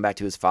fold, come back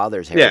to his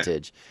father's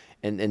heritage,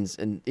 and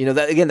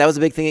that again, that was a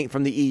big thing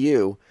from the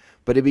EU.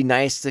 But it'd be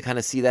nice to kind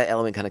of see that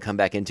element kind of come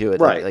back into it,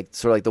 right? Like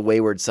sort of like the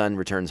wayward son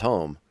returns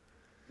home,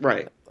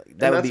 right?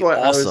 That would be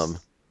awesome.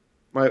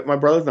 My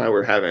brothers and I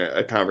were having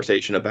a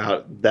conversation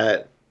about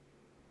that.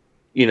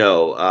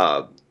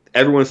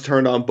 Everyone's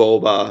turned on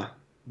Boba.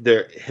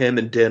 Him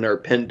and Din are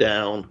pinned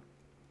down,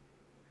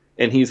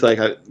 and he's like,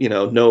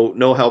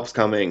 no help's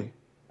coming.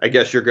 I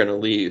guess you're gonna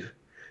leave,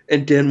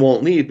 and Din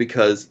won't leave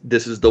because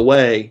this is the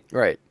way,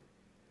 right?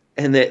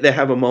 And they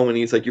have a moment.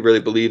 He's like, "You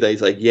really believe that?"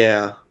 He's like,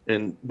 "Yeah."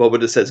 And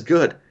Boba just says,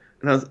 "Good."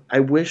 And I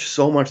wish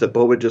so much that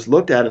Boba just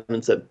looked at him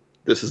and said,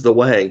 "This is the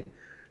way,"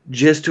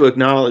 just to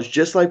acknowledge,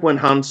 just like when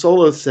Han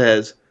Solo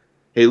says,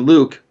 "Hey,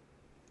 Luke,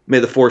 may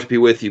the Force be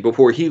with you,"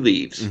 before he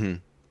leaves. Mm-hmm.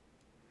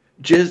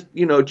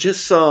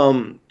 Just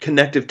some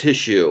connective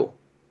tissue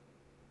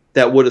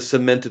that would have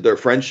cemented their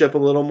friendship a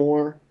little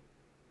more,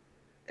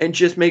 and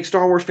just make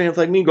Star Wars fans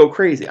like me go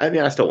crazy. I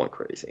mean, I still went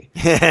crazy.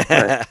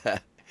 Right?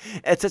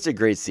 It's such a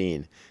great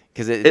scene.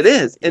 Because it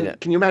is, and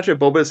can you imagine if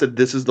Boba said,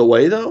 "This is the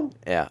way," though?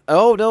 Yeah.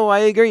 Oh no, I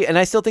agree, and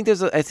I still think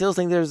there's.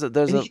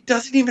 He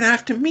doesn't even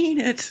have to mean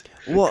it.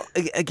 Well,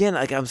 again,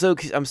 like I'm so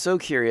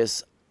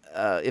curious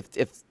if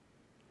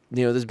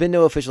there's been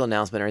no official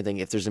announcement or anything.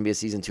 If there's gonna be a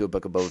season 2 of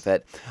Book of Boba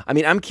Fett, I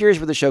mean, I'm curious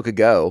where the show could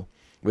go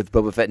with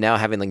Boba Fett now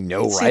having like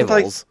no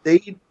rivals.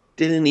 Like they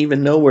didn't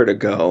even know where to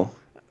go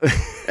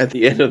at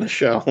the end of the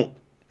show.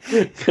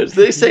 Because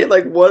they say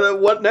like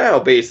what now,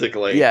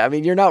 basically. Yeah, I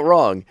mean you're not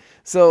wrong.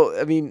 So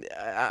I mean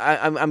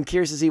I'm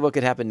curious to see what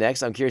could happen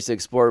next. I'm curious to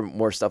explore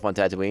more stuff on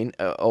Tatooine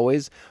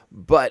always.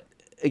 But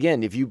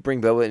again, if you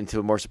bring Boba into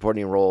a more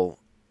supporting role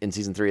in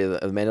season 3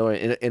 of The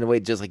Mandalorian, in a way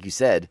just like you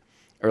said,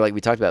 or like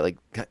we talked about, like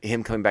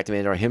him coming back to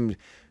Mandalore, him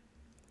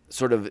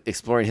sort of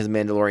exploring his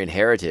Mandalorian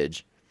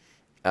heritage,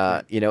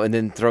 and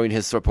then throwing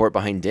his support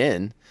behind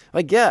Din.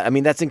 Like I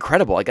mean that's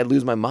incredible. Like I'd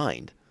lose my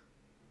mind.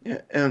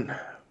 Yeah, and.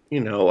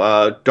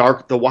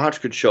 The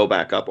Watch could show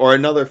back up, or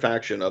another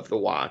faction of the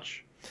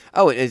Watch.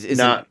 Oh, is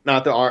not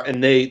the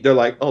and they're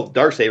like, oh,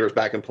 Darksaber's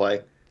back in play.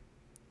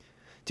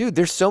 Dude,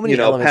 there's so many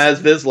elements. Paz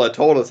Vizsla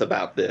told us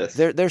about this.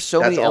 There's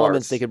so many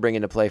elements they could bring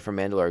into play from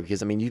Mandalore,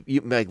 because I mean,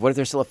 you like, what if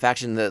there's still a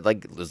faction that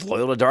like is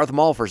loyal to Darth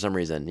Maul for some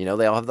reason? They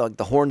all have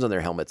the horns on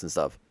their helmets and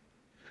stuff.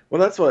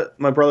 Well, that's what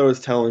my brother was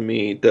telling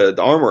me. The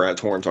armor has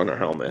horns on their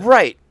helmet,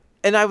 right?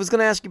 And I was going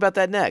to ask you about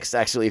that next,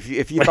 actually,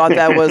 if you thought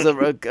that was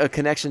a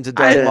connection to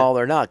Darth Maul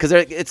or not, because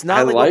it's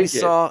not like what we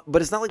saw,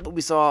 but it's not like what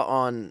we saw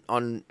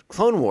on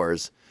Clone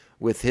Wars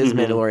with his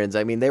Mandalorians.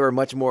 I mean, they were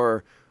much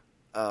more.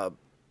 Well,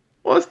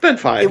 it's been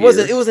 5 years.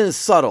 It wasn't as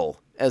subtle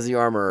as the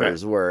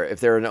armorers were, if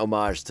they're an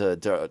homage to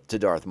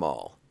Darth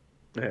Maul.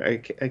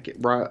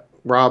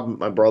 Rob,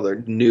 my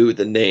brother, knew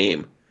the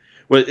name.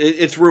 Well,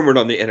 it's rumored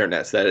on the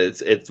internet that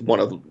it's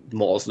one of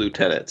Maul's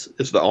lieutenants.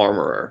 It's the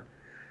armorer.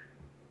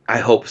 I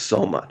hope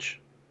so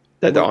much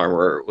that the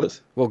armorer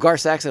was. Well, Gar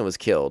Saxon was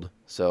killed,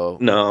 so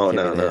no.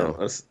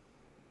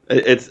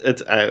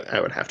 It's. I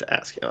would have to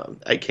ask him.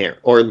 I can't,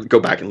 or go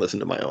back and listen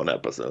to my own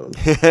episode.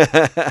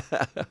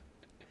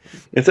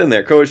 It's in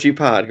there, Koichi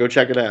Pod. Go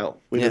check it out.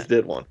 We just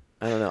did one.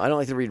 I don't know. I don't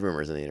like to read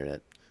rumors on the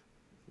internet.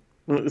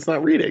 It's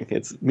not reading.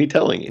 It's me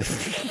telling you,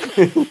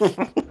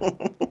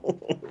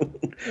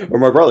 or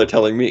my brother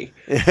telling me.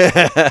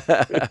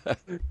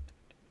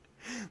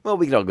 Well,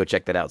 we can all go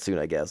check that out soon,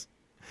 I guess.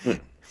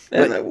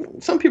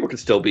 And some people could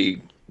still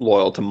be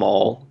loyal to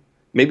Maul.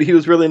 Maybe he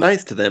was really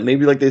nice to them.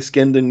 Maybe like they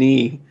skinned a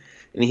knee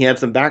and he had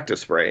some Bacta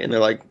spray, and they're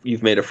like,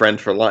 "You've made a friend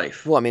for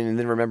life." Well, I mean, and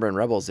then remember in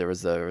Rebels there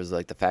was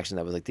like the faction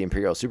that was like the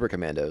Imperial Super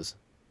Commandos.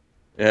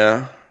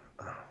 Yeah.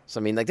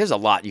 So I mean, like, there's a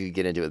lot you could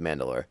get into with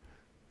Mandalore.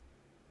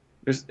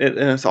 And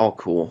it's all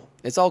cool.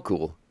 It's all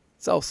cool.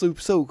 It's all so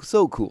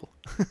cool.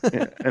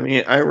 Yeah, I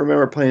mean, I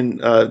remember playing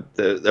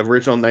the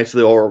original Knights of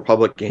the Old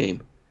Republic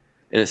game,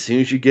 and as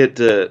soon as you get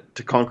to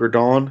Conquer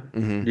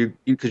Dawn,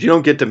 because you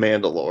don't get to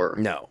Mandalore,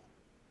 No.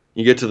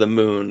 you get to the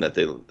moon that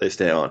they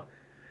stay on.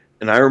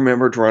 And I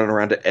remember running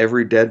around to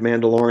every dead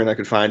Mandalorian I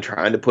could find,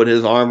 trying to put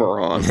his armor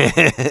on,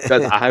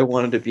 because I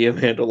wanted to be a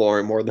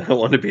Mandalorian more than I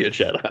wanted to be a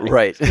Jedi.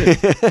 Right.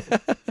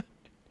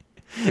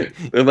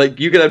 And like,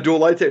 you can have dual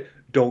lightsaber.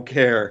 Don't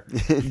care.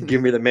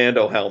 Give me the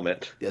Mando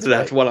helmet. That's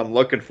That's right. what I'm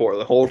looking for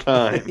the whole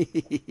time.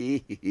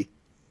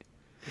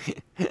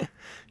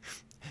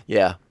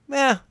 Yeah.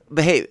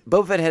 But hey,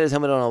 Boba Fett had his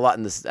helmet on a lot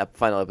in this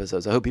final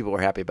episode, so I hope people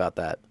were happy about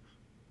that.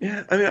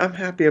 Yeah, I mean, I'm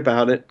happy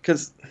about it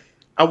because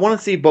I want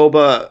to see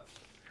Boba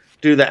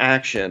do the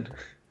action.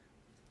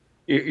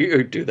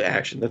 You do the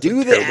action. That's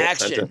Do a the terrible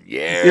action. sentence.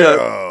 Yeah. You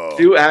know,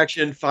 do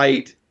action,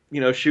 fight.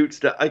 Shoot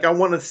stuff. Like, I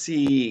want to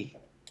see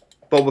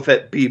Boba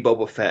Fett be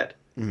Boba Fett.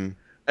 Mm-hmm.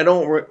 I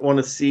don't want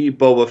to see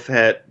Boba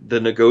Fett the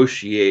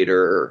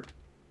negotiator.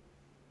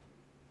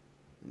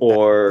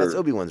 Or That's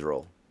Obi-Wan's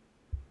role.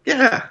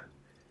 yeah,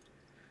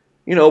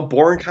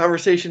 boring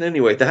conversation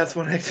anyway. That's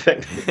what I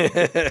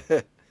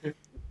expected.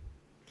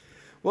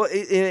 Well,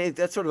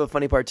 that's sort of a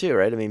funny part too,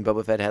 right? I mean,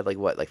 Boba Fett had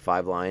like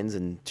 5 lines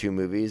in 2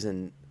 movies,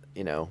 and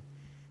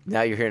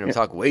now you're hearing him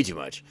talk way too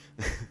much.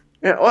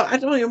 Yeah, well, I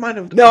don't even mind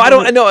him. No, I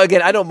don't. No,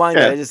 again, I don't mind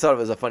Yeah. that. I just thought it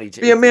was a funny.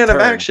 Be a man of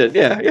turn. action.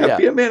 Yeah.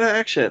 Be a man of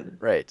action.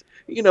 Right.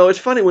 It's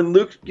funny when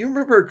Luke. You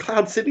remember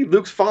Cloud City?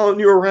 Luke's following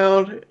you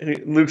around,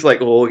 and Luke's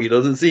like, "Oh, he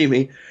doesn't see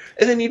me,"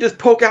 and then you just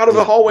poke out of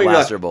the hallway. And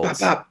Blaster like, bolts.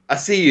 "Pop, pop, I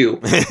see you."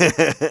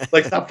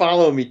 Like, stop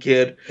following me,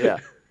 kid. Yeah.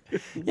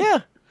 Yeah.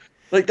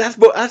 Like, that's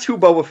who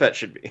Boba Fett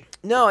should be.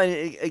 No,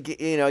 and I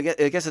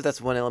guess if that's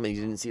one element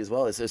you didn't see as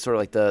well, it's sort of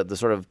like the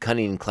sort of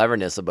cunning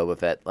cleverness of Boba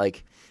Fett,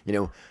 like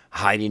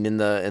hiding in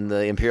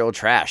the Imperial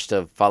trash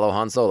to follow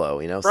Han Solo,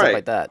 stuff Right.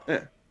 like that.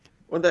 Yeah.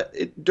 Well,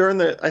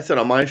 I said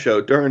on my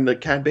show during the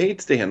Cad Bane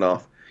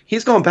standoff,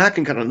 he's gone back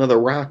and got another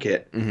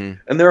rocket, and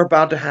they're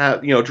about to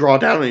have draw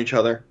down on each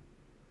other.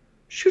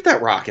 Shoot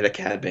that rocket at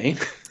Cad Bane.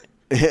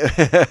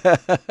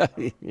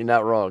 You're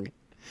not wrong.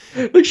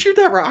 Like, shoot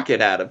that rocket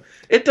at him.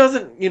 It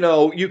doesn't,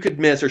 you could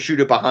miss or shoot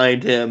it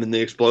behind him, and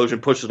the explosion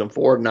pushes him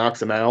forward,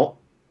 knocks him out.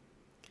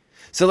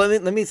 So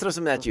let me throw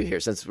something at you here,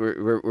 since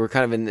we're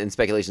kind of in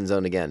speculation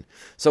zone again.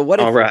 So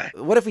what if All right.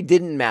 what if we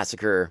didn't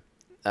massacre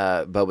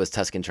Boba's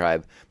Tusken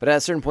tribe, but at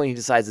a certain point he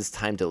decides it's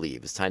time to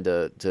leave, it's time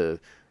to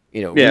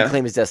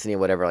reclaim his destiny and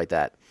whatever like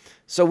that.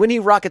 So when he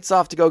rockets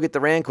off to go get the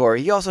Rancor,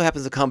 he also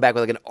happens to come back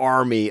with like an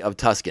army of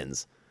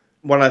Tuskens.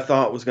 What I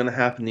thought was going to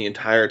happen the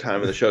entire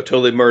time of the show,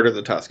 till they murder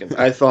the Tuskens.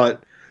 I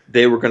thought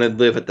they were going to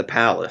live at the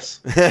palace,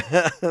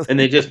 and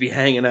they'd just be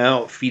hanging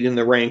out, feeding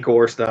the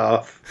Rancor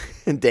stuff,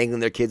 And dangling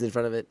their kids in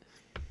front of it.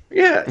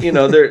 Yeah,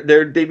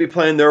 they'd be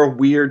playing their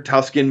weird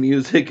Tusken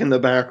music in the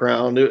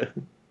background.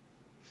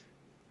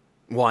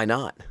 Why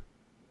not?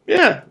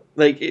 Yeah,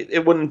 like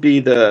it wouldn't be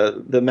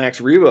the Max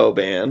Rebo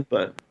band,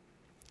 but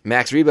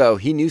Max Rebo,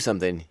 he knew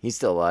something. He's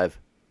still alive.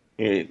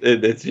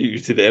 it's you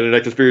see the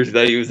internet conspiracy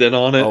that he was in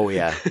on it. Oh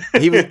yeah,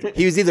 he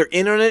was either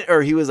in on it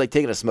or he was like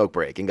taking a smoke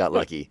break and got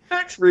lucky.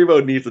 Max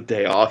Rebo needs a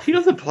day off. He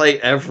doesn't play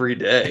every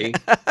day.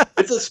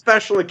 It's a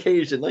special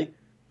occasion. Like,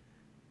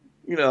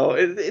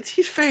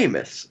 he's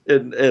famous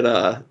in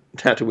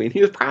Tatooine. He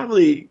was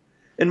probably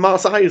in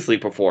Mos Eisley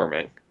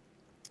performing.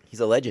 He's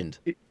a legend.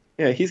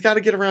 Yeah, he's got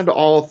to get around to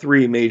all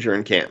 3 major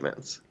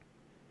encampments.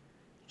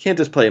 He can't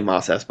just play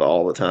Mos Espa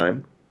all the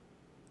time.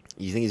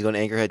 You think he's going to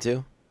Anchorhead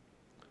too?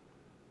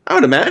 I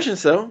would imagine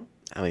so.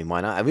 I mean,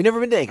 why not? Have we never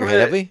been to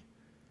Anchorhead, have we?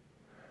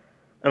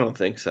 I don't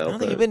think so. I don't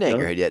think you've been to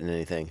Anchorhead yet in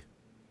anything.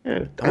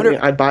 Yeah, I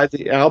wonder- I'd buy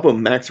the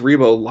album Max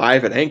Rebo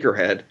live at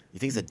Anchorhead. You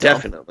think it's a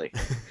dump? Definitely.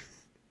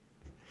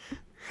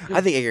 I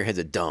think Anchorhead's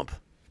a dump.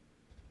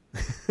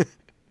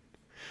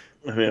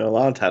 I mean, a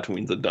lot of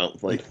Tatooine's a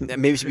dump. Like,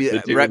 Maybe it should be the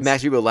dudes.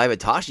 Max Rebo live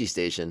at Tashi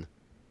Station.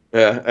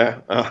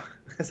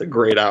 That's a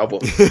great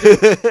album.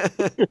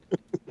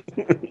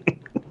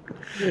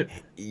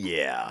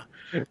 Yeah.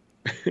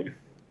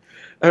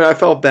 I mean, I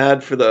felt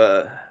bad for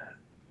the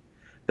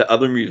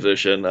other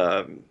musician.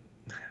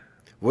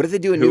 What if they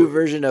do a new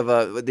version of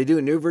Get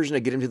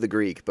Him to the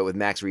Greek, but with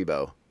Max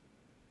Rebo?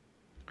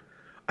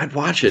 I'd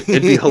watch it.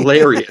 It'd be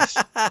hilarious.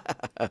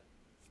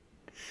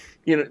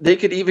 They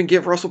could even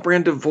get Russell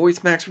Brand to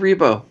voice Max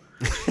Rebo.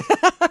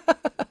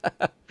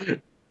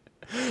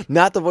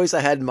 Not the voice I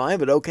had in mind,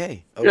 but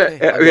okay.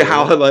 Yeah, I mean,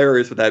 how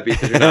hilarious would that be?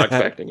 Because you're not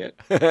expecting it.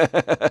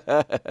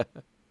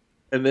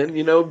 And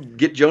then,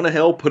 get Jonah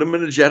Hill, put him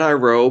in a Jedi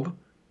robe.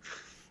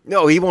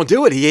 No, he won't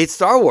do it. He hates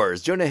Star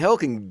Wars. Jonah Hill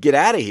can get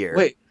out of here.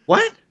 Wait,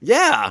 what?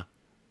 Yeah.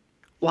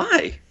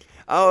 Why?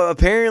 Oh,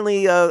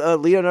 apparently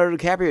Leonardo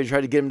DiCaprio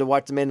tried to get him to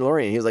watch The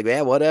Mandalorian. He was like,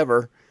 yeah,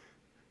 whatever.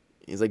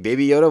 He's like,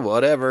 Baby Yoda,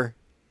 whatever.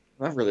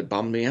 That really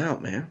bummed me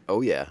out, man. Oh,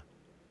 yeah.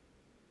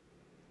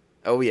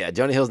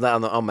 Jonah Hill's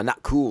not on my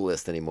not cool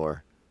list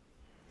anymore.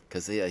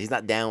 because he's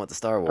not down with the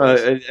Star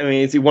Wars. I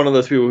mean, is he one of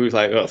those people who's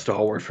like, oh, Star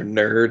Wars for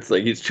nerds?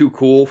 Like, he's too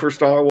cool for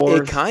Star Wars?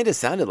 It kind of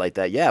sounded like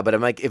that, yeah. But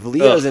I'm like, if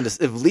Leo's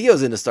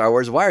into Star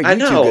Wars, why are you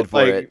too good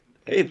for it?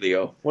 Hey,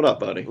 Leo, what up,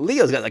 buddy?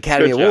 Leo's got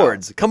Academy Good job.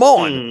 Awards. Come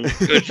on.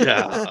 Good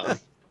job.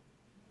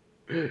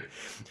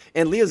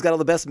 And Leo's got all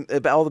the best memes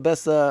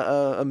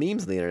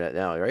on the internet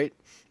now, right?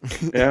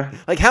 Yeah.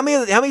 Like how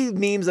many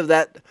memes of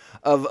that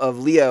of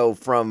Leo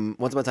from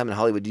Once Upon a Time in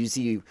Hollywood do you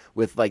see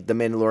with like the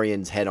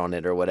Mandalorian's head on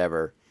it or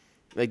whatever?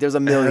 Like there's a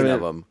million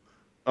of them.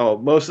 Oh,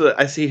 most of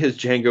I see his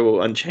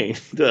Django Unchained.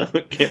 The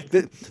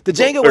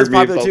Django one's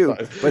popular too,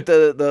 but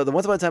the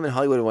Once Upon a Time in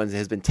Hollywood one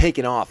has been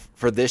taken off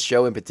for this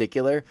show in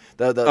particular.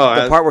 The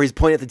part where he's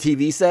pointing at the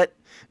TV set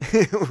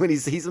when he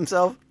sees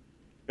himself.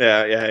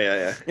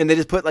 Yeah. And they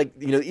just put like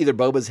either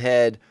Boba's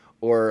head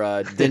or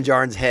Din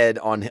Djarin's head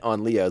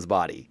on Leo's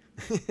body.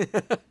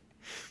 I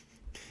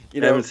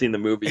haven't seen the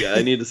movie yet.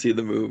 I need to see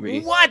the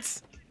movie.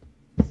 What?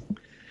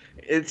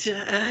 It's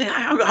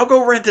I'll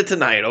go rent it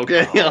tonight.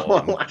 Okay,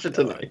 I'll watch it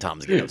tonight.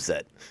 Tom's getting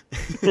upset.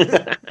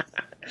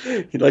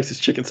 He likes his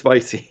chicken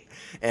spicy.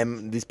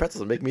 And these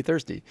pretzels are making me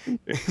thirsty.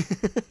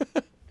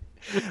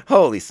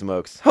 Holy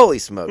smokes! Holy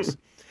smokes!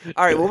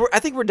 All right, well, I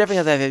think we're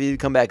definitely going to have you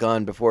come back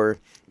on before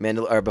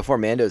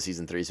Mando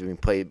season 3, so we can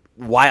play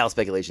wild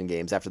speculation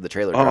games after the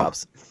trailer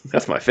drops.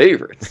 That's my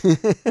favorite.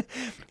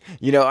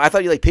 I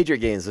thought you liked Patriot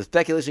games, but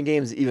speculation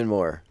games even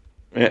more.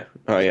 Yeah.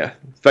 Oh yeah.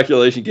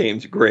 Speculation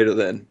games greater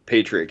than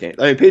Patriot games.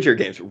 I mean, Patriot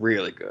games are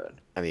really good.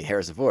 I mean,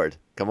 Harrison Ford.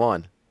 Come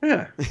on.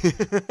 Yeah.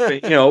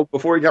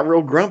 Before he got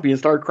real grumpy and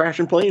started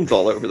crashing planes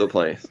all over the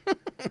place.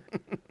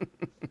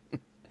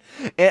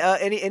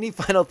 Any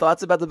final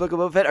thoughts about the Book of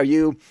Boba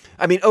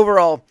Fett?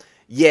 Overall,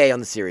 yay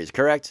on the series,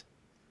 correct?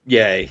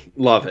 Yay,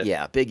 love it.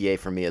 Yeah, big yay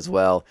for me as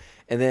well.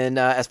 And then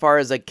as far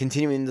as like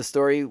continuing the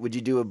story, would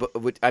you do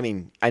I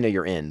know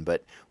you're in,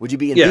 but would you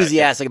be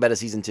enthusiastic about a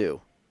season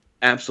 2?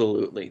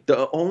 Absolutely.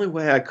 The only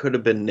way I could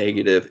have been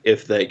negative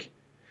if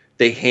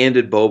they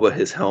handed Boba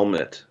his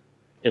helmet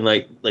and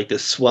like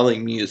this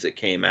swelling music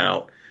came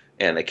out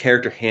and a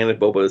character handed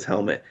Boba his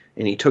helmet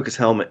and he took his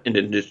helmet and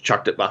then just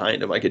chucked it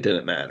behind him like it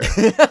didn't matter.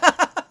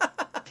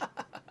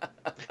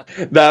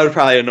 That would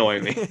probably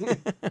annoy me.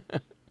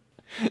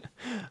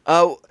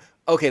 Oh,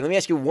 okay. Let me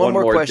ask you one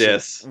more question.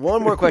 Diss.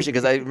 One more question,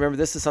 because I remember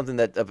this is something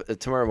that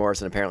Tamara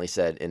Morrison apparently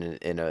said in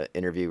an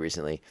interview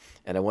recently,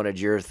 and I wanted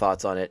your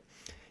thoughts on it.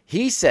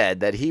 He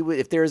said that he would,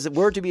 if there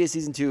were to be a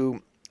season 2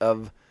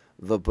 of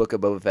the Book of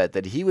Boba Fett,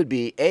 that he would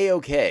be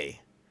A-okay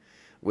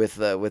with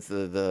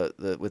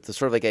the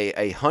sort of like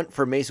a hunt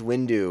for Mace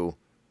Windu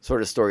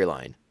sort of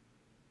storyline.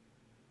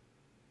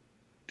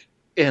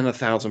 And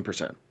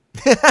 1,000%.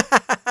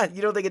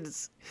 You don't think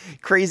it's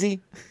crazy?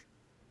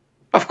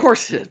 Of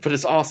course it is, but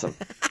it's awesome.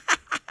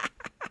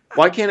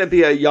 Why can't it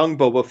be a young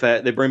Boba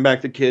Fett? They bring back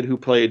the kid who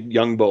played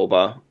young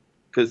Boba,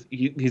 because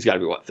he's got to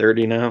be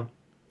 30 now.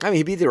 I mean,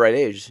 he'd be the right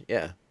age.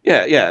 Yeah.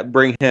 Yeah.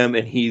 Bring him,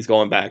 and he's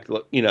going back.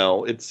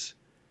 It's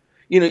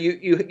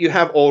you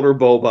have older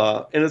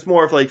Boba, and it's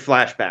more of like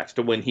flashbacks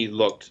to when he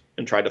looked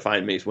and tried to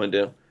find Mace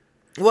Windu.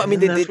 Well, I mean,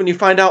 that's when you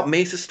find out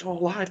Mace is still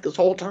alive this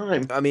whole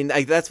time. I mean,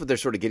 that's what they're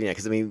sort of getting at,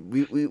 because I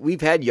mean,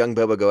 we've had young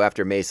Boba go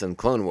after Mace in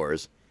Clone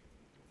Wars.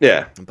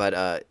 Yeah. But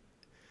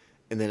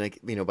and then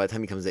by the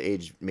time he comes to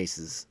age, Mace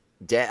is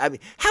dead. I mean,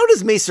 how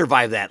does Mace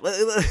survive that?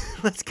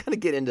 Let's kind of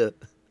get into.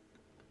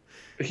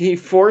 He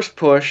force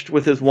pushed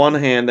with his one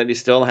hand that he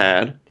still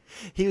had.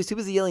 He was too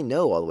busy yelling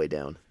no all the way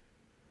down.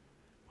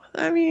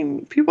 I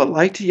mean, people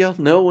like to yell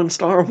no in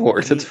Star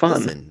Wars. It's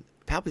fun. Listen,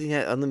 Palpatine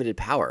had unlimited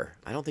power.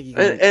 I don't think you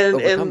can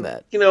overcome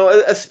that.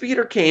 A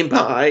speeder came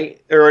by,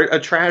 or a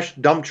trash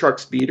dump truck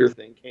speeder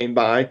thing came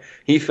by.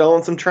 He fell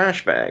in some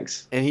trash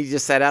bags. And he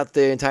just sat out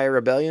the entire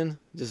rebellion?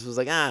 Just was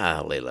like,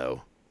 lay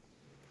low.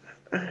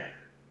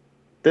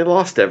 They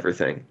lost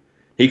everything.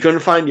 He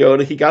couldn't find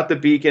Yoda. He got the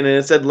beacon and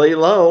it said lay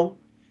low.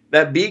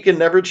 That beacon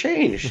never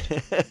changed.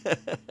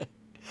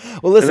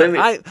 Well, listen,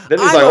 then he's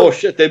like, oh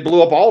shit, they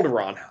blew up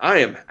Alderaan. I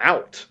am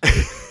out.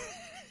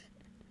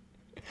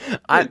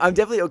 I'm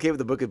definitely okay with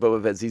the Book of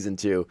Boba Fett season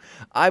 2.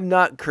 I'm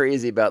not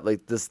crazy about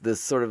like this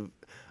sort of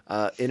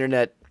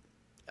internet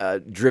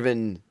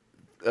driven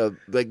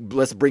like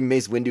let's bring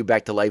Mace Windu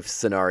back to life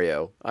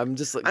scenario. I'm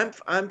just like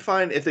I'm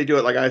fine if they do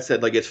it like I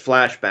said, like it's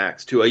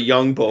flashbacks to a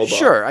young Boba.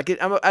 Sure, I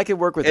could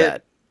work with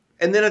that.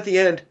 And then at the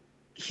end,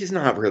 he's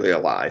not really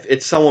alive.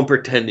 It's someone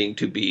pretending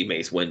to be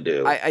Mace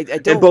Windu. I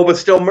don't, and Boba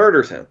still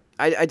murders him.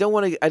 I don't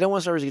want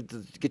Star Wars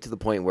to get to the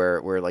point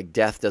where like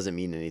death doesn't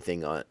mean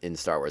anything in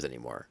Star Wars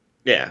anymore.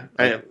 Yeah,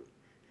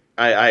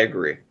 I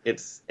agree.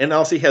 And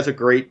also he has a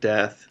great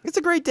death. It's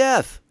a great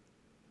death.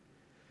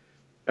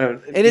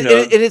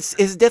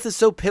 His death is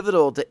so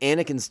pivotal to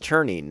Anakin's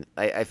turning.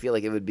 I feel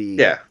like it would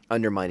be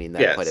undermining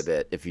that quite a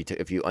bit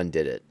if you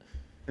undid it.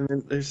 And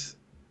then there's,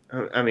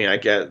 I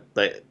get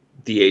like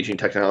the aging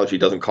technology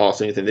doesn't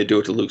cost anything. They do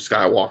it to Luke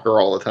Skywalker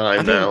all the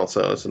time now,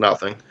 so it's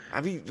nothing. I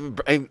mean,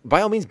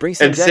 by all means, bring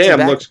Sam. And Jackson Sam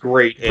back. looks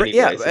great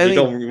anyway. You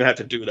don't even have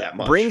to do that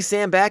much. Bring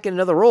Sam back in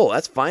another role.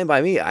 That's fine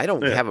by me. I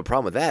don't have a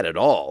problem with that at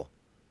all.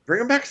 Bring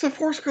him back as a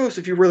Force Ghost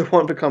if you really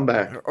want him to come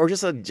back. Or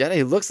just a Jedi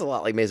who looks a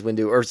lot like Mace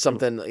Windu, or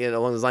something,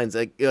 along those lines.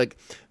 Like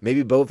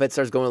maybe Boba Fett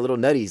starts going a little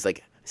nutty. He's like,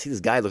 I see this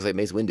guy looks like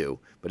Mace Windu,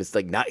 but it's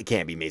like not. It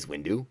can't be Mace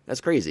Windu.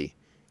 That's crazy.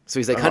 So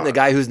he's like hunting a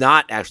guy who's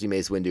not actually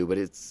Mace Windu, but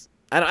it's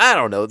I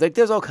don't know. Like,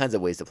 there's all kinds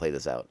of ways to play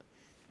this out.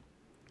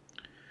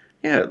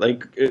 Yeah,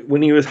 like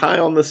when he was high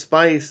on the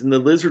spice and the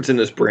lizards in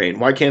his brain,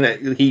 why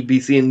can't he be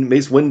seeing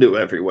Mace Windu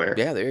everywhere?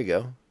 Yeah, there you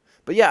go.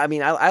 But yeah, I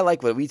mean, I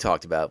like what we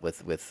talked about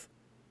with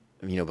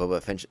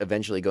Boba Fett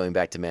eventually going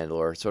back to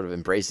Mandalore, sort of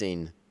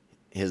embracing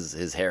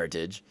his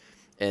heritage,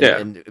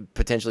 and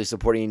potentially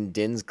supporting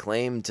Din's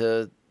claim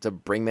to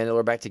bring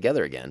Mandalore back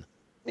together again.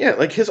 Yeah,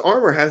 like his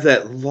armor has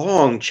that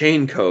long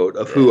chain code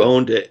of who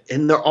owned it,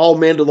 and they're all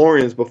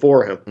Mandalorians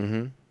before him.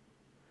 Mm-hmm.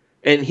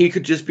 And he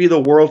could just be the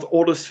world's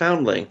oldest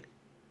foundling.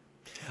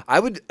 I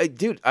would,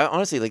 I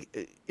honestly,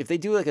 like, if they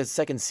do like a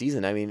second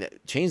season, I mean,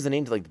 change the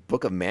name to like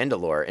Book of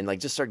Mandalore and like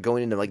just start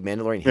going into like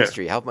Mandalorian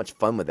history. How much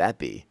fun would that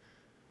be?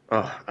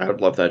 Oh, I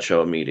would love that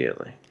show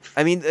immediately.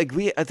 I mean, like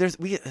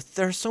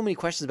there's so many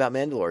questions about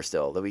Mandalore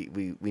still that we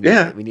need.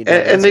 Yeah, we need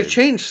and they've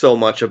changed so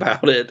much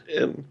about it.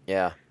 And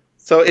yeah.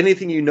 So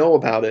anything you know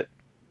about it,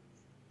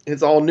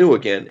 it's all new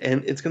again,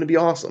 and it's going to be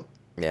awesome.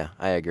 Yeah,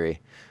 I agree.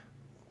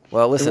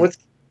 Well, listen.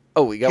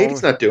 We got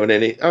Katie's not doing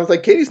any. I was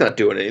like, Katie's not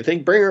doing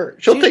anything. Bring her.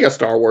 She'll take a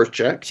Star Wars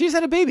check. She's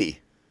had a baby.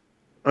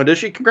 Oh, does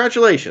she?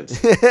 Congratulations.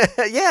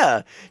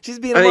 Yeah, she's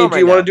being. Do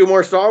you want to do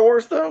more Star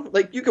Wars though?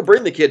 Like, you could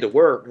bring the kid to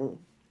work.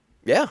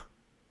 Yeah,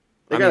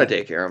 they got a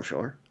daycare, I'm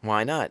sure.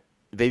 Why not?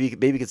 Baby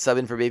could sub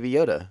in for Baby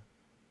Yoda.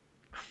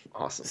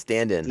 Awesome.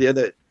 Stand in. Yeah,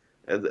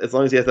 as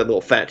long as he has that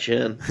little fat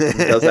chin, and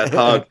does that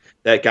hug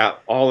that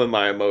got all in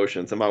my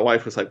emotions. And my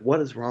wife was like, "What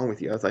is wrong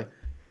with you?" I was like,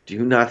 "Do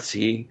you not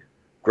see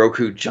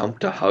Grogu jump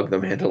to hug the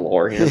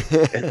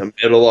Mandalorian in the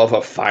middle of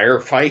a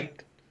firefight?"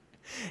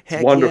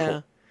 Heck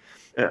wonderful.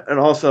 Yeah. And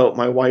also,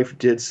 my wife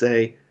did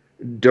say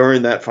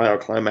during that final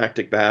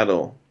climactic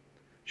battle,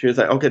 she was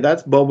like, "Okay,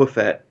 that's Boba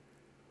Fett.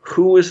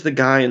 Who is the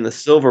guy in the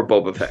silver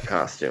Boba Fett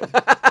costume?"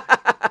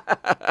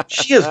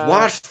 She has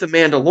watched The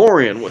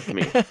Mandalorian with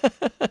me.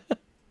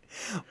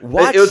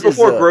 It was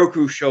before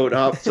Grogu showed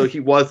up, so he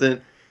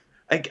wasn't.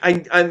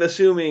 I'm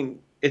assuming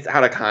it's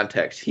out of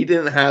context. He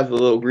didn't have the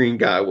little green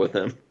guy with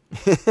him.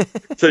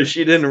 So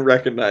she didn't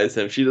recognize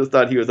him. She just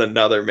thought he was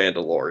another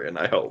Mandalorian,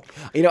 I hope.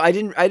 I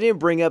didn't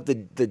bring up the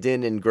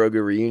Din and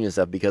Grogu reunion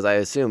stuff because I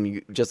assume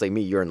you, just like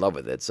me, you're in love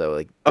with it. So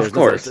like, of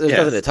course, there's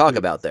nothing to talk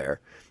about there.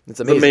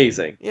 It's amazing. It's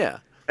amazing. Yeah.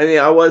 I mean,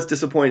 I was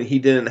disappointed he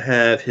didn't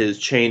have his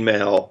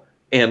chainmail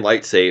and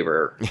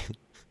lightsaber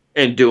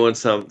and doing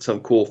some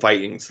cool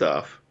fighting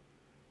stuff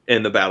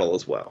in the battle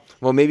as well.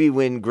 Well, maybe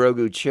when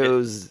Grogu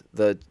chose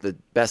the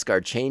Beskar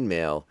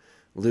chainmail,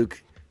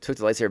 Luke took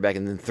the lightsaber back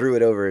and then threw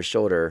it over his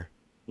shoulder.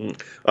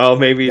 Oh,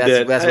 maybe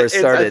that's where it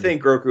started. I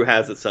think Grogu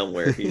has it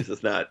somewhere. He's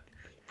just not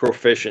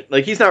proficient.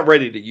 Like, he's not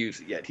ready to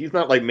use it yet. He's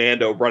not like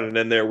Mando running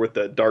in there with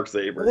the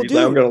Darksaber. Well, he's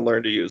not going to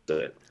learn to use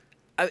it.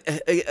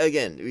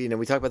 Again,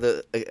 we talk about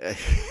the.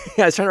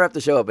 I was trying to wrap the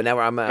show up, but now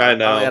I'm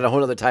at a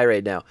whole other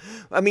tirade now.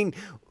 I mean,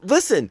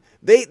 listen,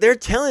 they're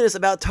telling us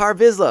about Tar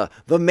Vizsla,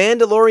 the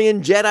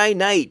Mandalorian Jedi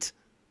Knight.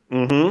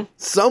 Mm-hmm.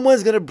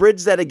 Someone's gonna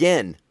bridge that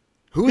again.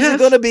 Who's it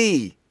gonna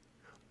be?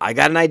 I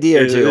got an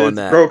idea or two on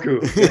that.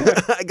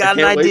 Grogu. I got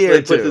an idea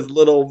or two. Put his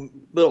little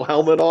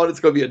helmet on. It's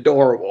gonna be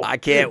adorable. I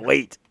can't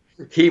wait.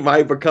 He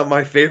might become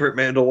my favorite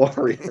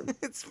Mandalorian.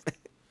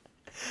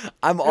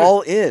 I'm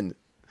all in.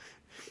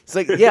 It's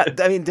like, yeah,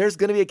 I mean, there's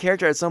going to be a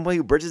character at some point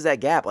who bridges that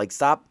gap. Like,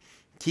 stop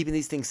keeping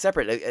these things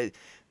separate.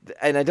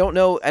 And I don't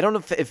know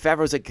if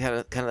Favreau's like kind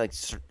of like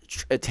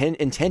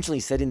intentionally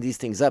setting these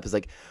things up. It's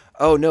like,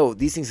 oh no,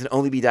 these things can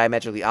only be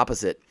diametrically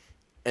opposite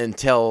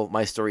until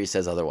my story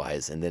says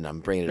otherwise, and then I'm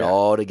bringing it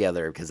all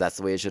together because that's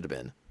the way it should have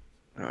been.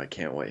 Oh, I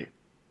can't wait.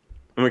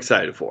 I'm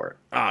excited for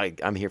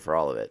it. I'm here for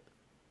all of it.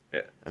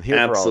 Yeah, I'm here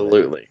for all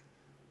of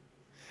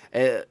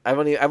it. I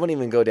won't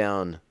even go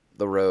down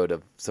the road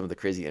of some of the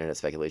crazy internet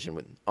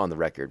speculation on the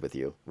record with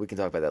you. We can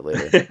talk about that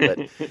later. But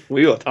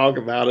we will talk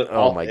about it.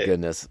 Oh my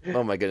goodness.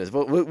 Well,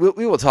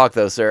 we will talk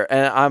though, sir.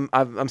 And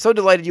I'm so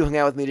delighted you hung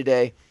out with me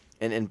today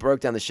and broke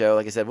down the show.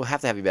 Like I said, we'll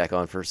have to have you back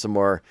on for some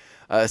more,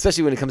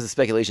 especially when it comes to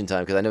speculation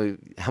time, because I know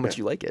how much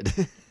you like it.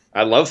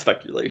 I love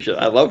speculation.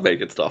 I love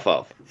making stuff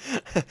up.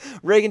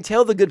 Reagan,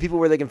 tell the good people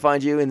where they can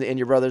find you and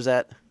your brothers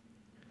at.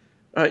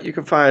 You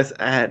can find us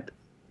at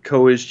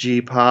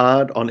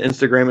CoachGPod on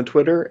Instagram and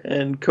Twitter,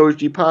 and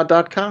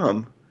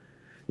CoachGPod.com.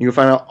 You can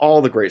find out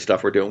all the great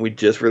stuff we're doing. We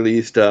just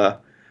released a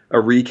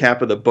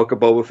recap of the Book of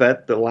Boba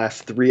Fett, the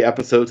last 3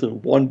 episodes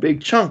in one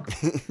big chunk,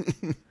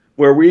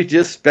 where we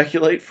just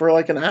speculate for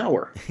like an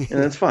hour, and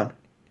it's fun.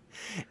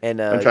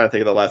 And I'm trying to think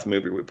of the last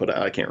movie we put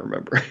out. I can't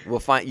remember.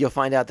 You'll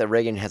find out that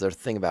Reagan has a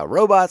thing about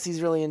robots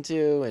he's really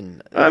into,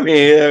 and I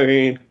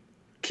mean.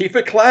 Keep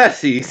it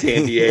classy,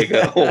 San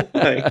Diego.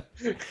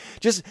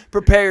 Just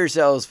prepare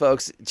yourselves,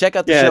 folks. Check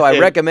out the show. I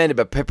recommend it,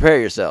 but prepare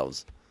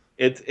yourselves.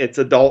 It's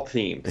adult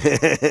themed.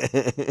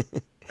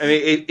 I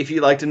mean, if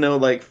you like to know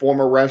like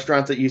former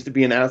restaurants that used to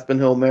be in Aspen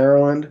Hill,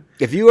 Maryland,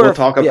 we'll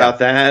talk about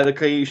that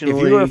occasionally.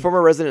 If you were a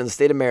former resident of the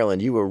state of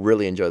Maryland, you will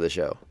really enjoy the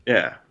show.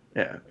 Yeah.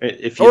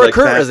 If you like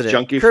fast,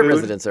 junky current food,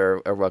 residents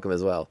are welcome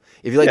as well.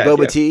 If you like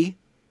boba tea,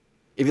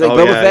 if you like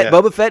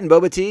Boba Fett and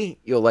Boba Tea,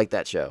 you'll like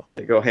that show.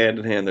 They go hand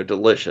in hand. They're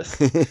delicious.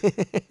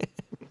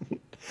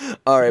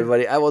 All right,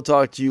 buddy. I will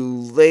talk to you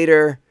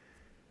later.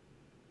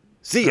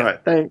 See ya. All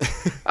right, thanks.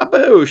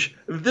 Aboosh,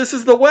 this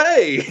is the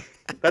way.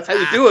 That's how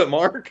you do it,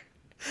 Mark.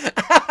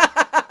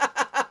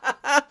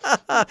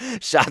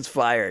 Shots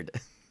fired.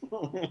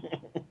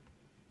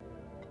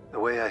 The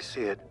way I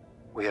see it,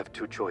 we have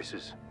two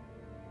choices.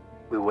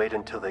 We wait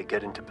until they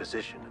get into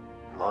position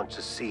and launch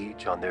a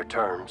siege on their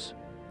terms.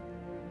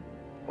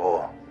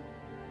 Or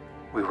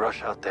we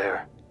rush out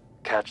there,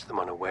 catch them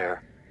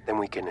unaware, then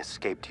we can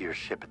escape to your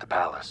ship at the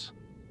palace.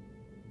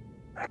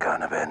 I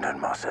can't abandon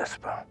Mos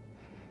Espa.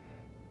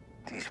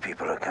 These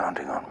people are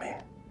counting on me.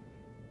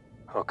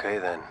 Okay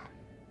then.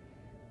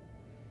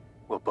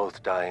 We'll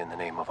both die in the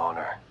name of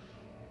honor.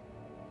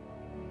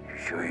 You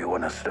sure you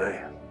want to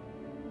stay?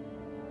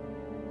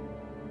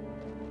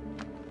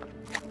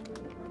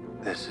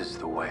 This is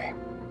the way.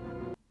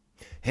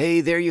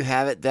 Hey, there you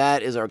have it.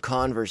 That is our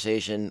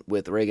conversation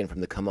with Reagan from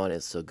the Come On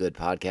It's So Good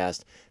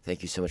podcast.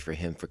 Thank you so much for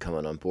him for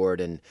coming on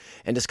board and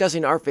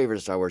discussing our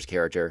favorite Star Wars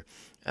character.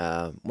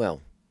 I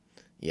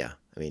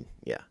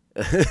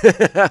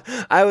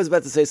was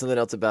about to say something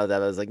else about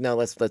that. I was like, no,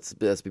 let's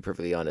be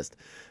perfectly honest.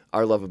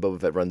 Our love of Boba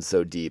Fett runs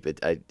so deep.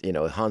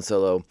 Han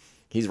Solo,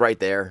 he's right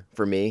there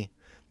for me.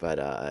 But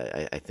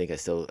I think I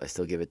still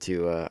give it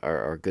to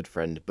our good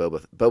friend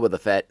Boba the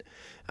Fett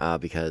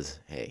because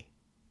hey,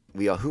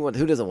 who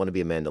doesn't want to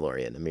be a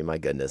Mandalorian? I mean, my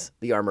goodness,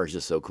 the armor is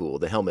just so cool.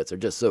 The helmets are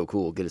just so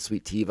cool. Get a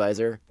sweet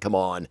T-visor. Come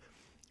on,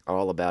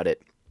 all about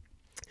it.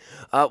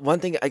 One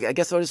thing I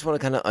guess I just want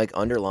to kind of like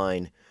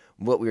underline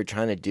what we were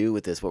trying to do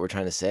with this. What we're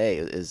trying to say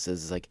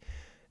is like,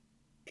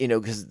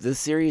 because this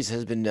series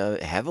has been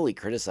heavily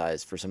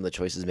criticized for some of the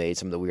choices made,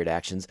 some of the weird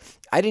actions.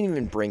 I didn't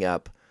even bring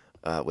up.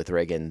 With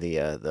Reagan,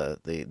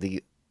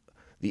 the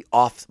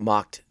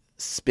oft-mocked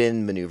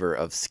spin maneuver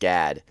of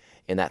Scad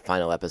in that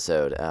final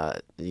episode.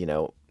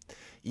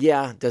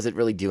 Does it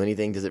really do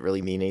anything? Does it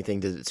really mean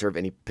anything? Does it serve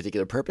any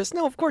particular purpose?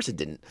 No, of course it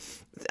didn't.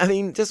 I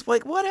mean, just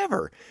like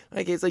whatever.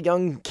 Like it's a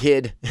young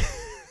kid,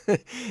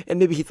 and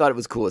maybe he thought it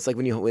was cool. It's like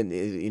when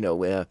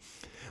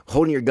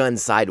holding your gun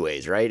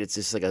sideways, right? It's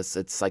just like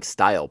it's like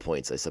style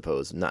points, I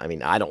suppose.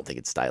 I don't think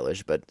it's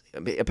stylish, but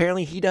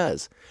apparently he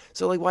does.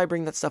 So like, why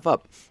bring that stuff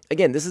up?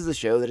 Again, this is a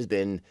show that has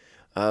been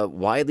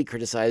widely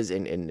criticized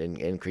and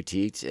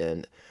critiqued,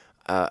 and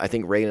I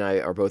think Ray and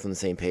I are both on the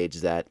same page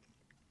that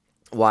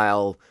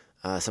while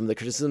some of the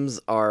criticisms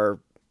are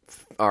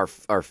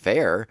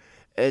fair,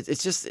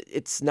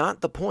 it's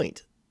not the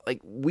point. Like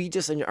we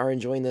just are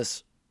enjoying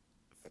this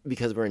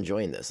because we're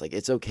enjoying this. Like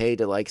it's okay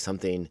to like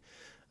something.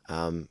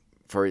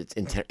 For its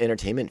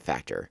entertainment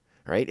factor,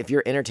 right? If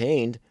you're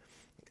entertained,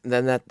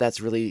 then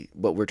that's really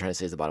what we're trying to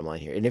say is the bottom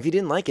line here. And if you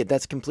didn't like it,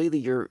 that's completely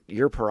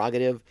your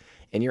prerogative,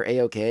 and you're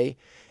A-okay.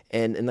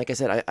 And like I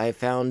said, I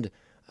found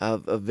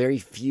a very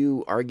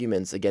few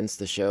arguments against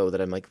the show that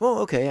I'm like, well,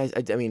 okay,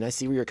 I mean, I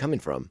see where you're coming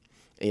from.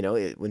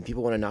 When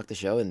people want to knock the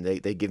show and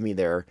they give me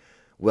their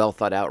well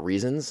thought out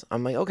reasons,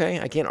 I'm like, okay,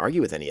 I can't argue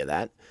with any of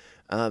that.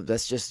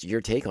 That's just your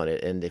take on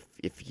it. And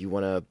if you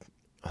want to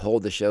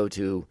hold the show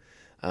to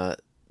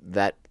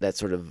that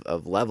sort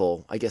of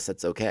level, I guess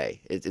that's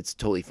okay. It's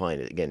totally fine.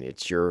 Again,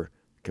 it's your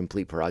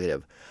complete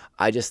prerogative.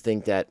 I just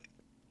think that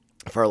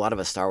for a lot of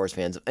us Star Wars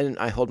fans, and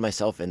I hold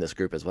myself in this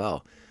group as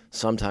well,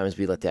 sometimes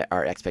we let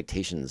our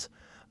expectations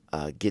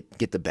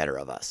get the better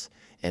of us,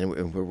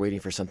 and we're waiting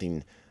for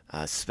something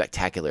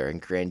spectacular and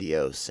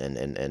grandiose,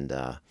 and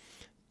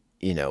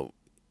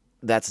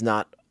that's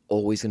not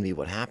always going to be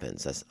what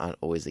happens. That's not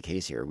always the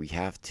case here. We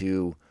have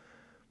to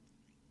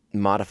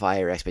modify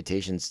our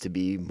expectations to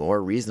be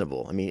more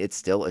reasonable. I mean, it's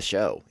still a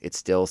show. It's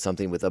still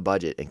something with a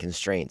budget and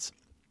constraints.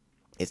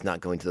 It's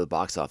not going to the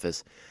box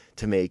office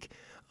to make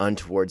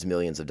untowards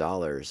millions of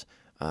dollars,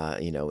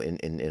 in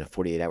a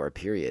 48-hour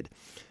period.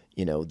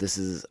 This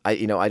is, I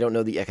don't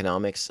know the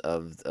economics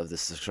of the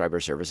subscriber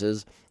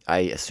services. I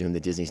assume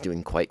that Disney's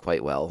doing quite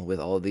well with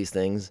all of these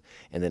things,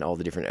 and then all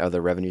the different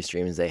other revenue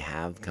streams they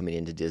have coming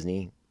into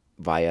Disney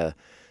via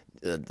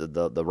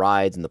the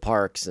rides and the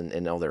parks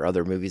and all their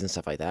other movies and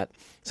stuff like that.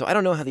 So I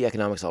don't know how the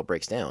economics all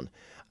breaks down.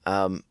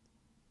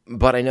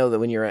 But I know that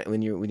when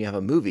you have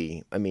a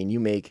movie, I mean,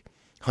 you make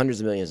hundreds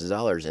of millions of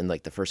dollars in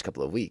like the first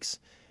couple of weeks.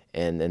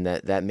 And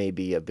that may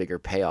be a bigger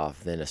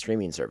payoff than a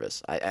streaming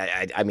service.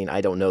 I mean,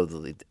 I don't know.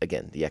 The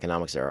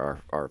economics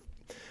are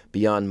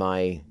beyond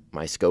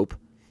my scope.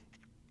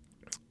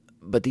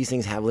 But these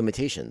things have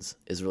limitations,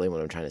 is really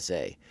what I'm trying to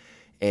say.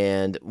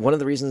 And one of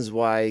the reasons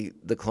why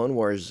the Clone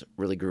Wars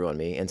really grew on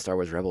me and Star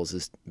Wars Rebels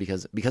is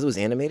because it was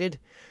animated,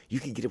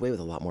 you could get away with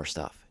a lot more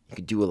stuff. You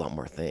could do a lot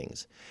more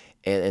things.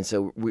 And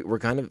so we're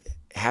kind of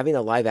having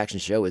a live action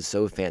show is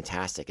so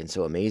fantastic and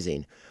so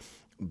amazing.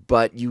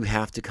 But you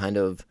have to kind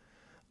of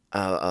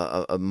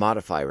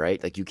modify,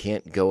 right? Like you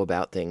can't go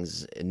about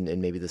things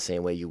in maybe the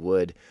same way you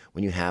would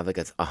when you have like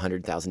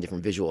 100,000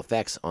 different visual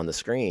effects on the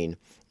screen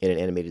in an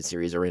animated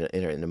series or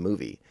in a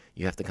movie.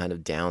 You have to kind of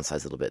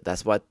downsize a little bit.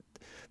 That's what,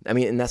 I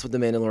mean, and that's what The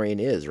Mandalorian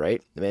is,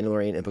 right? The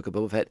Mandalorian and Book of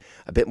Boba Fett,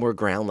 a bit more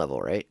ground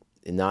level, right?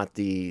 And not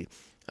the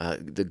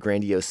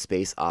grandiose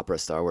space opera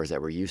Star Wars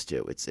that we're used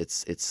to.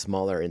 It's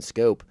smaller in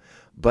scope,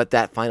 but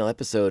that final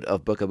episode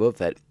of Book of Boba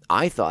Fett,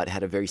 I thought,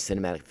 had a very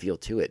cinematic feel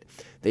to it.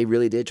 They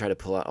really did try to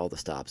pull out all the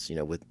stops,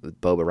 with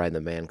Boba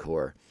riding the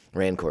Rancor,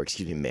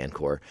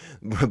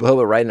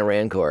 Boba riding a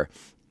Rancor,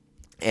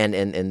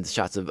 and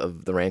shots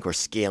of the Rancor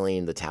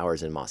scaling the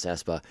towers in Mos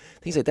Espa,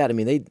 things like that. I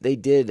mean, they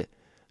did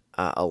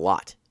a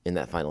lot in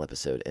that final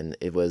episode, and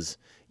it was,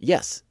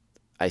 yes,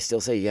 I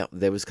still say, yeah,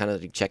 they was kind of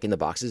like checking the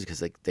boxes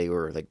because like they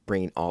were like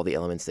bringing all the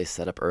elements they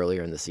set up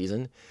earlier in the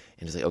season,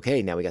 and it's like,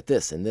 okay, now we got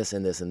this and this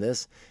and this and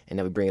this, and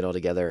now we bring it all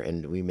together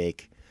and we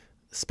make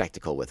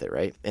spectacle with it,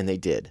 right? And they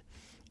did,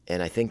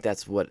 and I think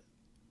that's what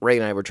Ray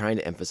and I were trying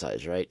to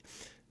emphasize, right?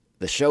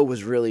 The show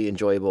was really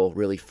enjoyable,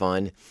 really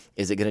fun.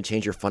 Is it going to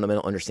change your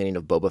fundamental understanding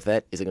of Boba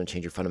Fett? Is it going to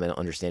change your fundamental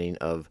understanding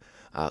of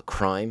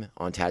crime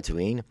on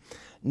Tatooine?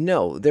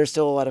 No, there's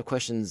still a lot of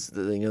questions.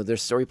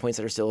 There's story points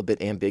that are still a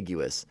bit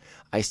ambiguous.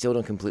 I still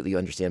don't completely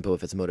understand Boba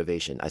Fett's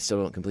motivation. I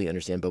still don't completely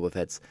understand Boba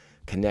Fett's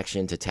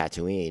connection to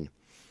Tatooine,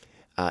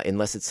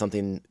 unless it's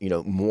something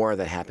more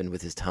that happened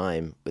with his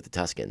time with the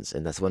Tuskens.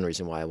 And that's one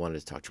reason why I wanted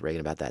to talk to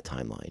Reagan about that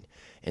timeline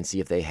and see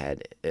if they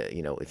had,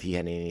 if he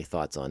had any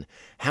thoughts on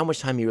how much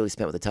time he really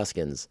spent with the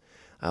Tuskens,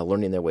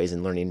 learning their ways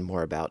and learning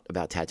more about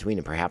Tatooine.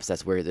 And perhaps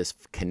that's where this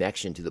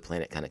connection to the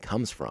planet kind of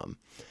comes from.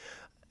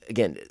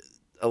 Again,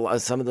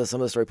 some of the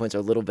story points are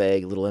a little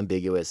vague, a little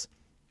ambiguous,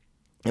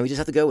 and we just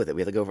have to go with it.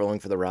 We have to go along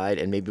for the ride,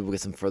 and maybe we'll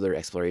get some further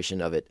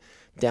exploration of it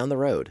down the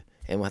road,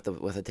 and we'll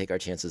have to take our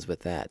chances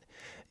with that,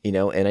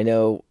 And I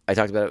know I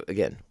talked about it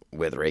again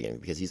with Reagan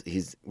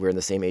because we're in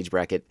the same age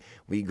bracket.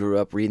 We grew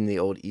up reading the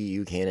old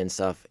EU canon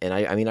stuff, and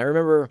I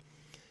remember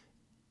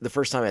the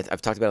first time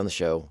I've talked about it on the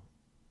show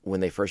when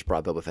they first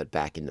brought Boba Fett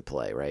back into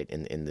play, right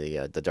in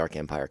the Dark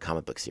Empire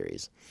comic book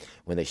series,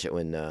 when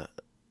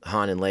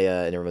Han and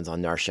Leia and everyone's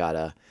on Nar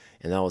Shaddaa,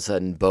 and all of a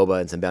sudden Boba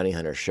and some bounty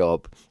hunters show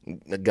up,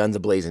 guns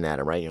ablazing at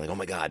him, right? And you're like, oh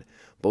my God,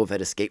 Boba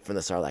Fett escaped from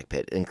the Sarlacc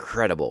pit.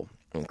 Incredible.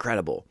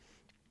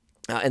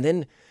 And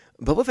then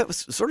Boba Fett was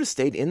sort of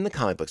stayed in the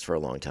comic books for a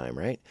long time,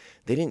 right?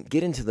 They didn't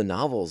get into the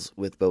novels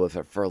with Boba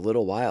Fett for a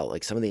little while.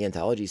 Like some of the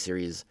anthology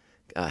series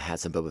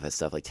had some Boba Fett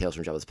stuff, like Tales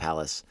from Jabba's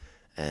Palace,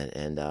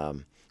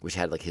 and which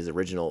had like his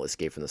original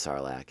escape from the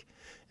Sarlacc,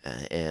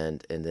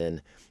 and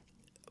then,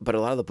 but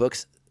a lot of the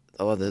books,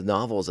 a lot of the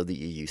novels of the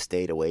EU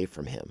stayed away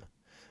from him.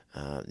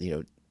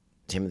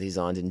 Timothy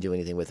Zahn didn't do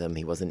anything with him.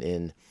 He wasn't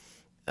in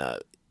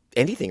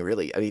anything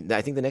really. I mean,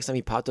 I think the next time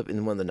he popped up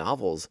in one of the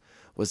novels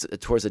was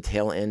towards the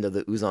tail end of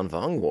the Uzan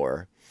Vong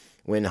War,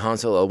 when Han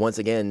Solo once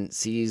again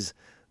sees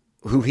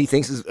who he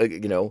thinks is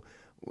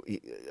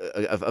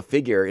a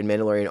figure in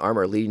Mandalorian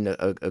armor leading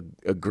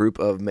a group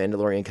of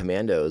Mandalorian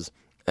commandos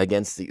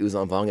against the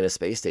Uzan Vong in a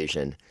space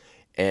station,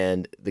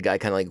 and the guy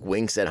kind of like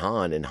winks at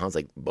Han, and Han's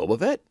like, Boba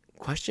Fett? ?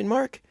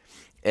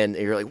 And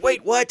you're like,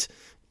 wait, what?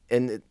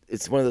 And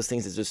it's one of those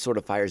things that just sort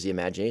of fires the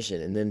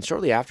imagination. And then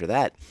shortly after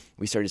that,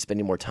 we started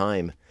spending more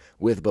time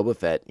with Boba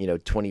Fett,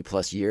 20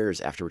 plus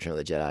years after Return of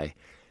the Jedi,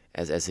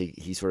 as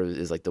he sort of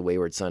is like the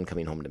wayward son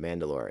coming home to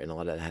Mandalore. And a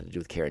lot of that had to do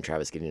with Karen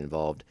Travis getting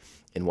involved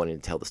in wanting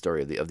to tell the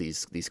story of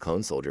these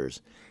clone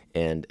soldiers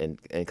and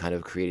kind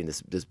of creating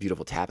this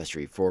beautiful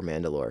tapestry for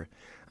Mandalore.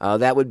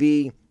 That would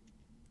be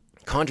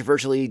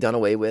controversially done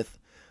away with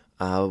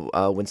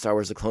when Star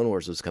Wars: The Clone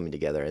Wars was coming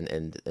together,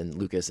 and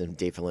Lucas and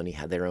Dave Filoni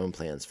had their own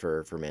plans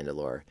for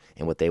Mandalore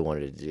and what they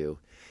wanted to do.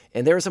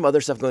 And there was some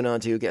other stuff going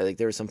on too. Like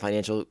there was some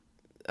financial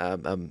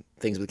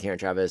things with Karen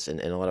Travis and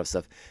a lot of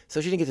stuff.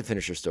 So she didn't get to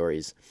finish her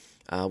stories,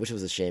 which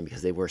was a shame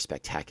because they were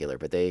spectacular.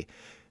 But they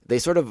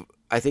sort of,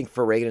 I think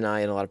for Reagan and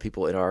I and a lot of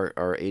people in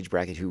our age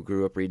bracket who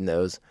grew up reading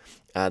those,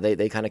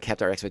 they kind of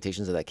kept our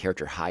expectations of that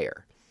character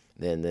higher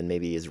than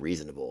maybe is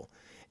reasonable.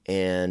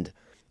 And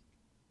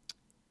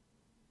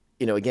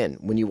again,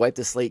 when you wipe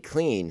the slate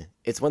clean,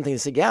 it's one thing to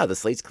say, yeah, the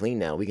slate's clean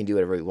now. We can do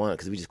whatever we want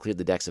because we just cleared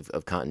the decks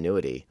of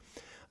continuity.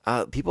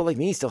 People like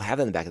me still have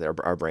that in the back of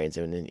our brains.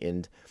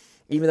 And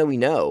even though we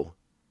know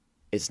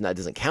it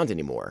doesn't count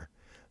anymore,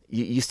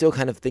 you still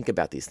kind of think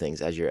about these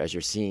things as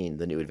you're seeing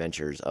the new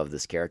adventures of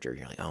this character.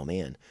 You're like, oh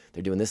man,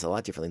 they're doing this a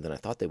lot differently than I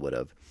thought they would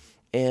have.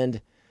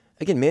 And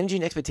again,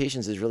 managing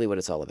expectations is really what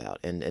it's all about.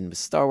 And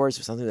Star Wars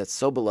is something that's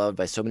so beloved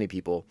by so many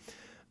people.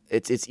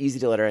 It's easy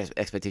to let our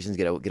expectations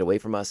get away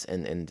from us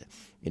and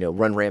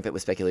run rampant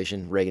with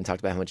speculation. Reagan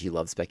talked about how much he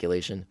loved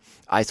speculation.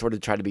 I sort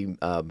of try to be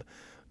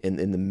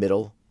in the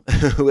middle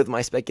with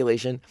my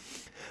speculation,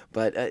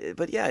 but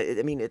yeah,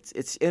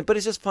 but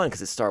it's just fun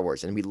because it's Star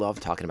Wars and we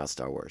love talking about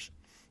Star Wars.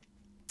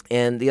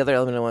 And the other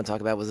element I want to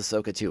talk about was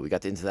Ahsoka too. We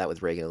got into that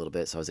with Reagan a little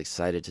bit, so I was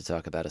excited to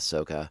talk about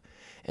Ahsoka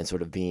and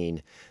sort of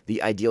being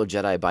the ideal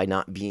Jedi by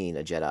not being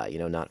a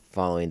Jedi. Not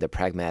following the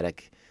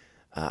pragmatic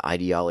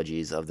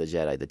ideologies of the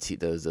Jedi,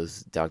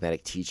 those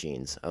dogmatic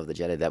teachings of the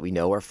Jedi that we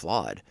know are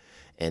flawed,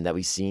 and that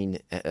we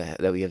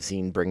have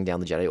seen bring down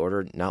the Jedi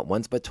Order not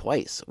once but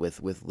twice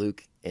with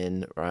Luke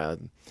in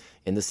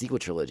the sequel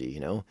trilogy. You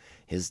know,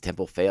 his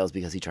temple fails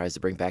because he tries to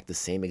bring back the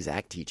same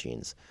exact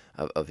teachings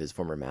of his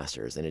former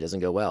masters, and it doesn't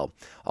go well.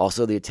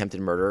 Also, the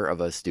attempted murder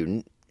of a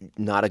student,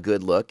 not a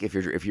good look if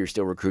you're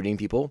still recruiting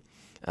people.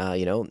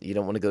 You know, you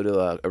don't want to go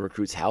to a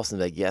recruit's house and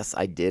be like, yes,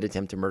 I did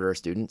attempt to murder a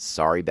student.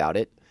 Sorry about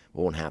it.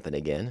 Won't happen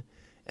again.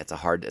 It's a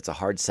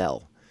hard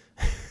sell.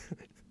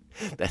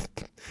 that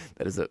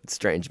is a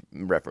strange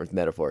reference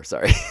metaphor.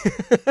 Sorry.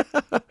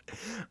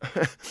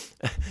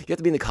 You have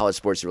to be in the college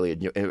sports to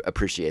really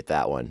appreciate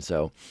that one.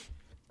 So,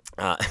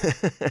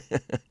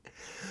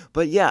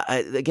 but yeah,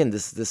 again,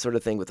 this sort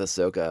of thing with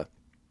Ahsoka,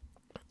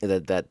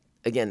 that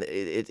again,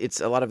 it's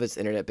a lot of it's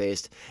internet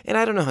based, and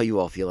I don't know how you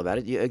all feel about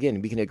it.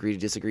 Again, we can agree to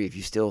disagree. If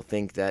you still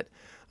think that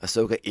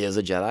Ahsoka is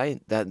a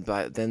Jedi,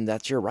 then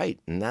that's your right,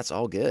 and that's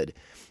all good.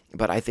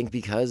 But I think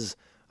because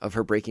of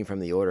her breaking from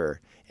the Order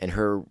and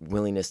her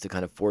willingness to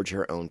kind of forge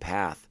her own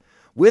path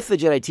with the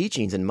Jedi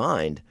teachings in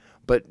mind,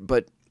 but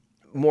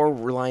more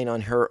relying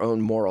on her own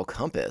moral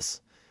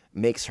compass,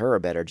 makes her a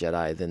better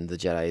Jedi than the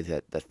Jedi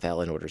that fell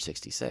in Order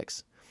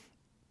 66.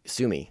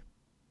 Sue me.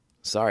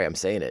 Sorry, I'm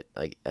saying it.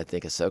 Like, I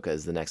think Ahsoka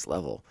is the next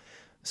level.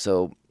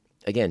 So,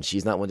 again,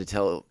 she's not one to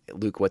tell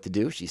Luke what to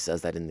do. She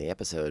says that in the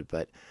episode,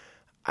 but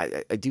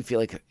I do feel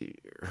like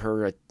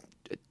her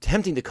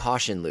attempting to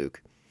caution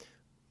Luke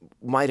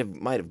might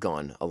have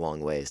gone a long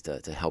ways to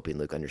helping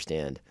Luke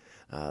understand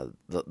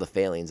the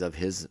failings of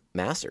his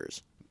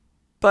masters.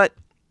 But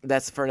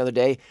that's for another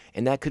day,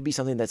 and that could be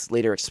something that's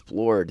later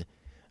explored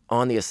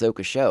on the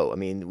Ahsoka show. I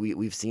mean,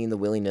 we've seen the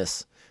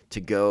willingness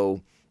to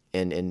go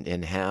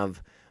and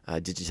have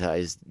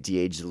digitized,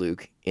 de-aged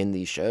Luke in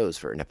these shows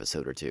for an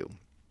episode or two.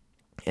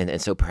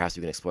 And so perhaps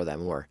we can explore that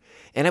more.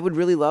 And I would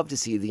really love to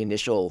see the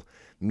initial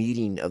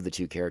meeting of the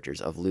two characters,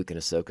 of Luke and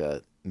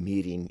Ahsoka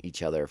meeting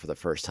each other for the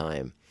first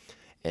time.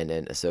 And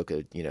then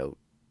Ahsoka, you know,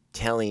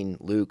 telling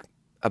Luke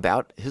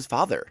about his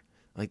father.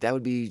 Like, that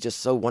would be just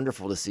so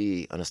wonderful to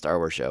see on a Star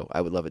Wars show.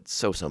 I would love it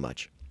so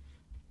much.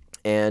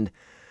 And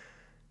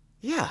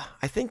yeah,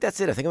 I think that's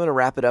it. I think I'm going to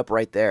wrap it up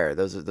right there.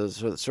 Those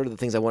are sort of the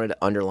things I wanted to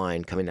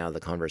underline coming out of the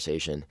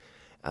conversation.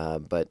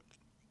 But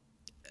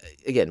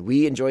again,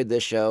 we enjoyed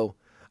this show.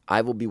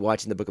 I will be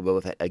watching the Book of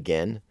Boba Fett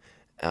again.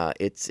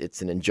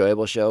 It's an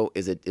enjoyable show.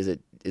 Is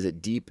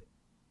it deep?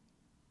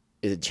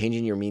 Is it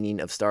changing your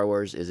meaning of Star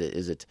Wars?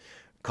 Is it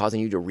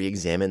causing you to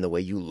re-examine the way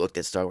you looked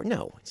at Star Wars?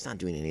 No, it's not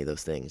doing any of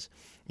those things.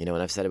 You know,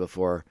 and I've said it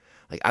before.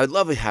 Like, I would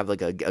love to have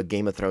like a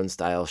Game of Thrones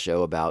style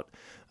show about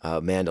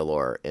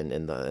Mandalore and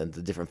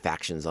the different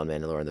factions on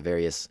Mandalore and the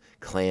various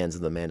clans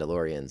of the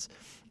Mandalorians,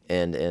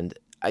 and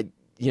I,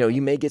 you know,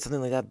 you may get something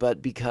like that,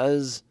 but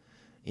because,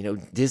 you know,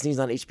 Disney's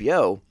not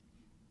HBO,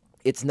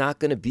 it's not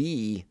going to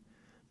be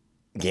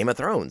Game of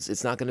Thrones.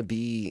 It's not going to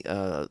be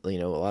you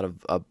know, a lot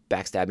of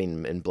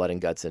backstabbing and blood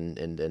and guts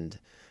and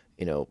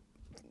you know,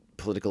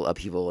 political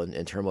upheaval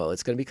and turmoil.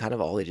 It's going to be kind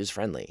of all ages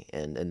friendly,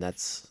 and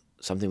that's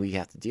something we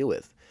have to deal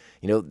with.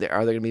 You know,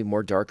 are there going to be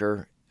more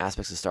darker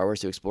aspects of Star Wars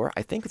to explore?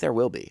 I think there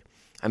will be.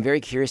 I'm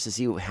very curious to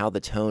see how the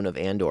tone of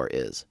Andor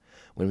is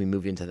when we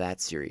move into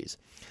that series.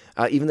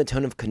 Even the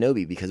tone of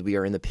Kenobi, because we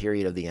are in the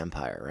period of the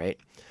Empire, right?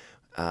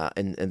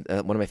 And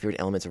one of my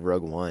favorite elements of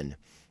Rogue One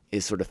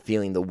is sort of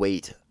feeling the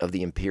weight of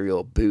the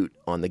Imperial boot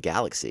on the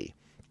galaxy.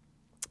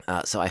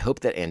 So I hope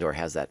that Andor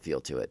has that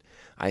feel to it.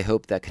 I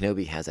hope that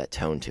Kenobi has that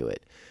tone to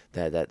it.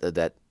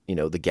 That you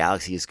know, the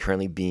galaxy is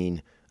currently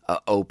being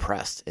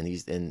oppressed, and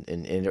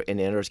in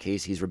Andor's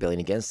case, he's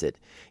rebelling against it.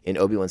 In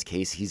Obi-Wan's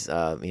case, he's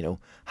you know,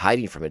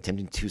 hiding from it,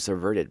 attempting to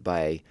subvert it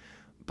by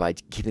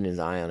keeping his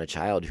eye on a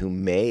child who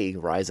may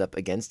rise up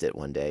against it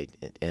one day.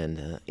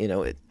 And you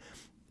know,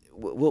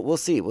 we'll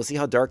see. We'll see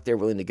how dark they're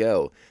willing to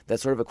go.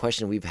 That's sort of a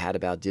question we've had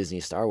about Disney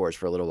Star Wars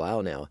for a little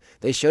while now.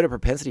 They showed a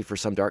propensity for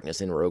some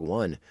darkness in Rogue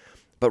One,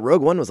 but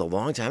Rogue One was a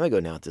long time ago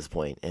now at this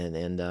point,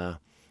 and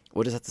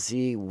we'll just have to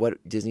see what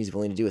Disney's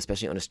willing to do,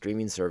 especially on a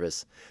streaming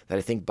service that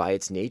I think by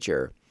its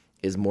nature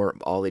is more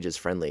all ages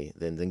friendly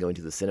than going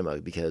to the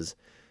cinema, because,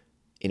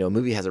 you know, a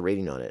movie has a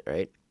rating on it,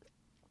 right?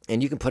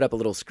 And you can put up a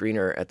little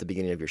screener at the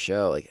beginning of your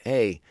show, like,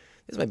 hey,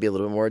 this might be a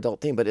little bit more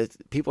adult theme, but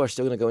people are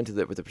still going to go into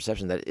it with the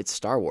perception that it's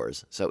Star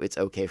Wars, so it's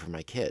okay for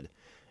my kid.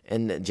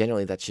 And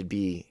generally that should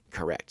be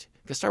correct,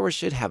 because Star Wars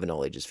should have an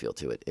all ages feel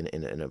to it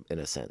in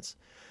a sense.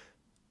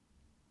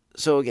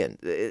 So again,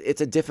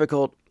 it's a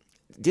difficult.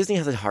 Disney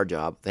has a hard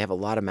job. They have a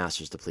lot of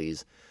masters to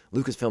please.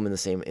 Lucasfilm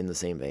in the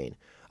same vein,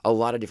 a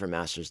lot of different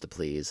masters to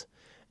please,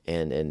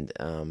 and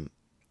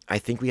I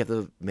think we have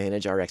to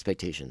manage our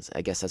expectations.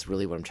 I guess that's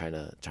really what I'm trying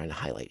to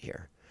highlight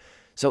here.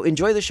 So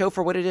enjoy the show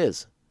for what it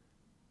is,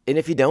 and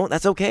if you don't,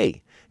 that's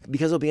okay,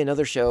 because there'll be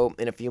another show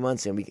in a few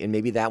months, and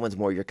maybe that one's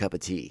more your cup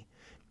of tea,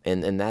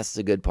 and that's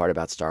the good part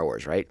about Star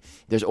Wars, right?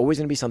 There's always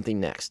going to be something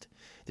next.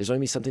 There's going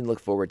to be something to look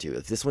forward to.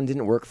 If this one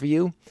didn't work for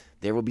you,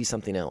 there will be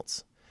something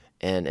else.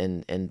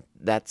 And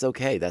that's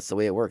okay. That's the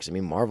way it works. I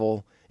mean,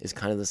 Marvel is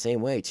kind of the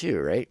same way too,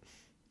 right?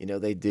 You know,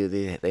 they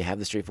have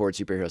the straightforward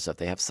superhero stuff.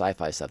 They have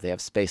sci-fi stuff. They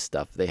have space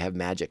stuff. They have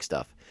magic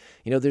stuff.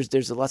 You know,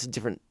 there's lots of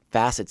different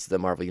facets to the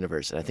Marvel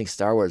Universe. And I think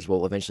Star Wars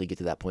will eventually get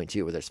to that point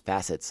too, where there's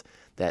facets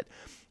that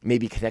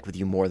maybe connect with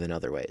you more than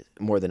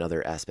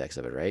other aspects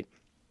of it, right?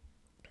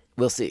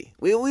 We'll see.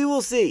 We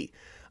will see.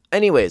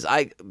 Anyways,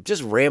 I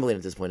just rambling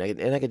at this point,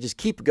 and I could just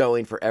keep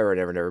going forever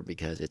and ever and ever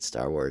because it's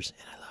Star Wars,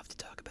 and I love to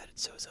talk about it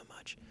so much.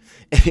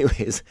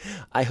 Anyways,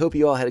 I hope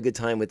you all had a good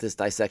time with this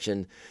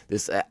dissection,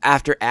 this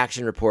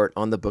after-action report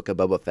on the Book of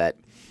Boba Fett.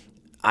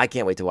 I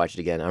can't wait to watch it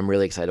again. I'm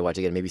really excited to watch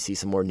it again. Maybe see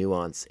some more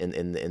nuance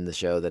in the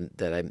show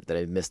that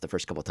I missed the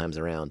first couple times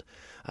around.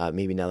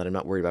 Maybe now that I'm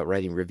not worried about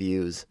writing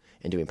reviews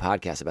and doing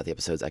podcasts about the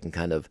episodes, I can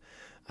kind of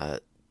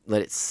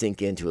let it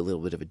sink into a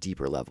little bit of a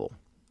deeper level.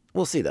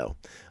 We'll see, though.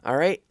 All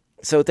right.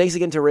 So thanks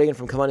again to Reagan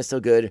from Come On It's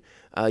Still Good.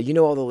 You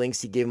know all the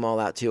links. He gave them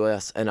all out to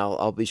us, and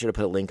I'll be sure to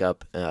put a link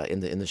up in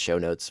the show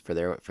notes for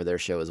their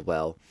show as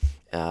well.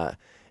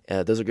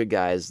 Those are good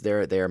guys.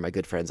 They are my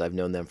good friends. I've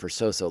known them for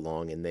so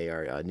long, and they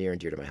are near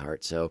and dear to my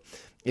heart. So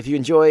if you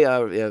enjoy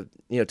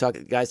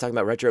guys talking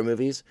about retro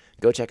movies,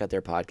 go check out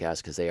their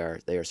podcast because they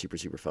are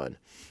super fun.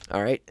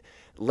 All right,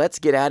 let's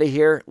get out of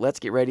here. Let's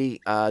get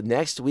ready.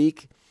 Next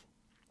week,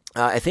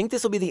 I think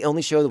this will be the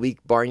only show of the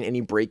week, barring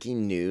any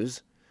breaking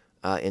news.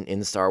 In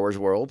the Star Wars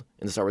world,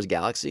 in the Star Wars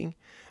galaxy.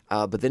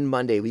 But then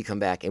Monday we come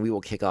back and we will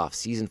kick off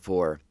Season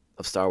 4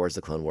 of Star Wars The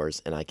Clone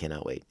Wars, and I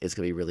cannot wait. It's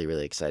going to be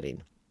really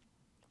exciting.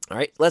 All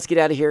right, let's get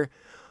out of here.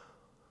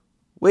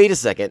 Wait a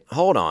second.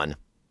 Hold on.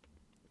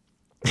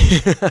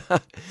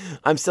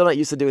 I'm still not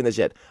used to doing this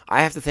yet.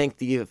 I have to thank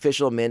the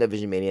official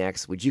Mandovision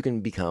Maniacs, which you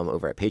can become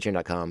over at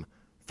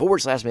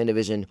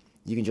patreon.com/Mandovision.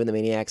 You can join the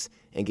Maniacs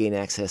and gain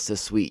access to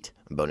sweet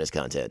bonus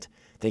content.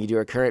 Thank you to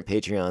our current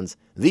Patreons,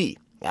 the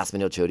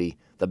Aspen Chody,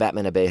 the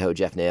Batman Abejo,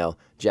 Jeff Nail,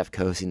 Jeff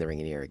co-hosting The Ring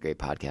and Ear, a great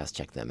podcast.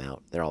 Check them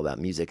out. They're all about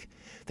music.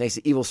 Thanks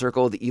to Evil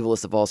Circle, the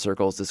evilest of all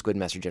circles, the Squid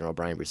Master General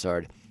Brian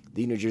Broussard,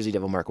 the New Jersey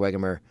Devil Mark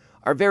Wegemer,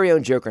 our very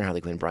own Joker and Harley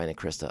Quinn, Brian and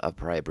Krista of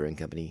Pariah Brewing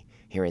Company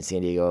here in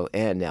San Diego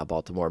and now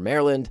Baltimore,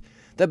 Maryland,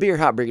 the Beer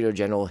Hop Brigadier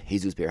General,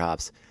 Jesus Beer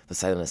Hops, the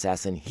Silent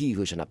Assassin, he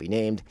who shall not be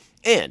named,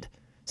 and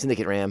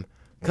Syndicate Ram.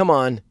 Come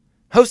on.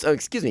 He's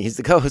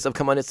the co-host of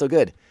Come On It's So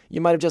Good. You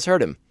might have just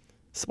heard him.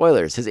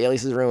 Spoilers, his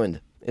alias is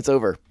ruined. It's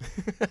over.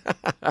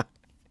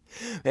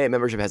 Hey,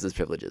 membership has its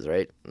privileges,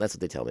 right? That's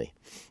what they tell me.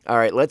 All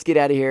right, let's get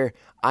out of here.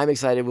 I'm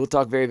excited. We'll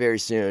talk very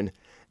soon.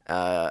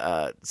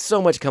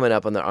 So much coming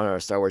up on our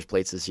Star Wars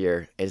plates this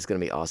year. It's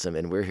going to be awesome,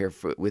 and we're here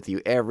with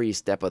you every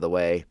step of the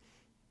way.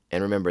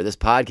 And remember, this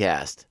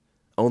podcast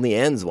only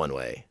ends one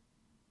way.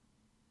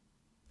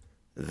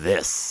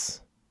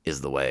 This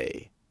is the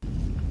way.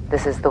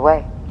 This is the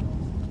way.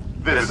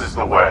 This is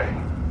the way.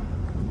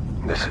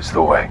 This is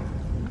the way.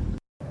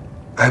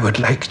 I would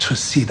like to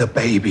see the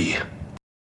baby.